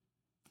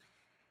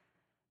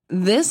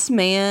 this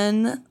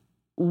man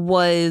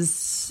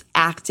was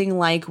acting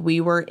like we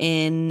were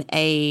in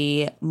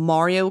a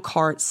Mario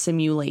Kart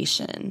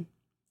simulation.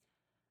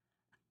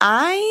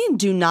 I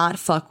do not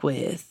fuck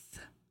with.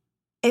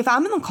 If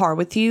I'm in the car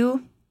with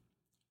you,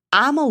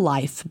 I'm a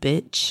life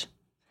bitch.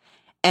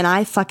 And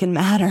I fucking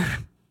matter.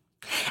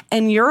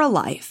 And you're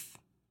alive,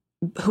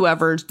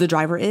 whoever the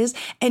driver is,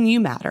 and you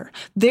matter.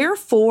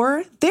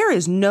 Therefore, there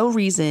is no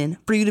reason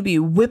for you to be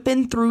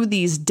whipping through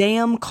these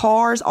damn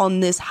cars on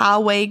this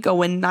highway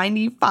going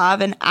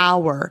 95 an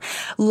hour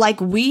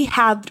like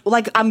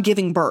I'm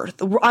giving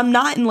birth. I'm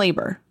not in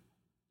labor.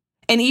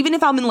 And even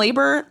if I'm in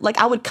labor, like,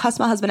 I would cuss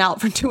my husband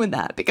out for doing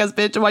that because,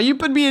 bitch, why you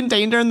put me in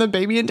danger and the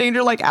baby in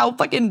danger? Like, how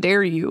fucking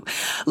dare you?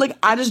 Like,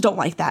 I just don't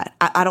like that.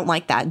 I don't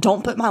like that.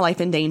 Don't put my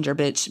life in danger,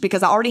 bitch,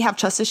 because I already have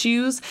trust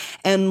issues.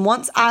 And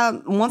once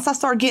I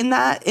start getting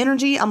that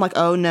energy, I'm like,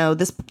 oh no,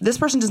 this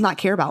person does not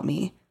care about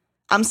me.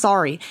 I'm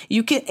sorry.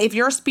 You can, if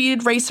you're a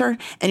speed racer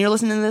and you're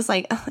listening to this,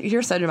 like, oh,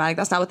 you're so dramatic.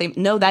 That's not what they,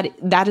 no,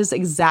 that is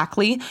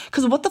exactly,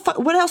 because what the fuck,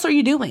 what else are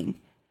you doing?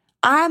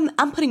 I'm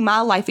putting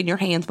my life in your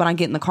hands when I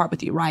get in the car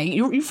with you, right?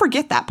 You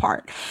forget that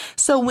part.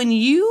 So when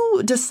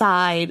you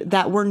decide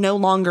that we're no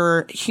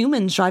longer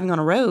humans driving on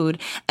a road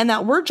and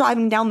that we're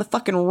driving down the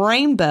fucking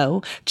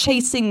rainbow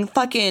chasing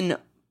fucking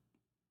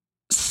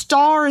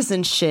stars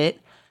and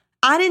shit,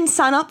 I didn't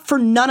sign up for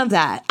none of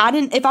that.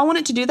 If I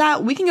wanted to do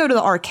that, we can go to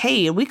the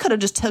arcade. We could have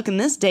just taken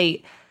this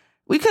date.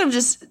 We could have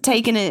just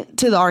taken it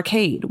to the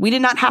arcade. We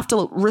did not have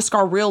to risk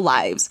our real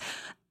lives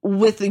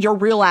with your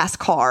real ass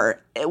car,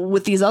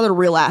 with these other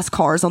real ass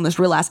cars on this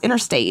real ass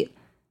interstate.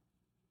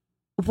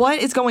 What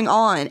is going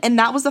on? And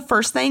that was the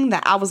first thing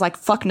that I was like,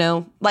 fuck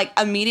no. Like,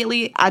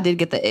 immediately I did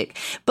get the ick,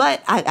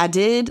 but I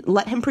did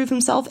let him prove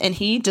himself, and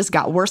he just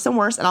got worse and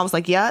worse. And I was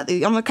like, yeah,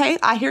 I'm okay.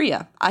 I hear you.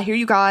 I hear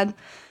you, God.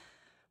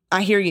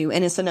 I hear you.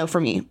 And it's a no for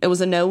me. It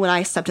was a no when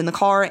I stepped in the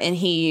car, and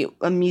he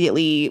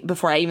immediately,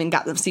 before I even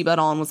got the seatbelt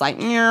on, was like,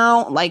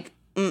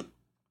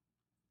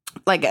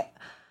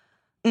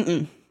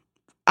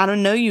 I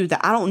don't know you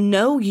that I don't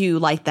know you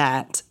like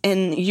that.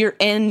 And you're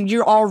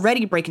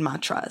already breaking my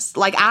trust.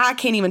 Like, I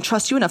can't even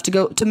trust you enough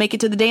to make it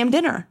to the damn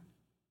dinner.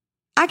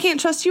 I can't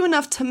trust you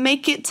enough to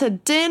make it to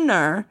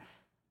dinner.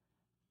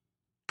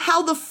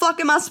 How the fuck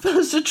am I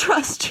supposed to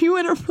trust you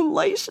in a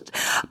relationship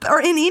or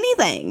in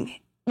anything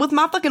with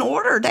my fucking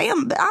order?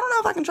 Damn, I don't know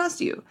if I can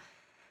trust you.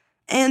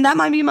 And that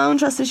might be my own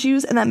trust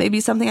issues, and that may be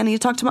something I need to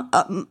talk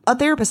to a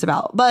therapist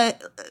about.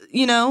 But,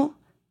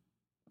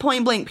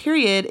 point blank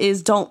period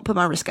is don't put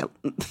my life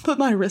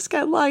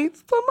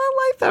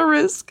at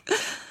risk.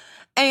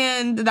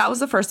 And that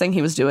was the first thing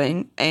he was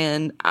doing.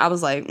 And I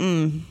was like,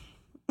 and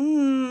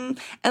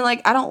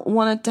like, I don't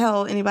want to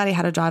tell anybody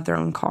how to drive their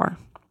own car.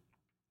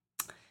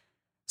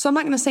 So I'm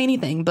not going to say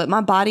anything, but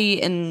my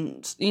body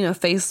and,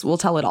 face will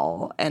tell it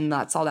all. And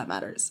that's all that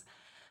matters.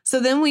 So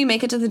then we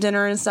make it to the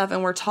dinner and stuff,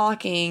 and we're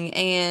talking,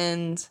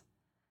 and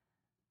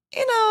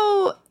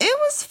it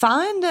was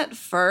fine at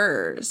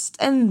first.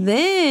 And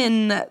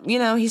then,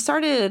 he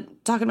started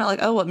talking about like,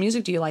 oh, what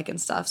music do you like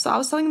and stuff. So I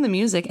was telling him the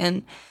music,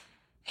 and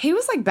he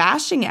was like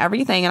bashing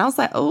everything. And I was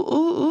like,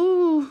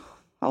 ooh,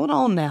 hold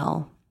on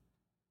now.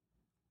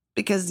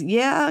 Because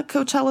yeah,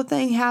 Coachella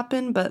thing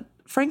happened, but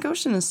Frank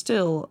Ocean is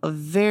still a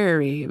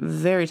very,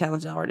 very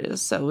talented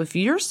artist. So if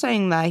you're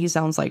saying that he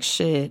sounds like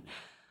shit,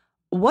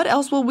 what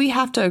else will we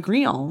have to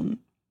agree on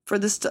for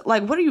this?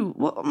 Like, what are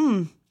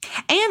you,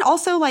 And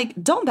also, like,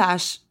 don't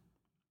bash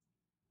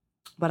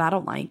what I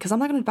don't like, because I'm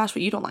not going to bash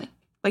what you don't like.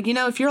 Like,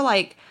 if you're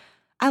like,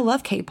 I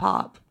love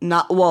K-pop.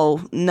 No,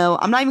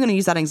 I'm not even going to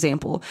use that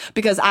example,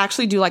 because I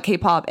actually do like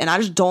K-pop, and I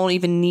just don't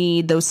even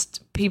need those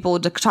people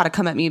to try to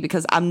come at me,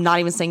 because I'm not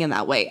even saying it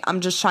that way. I'm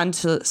just trying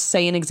to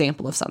say an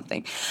example of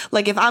something.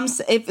 Like,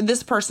 if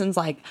this person's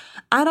like,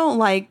 I don't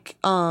like,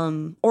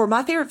 or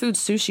my favorite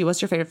food's sushi.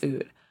 What's your favorite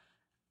food?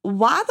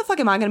 Why the fuck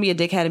am I going to be a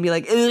dickhead and be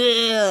like,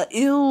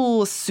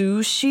 ew,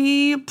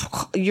 sushi?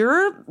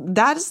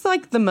 That is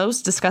like the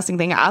most disgusting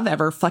thing I've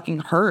ever fucking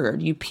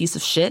heard, you piece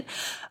of shit.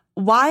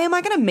 Why am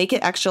I going to make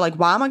it extra? Like,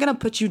 why am I going to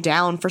put you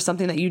down for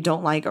something that you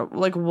don't like? Or,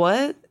 like,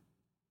 what?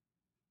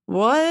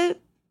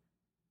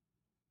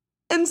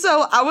 And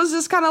so I was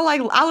just kind of like,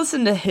 I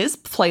listened to his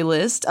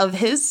playlist of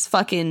his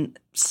fucking,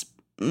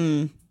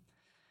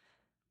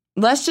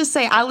 let's just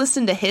say I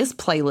listened to his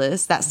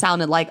playlist that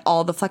sounded like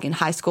all the fucking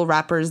high school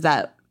rappers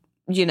that,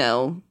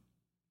 are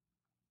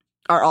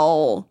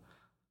all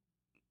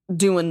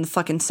doing the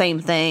fucking same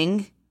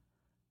thing.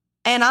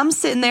 And I'm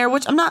sitting there,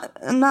 which I'm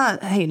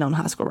not hating on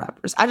high school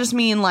rappers. I just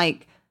mean,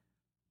 like,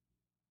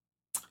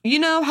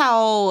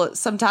 how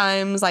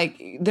sometimes,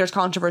 like, there's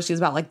controversies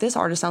about, like, this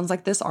artist sounds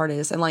like this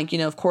artist. And, like,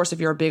 of course,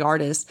 if you're a big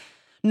artist,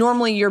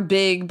 normally you're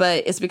big,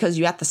 but it's because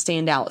you have to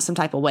stand out some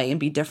type of way and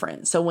be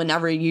different. So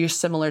whenever you're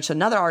similar to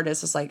another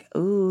artist, it's like,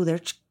 ooh,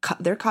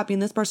 they're copying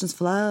this person's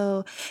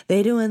flow.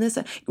 They doing this,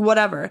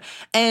 whatever.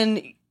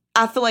 And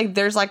I feel like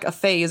there's like a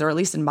phase, or at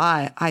least in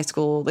my high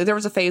school, like, there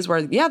was a phase where,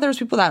 yeah, there was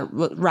people that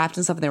rapped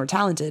and stuff and they were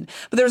talented,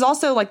 but there's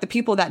also like the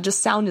people that just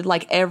sounded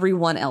like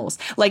everyone else.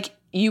 Like,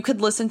 you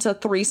could listen to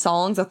 3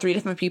 songs of 3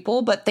 different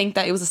people, but think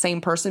that it was the same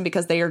person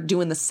because they are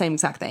doing the same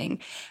exact thing.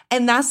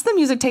 And that's the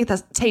music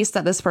taste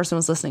that this person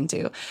was listening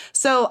to.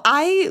 So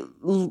I,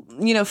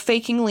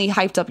 fakingly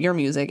hyped up your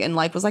music and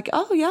like was like,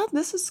 oh yeah,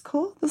 this is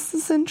cool. This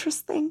is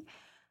interesting.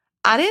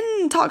 I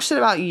didn't talk shit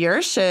about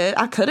your shit.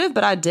 I could have,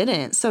 but I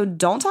didn't. So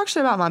don't talk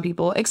shit about my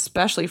people,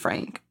 especially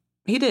Frank.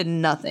 He did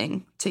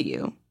nothing to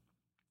you.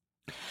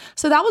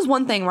 So that was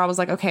one thing where I was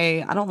like,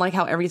 okay, I don't like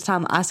how every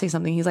time I say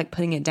something, he's like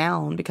putting it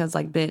down because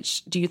like,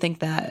 bitch, do you think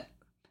that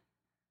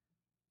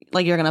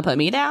like you're going to put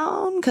me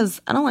down?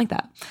 Because I don't like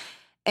that.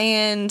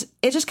 And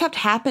it just kept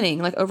happening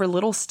like over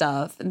little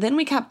stuff. Then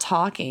we kept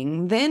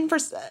talking. Then for,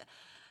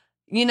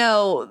 you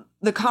know,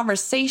 the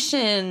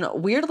conversation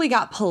weirdly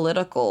got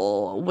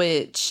political,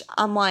 which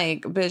I'm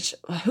like, bitch,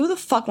 who the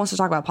fuck wants to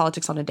talk about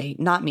politics on a date?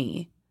 Not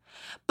me.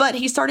 But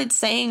he started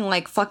saying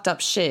like fucked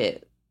up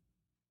shit.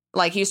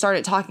 Like he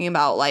started talking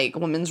about like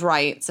women's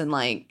rights and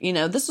like, you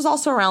know, this was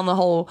also around the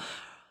whole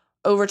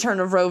overturn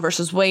of Roe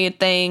versus Wade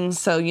thing.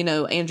 So, you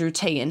know, Andrew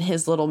Tate and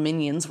his little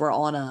minions were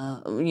on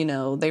a, you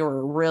know, they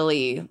were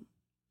really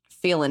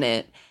feeling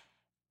it.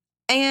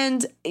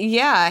 And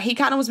yeah, he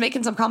kind of was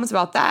making some comments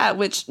about that,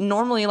 which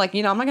normally, like,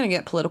 you know, I'm not going to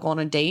get political on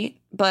a date,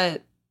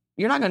 but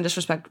you're not going to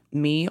disrespect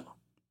me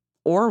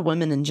or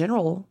women in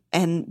general.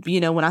 And,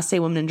 you know, when I say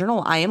women in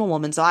general, I am a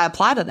woman, so I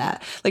apply to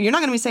that. Like, you're not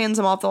going to be saying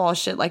some off-the-wall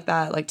shit like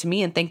that, like, to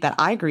me and think that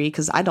I agree,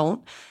 because I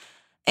don't.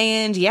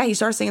 And yeah, he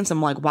started saying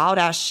some, like,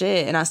 wild-ass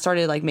shit, and I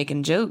started, like,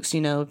 making jokes,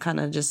 you know,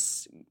 kind of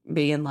just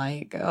being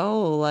like,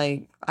 oh,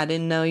 like, I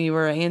didn't know you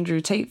were an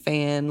Andrew Tate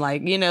fan,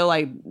 like, you know,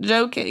 like,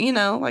 joking, you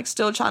know, like,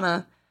 still trying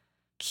to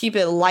keep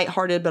it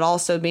lighthearted, but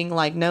also being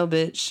like, no,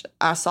 bitch,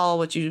 I saw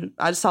what you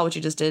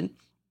just did.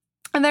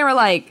 And they were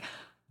like,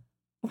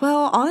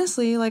 well,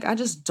 honestly, like, I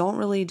just don't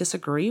really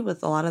disagree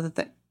with a lot of the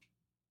things.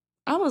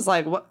 I was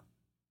like, what?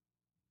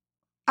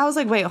 I was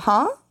like, wait,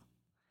 huh?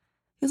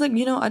 He's like,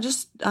 you know, I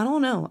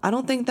don't know. I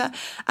don't think that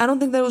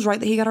it was right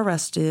that he got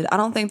arrested. I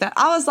don't think that.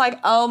 I was like,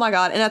 oh my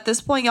God. And at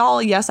this point,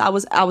 y'all, yes, I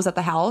was at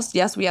the house.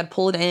 Yes, we had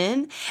pulled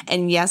in.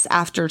 And yes,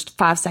 after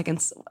 5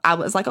 seconds, I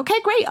was like, okay,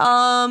 great.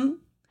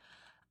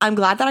 I'm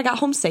glad that I got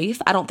home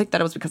safe. I don't think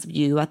that it was because of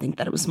you. I think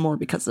that it was more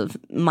because of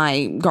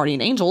my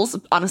guardian angels,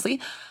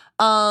 honestly.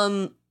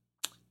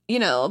 You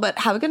know, but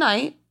have a good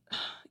night.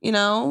 You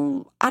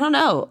know, I don't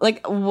know.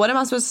 Like, what am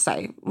I supposed to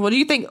say? What do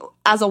you think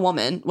as a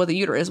woman with a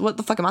uterus? What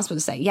the fuck am I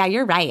supposed to say? Yeah,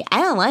 you're right.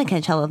 I don't want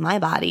control of my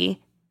body.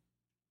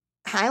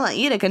 I want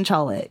you to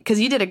control it, because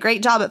you did a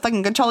great job at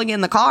fucking controlling it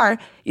in the car.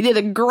 You did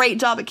a great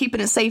job at keeping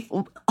it safe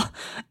on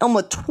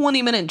a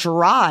 20-minute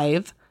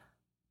drive.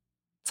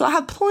 So I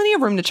have plenty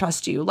of room to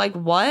trust you. Like,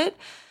 what?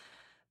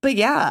 But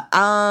yeah,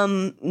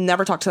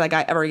 never talk to that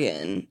guy ever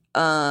again.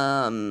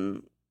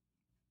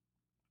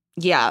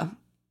 Yeah,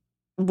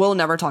 we'll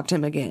never talk to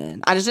him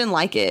again. I just didn't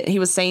like it. He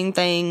was saying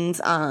things,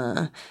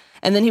 and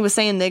then he was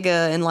saying nigga,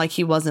 and like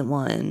he wasn't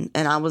one.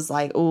 And I was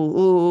like,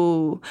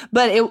 ooh.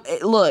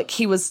 But look,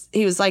 he was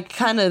like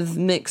kind of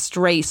mixed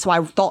race, so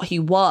I thought he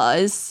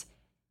was,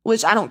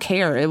 which I don't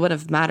care. It would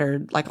have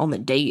mattered like on the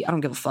date. I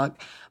don't give a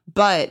fuck.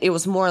 But it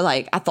was more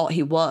like I thought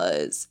he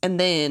was. And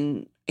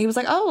then he was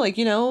like, oh, like,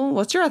 you know,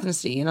 what's your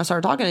ethnicity? And I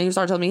started talking, and he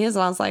started telling me his,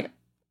 and I was like,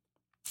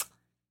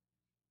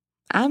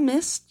 I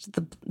missed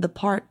the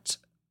part.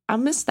 I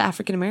missed the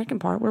African American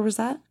part. Where was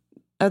that?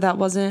 Oh, that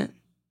wasn't.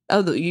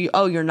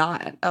 Oh, you're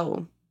not.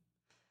 Oh,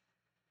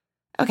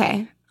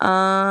 okay.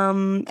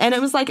 And it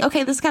was like,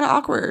 okay, this is kind of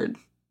awkward,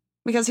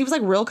 because he was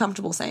like real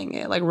comfortable saying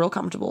it, like real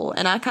comfortable,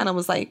 and I kind of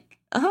was like,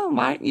 oh,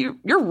 why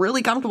you're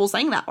really comfortable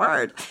saying that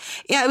word?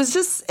 Yeah, it was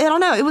just, I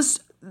don't know. It was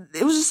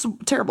just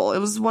terrible. It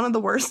was one of the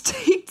worst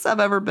dates I've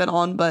ever been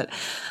on. But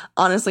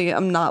honestly,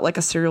 I'm not like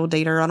a serial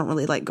dater. I don't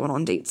really like going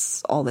on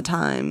dates all the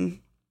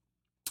time,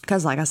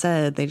 because like I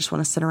said, they just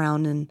want to sit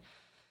around and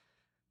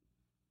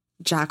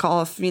jack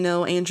off, you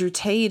know, Andrew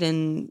Tate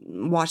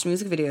and watch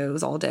music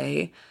videos all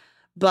day.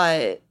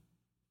 But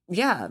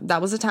yeah,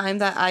 that was a time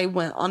that I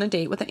went on a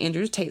date with an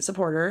Andrew Tate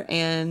supporter,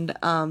 and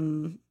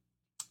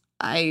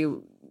I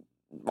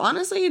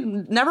honestly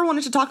never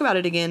wanted to talk about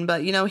it again.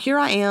 But, you know, here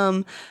I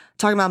am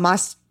talking about my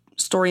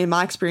story and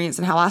my experience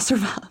and how I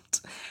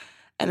survived,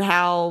 and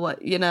how,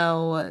 you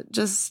know,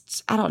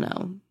 just, I don't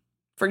know.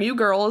 For you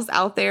girls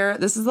out there,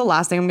 this is the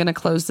last thing I'm going to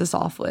close this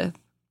off with,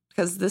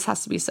 because this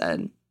has to be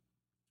said,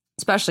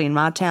 especially in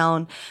my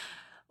town,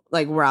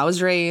 like where I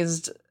was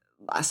raised.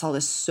 I saw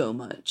this so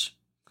much.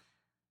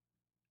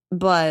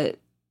 But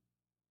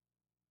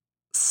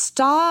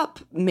stop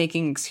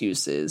making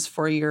excuses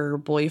for your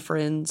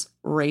boyfriend's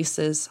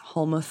racist,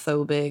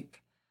 homophobic,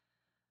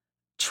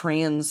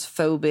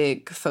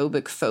 transphobic,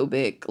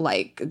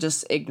 like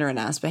just ignorant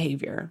ass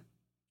behavior.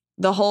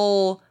 The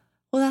whole,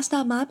 well, that's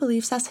not my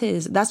beliefs, that's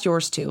his. That's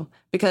yours too.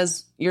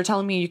 Because you're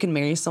telling me you can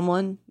marry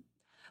someone.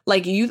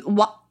 Like,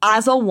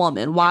 as a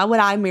woman, why would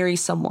I marry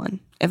someone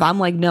if I'm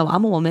like, no,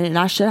 I'm a woman and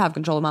I should have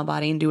control of my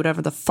body and do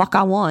whatever the fuck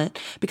I want,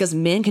 because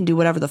men can do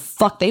whatever the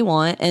fuck they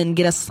want and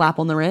get a slap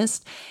on the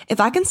wrist? If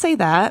I can say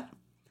that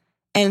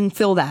and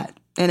feel that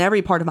in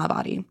every part of my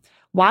body,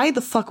 why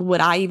the fuck would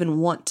I even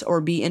want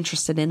or be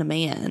interested in a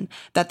man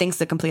that thinks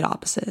the complete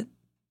opposite?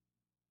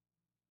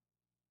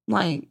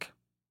 Like,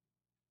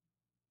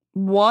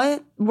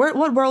 what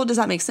world does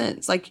that make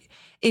sense? Like,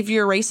 if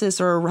you're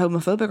racist or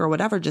homophobic or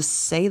whatever, just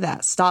say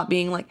that. Stop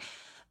being like,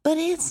 But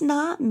it's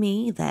not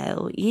me,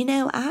 though. You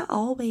know, I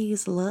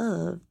always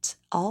loved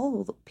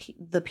all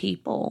the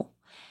people.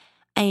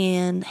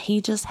 And he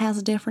just has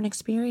a different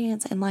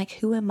experience. And, like,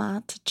 who am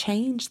I to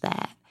change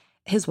that?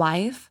 His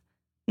wife?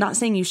 Not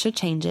saying you should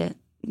change it.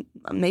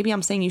 Maybe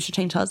I'm saying you should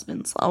change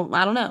husbands. Oh,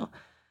 I don't know.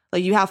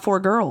 Like, you have 4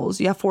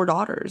 girls. You have 4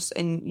 daughters.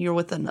 And you're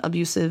with an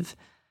abusive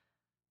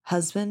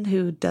husband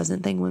who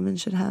doesn't think women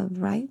should have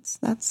rights.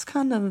 That's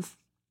kind of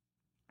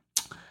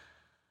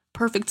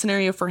perfect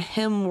scenario for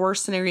him,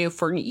 worst scenario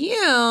for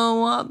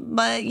you.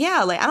 But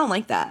yeah, like, I don't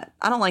like that.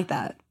 I don't like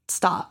that.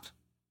 Stop.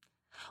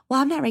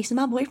 Well, I'm not racist.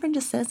 My boyfriend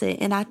just says it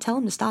and I tell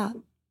him to stop.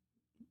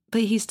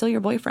 But he's still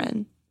your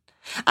boyfriend.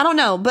 I don't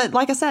know. But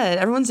like I said,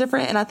 everyone's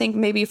different. And I think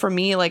maybe for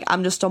me, like,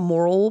 I'm just a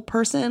moral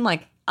person.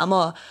 Like, I'm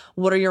a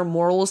what are your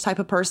morals type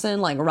of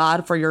person. Like,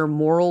 ride for your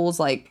morals.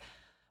 Like,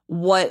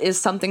 what is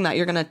something that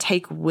you're going to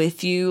take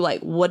with you?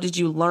 Like, what did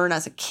you learn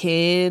as a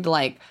kid?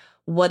 Like,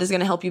 what is going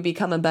to help you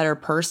become a better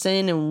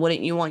person? And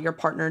wouldn't you want your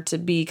partner to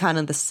be kind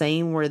of the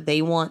same, where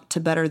they want to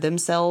better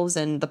themselves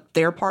and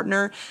their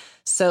partner?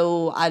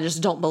 So I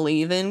just don't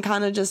believe in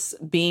kind of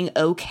just being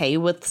okay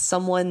with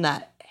someone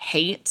that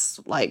hates,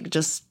 like,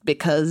 just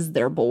because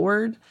they're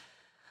bored.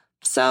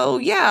 So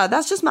yeah,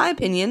 that's just my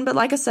opinion. But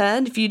like I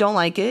said, if you don't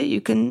like it,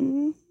 you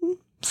can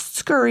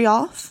scurry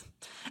off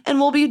and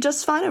we'll be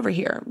just fine over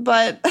here.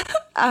 But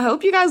I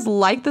hope you guys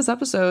like this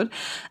episode.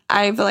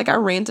 I feel like I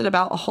ranted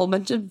about a whole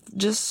bunch of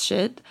just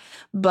shit.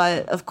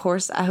 But of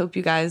course, I hope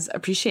you guys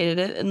appreciated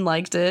it and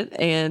liked it.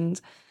 And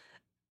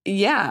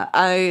yeah,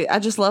 I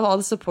just love all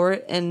the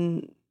support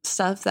and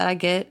stuff that I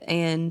get.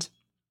 And,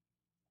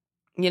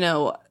 you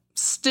know,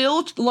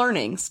 still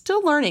learning,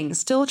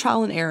 still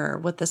trial and error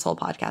with this whole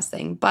podcast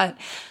thing. But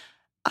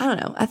I don't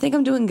know. I think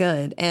I'm doing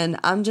good. And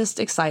I'm just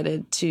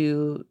excited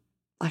to,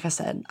 like I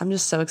said, I'm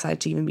just so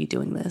excited to even be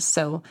doing this.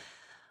 So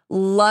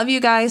love you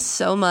guys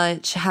so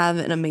much. Have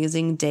an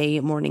amazing day,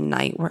 morning,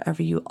 night,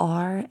 wherever you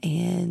are.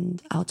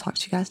 And I'll talk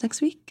to you guys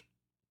next week.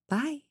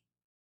 Bye.